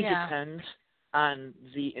it really depends on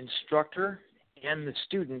the instructor and the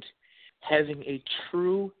student having a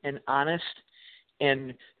true and honest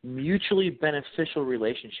and mutually beneficial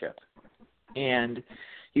relationship. And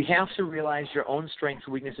you have to realize your own strengths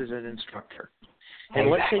and weaknesses as an instructor. And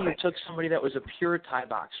let's say you took somebody that was a pure Thai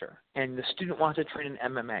boxer and the student wants to train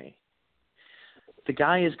in MMA. The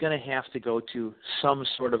guy is going to have to go to some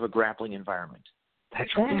sort of a grappling environment. That's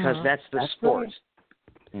right. Because that's the sport.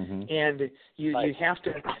 Right. And you have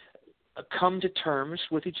to come to terms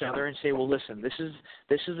with each other and say, well, listen, this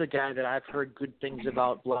is a guy that I've heard good things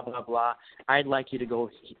about, blah, blah, blah. I'd like you to go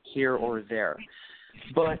here or there.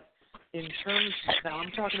 But in terms, now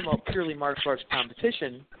I'm talking about purely martial arts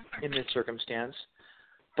competition in this circumstance,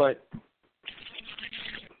 but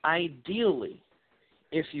ideally,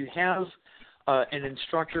 if you have an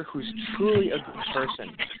instructor who's truly a good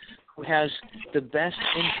person, who has the best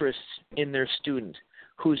interests in their student,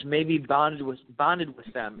 who's maybe bonded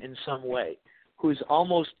with them in some way, who's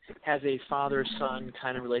almost has a father-son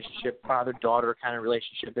kind of relationship, father-daughter kind of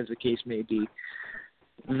relationship, as the case may be,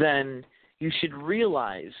 then you should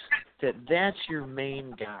realize that that's your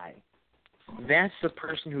main guy. That's the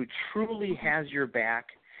person who truly has your back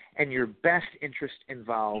and your best interest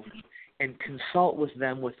involved, and consult with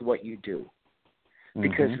them with what you do,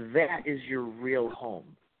 because that is your real home.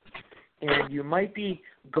 And you might be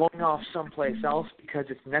going off someplace else because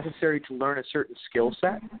it's necessary to learn a certain skill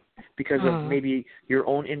set because of maybe your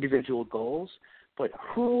own individual goals, but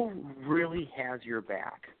who really has your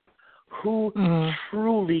back? Who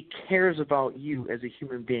truly cares about you as a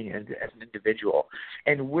human being and as an individual?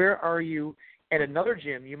 And where are you at another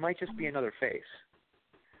gym? You might just be another face.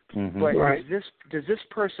 But does this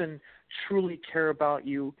person truly care about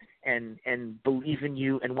you and believe in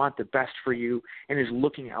you and want the best for you and is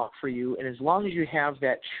looking out for you? And as long as you have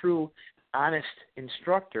that true, honest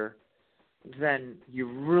instructor, then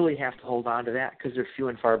you really have to hold on to that because they're few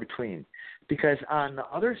and far between. Because on the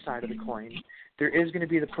other side of the coin, there is going to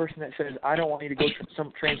be the person that says, I don't want you to go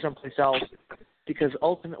train someplace else, because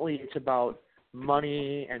ultimately it's about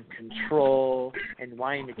money and control and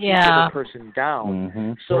wanting to keep the other person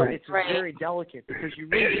down. So it's very delicate because you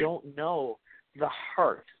really don't know the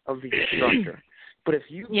heart of the instructor. But if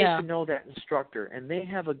you get to know that instructor and they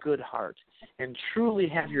have a good heart and truly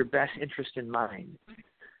have your best interest in mind,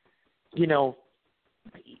 you know,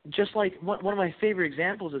 just like one of my favorite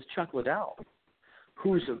examples is Chuck Liddell,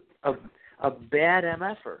 who's a bad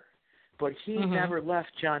MFer, but he never left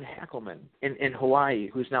John Hackelman in Hawaii,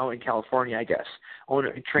 who's now in California, I guess,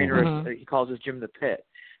 trainer, he calls his gym The Pit.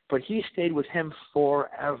 But he stayed with him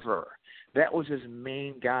forever. That was his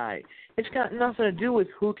main guy. It's got nothing to do with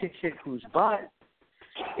who can kick whose butt.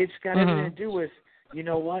 It's got everything to do with, you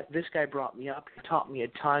know what, this guy brought me up. He taught me a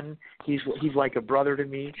ton. He's like a brother to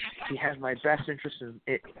me. He has my best interest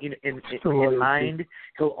in mind.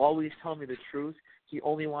 He'll always tell me the truth. He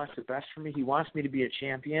only wants the best for me. He wants me to be a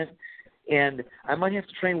champion. And I might have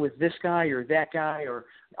to train with this guy or that guy, or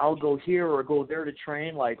I'll go here or go there to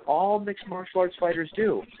train, like all mixed martial arts fighters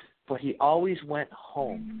do. But he always went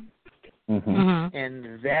home.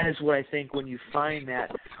 And that is what I think when you find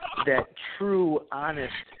that true,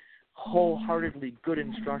 honest, wholeheartedly good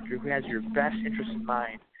instructor who has your best interest in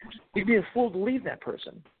mind, you'd be a fool to leave that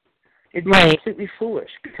person. It'd be completely foolish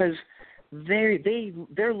because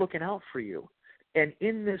they're looking out for you. And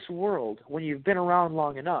in this world, when you've been around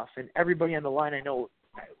long enough, and everybody on the line I know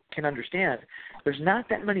can understand, there's not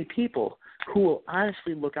that many people who will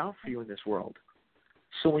honestly look out for you in this world.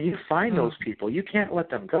 So when you find those people, you can't let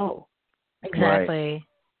them go. Exactly.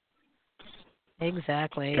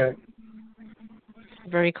 Exactly. Okay.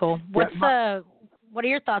 Very cool. What are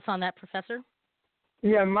your thoughts on that, Professor?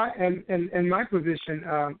 Yeah, in my position,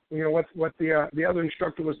 you know, what the other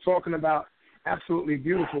instructor was talking about, absolutely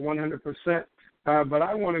beautiful, 100%. But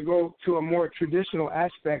I want to go to a more traditional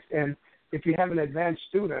aspect, and if you have an advanced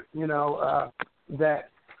student, you know, that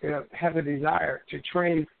has a desire to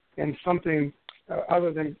train in something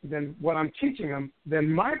other than what I'm teaching them,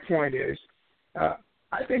 then my point is,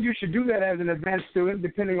 I think you should do that as an advanced student,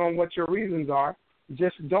 depending on what your reasons are.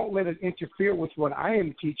 Just don't let it interfere with what I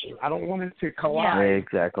am teaching. I don't want it to collide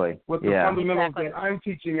with the fundamentals that I'm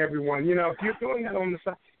teaching everyone. You know, if you're doing that on the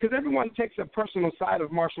side, because everyone takes a personal side of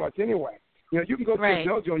martial arts anyway. You know, you can go to a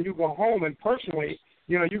dojo and you go home and personally,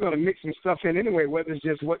 you know, you're going to mix some stuff in anyway, whether it's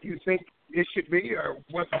just what you think it should be or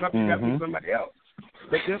what's up you got from somebody else.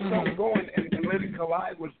 But just don't go and let it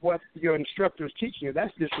collide with what your instructor is teaching you.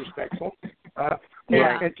 That's disrespectful.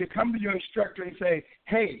 And to come to your instructor and say,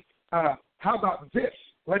 hey, how about this?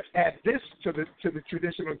 Let's add this to the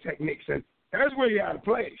traditional techniques. And there's where you're out of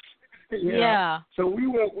place. You know? So we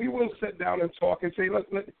will sit down and talk and say, look,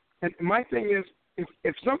 and my thing is,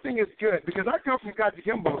 if something is good, because I come from Goju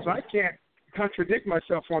Kimbo, so I can't contradict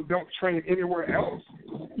myself on don't train anywhere else.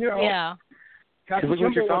 You know. Yeah. Look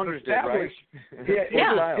what your founders did, right?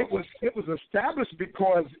 It was established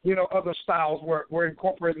because other styles were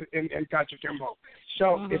incorporated in Goju Kimbo.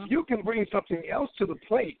 So if you can bring something else to the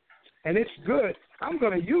plate and it's good, I'm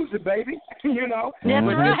going to use it, baby. That's right.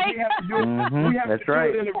 We have to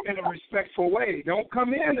do it in a respectful way. Don't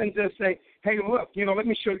come in and just say, hey, look, let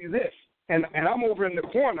me show you this, and I'm over in the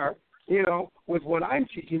corner, with what I'm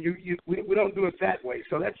teaching you. We don't do it that way.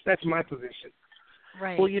 So that's my position.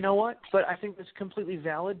 Right. Well, you know what? But I think that's completely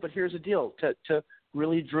valid. But here's the deal: to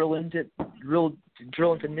really drill into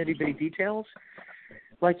nitty bitty details.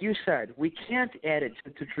 Like you said, we can't add it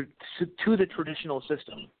to the traditional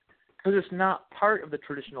system because it's not part of the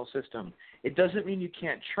traditional system. It doesn't mean you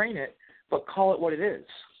can't train it, but call it what it is.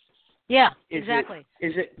 Yeah, exactly.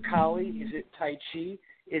 Is it Kali? Is it Tai Chi?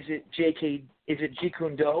 Is it JK? Is it Jeet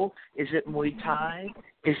Kune Do? Is it Muay Thai?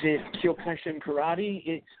 Is it Kyokushin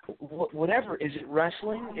Karate? Whatever. Is it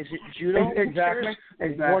wrestling? Is it judo? Exactly.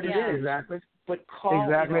 What it is. Exactly. But call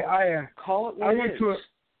call it what it is.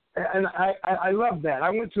 And I love that. I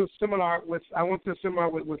went to a seminar with Al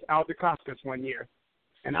Dacascos one year,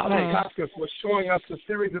 and Al Dacascos was showing us a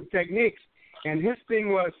series of techniques, and his thing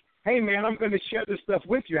was, hey man, I'm going to share this stuff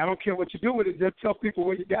with you. I don't care what you do with it. Just tell people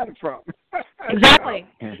where you got it from. Exactly.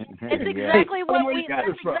 It's exactly what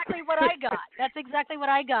exactly what I got. That's exactly what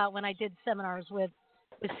I got when I did seminars with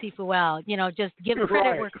Sifu Al. Just give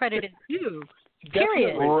credit where credit is due.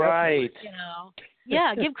 Period. Right.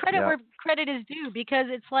 Yeah, give credit where credit is due, because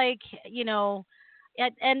it's like,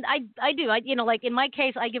 and I do. Like in my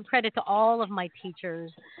case, I give credit to all of my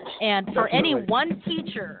teachers, and for any one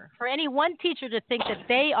teacher to think that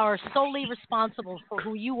they are solely responsible for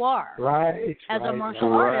who you are as a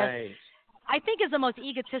martial artist, I think is the most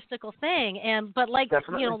egotistical thing. But like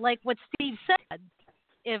like what Steve said,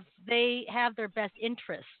 if they have their best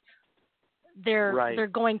interest, they're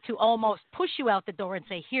going to almost push you out the door and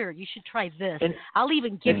say, here, you should try this. And I'll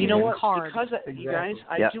even give you a card. Because you guys,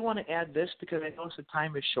 I do want to add this because I know the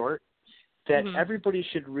time is short, that everybody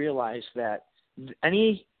should realize that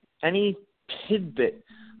any tidbit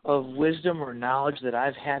of wisdom or knowledge that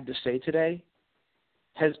I've had to say today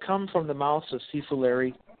has come from the mouths of Sifu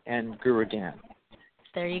Larry and Guro Dan.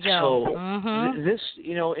 There you go. So this,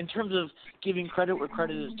 in terms of giving credit where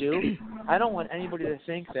credit is due, I don't want anybody to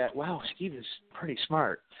think that, wow, Steve is pretty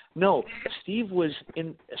smart. No, Steve was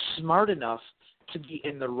smart enough to be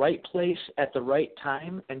in the right place at the right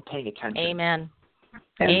time and paying attention. Amen.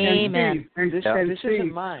 Amen. This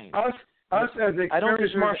isn't mine. Us as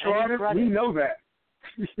experienced martial artists, we know that.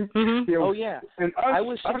 Oh, yeah. And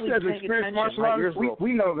us as experienced martial artists,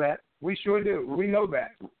 we know that. We sure do. We know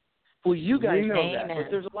that. Well, you guys know that, but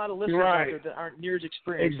there's a lot of listeners out there that aren't near as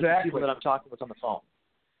experienced as the people that I'm talking with on the phone.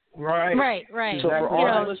 Right. So for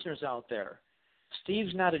all the listeners out there,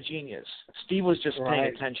 Steve's not a genius. Steve was just paying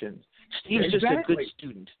attention. Steve's just a good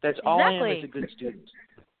student. That's all I am, is a good student.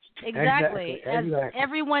 Exactly. As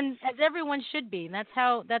everyone should be, and that's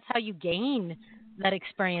how you gain that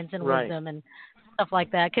experience and wisdom and stuff like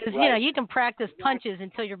that. Because you can practice punches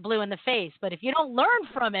until you're blue in the face, but if you don't learn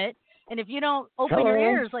from it, and if you don't open your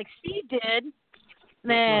ears like Steve did,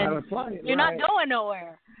 then you're not going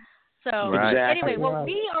nowhere. So anyway, well,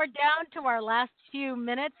 we are down to our last few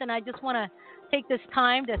minutes, and I just want to take this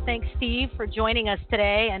time to thank Steve for joining us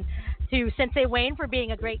today, and to Sensei Wayne for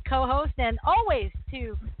being a great co-host, and always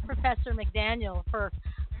to Professor McDaniel for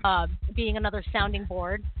being another sounding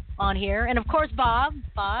board on here, and of course Bob.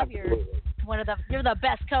 Bob, you're the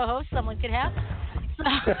best co-host someone could have.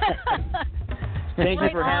 Thank you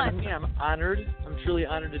for having me. I'm honored. I'm truly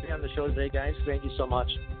honored to be on the show today, guys. Thank you so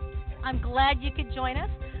much. I'm glad you could join us.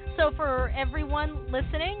 So for everyone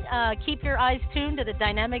listening, keep your eyes tuned to the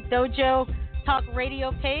Dynamic Dojo Talk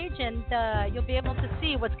Radio page, and you'll be able to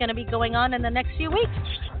see what's going to be going on in the next few weeks.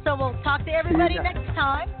 So we'll talk to everybody next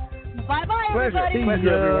time. Bye-bye, everybody.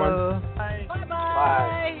 Pleasure, everyone. Bye-bye.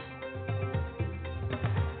 Bye.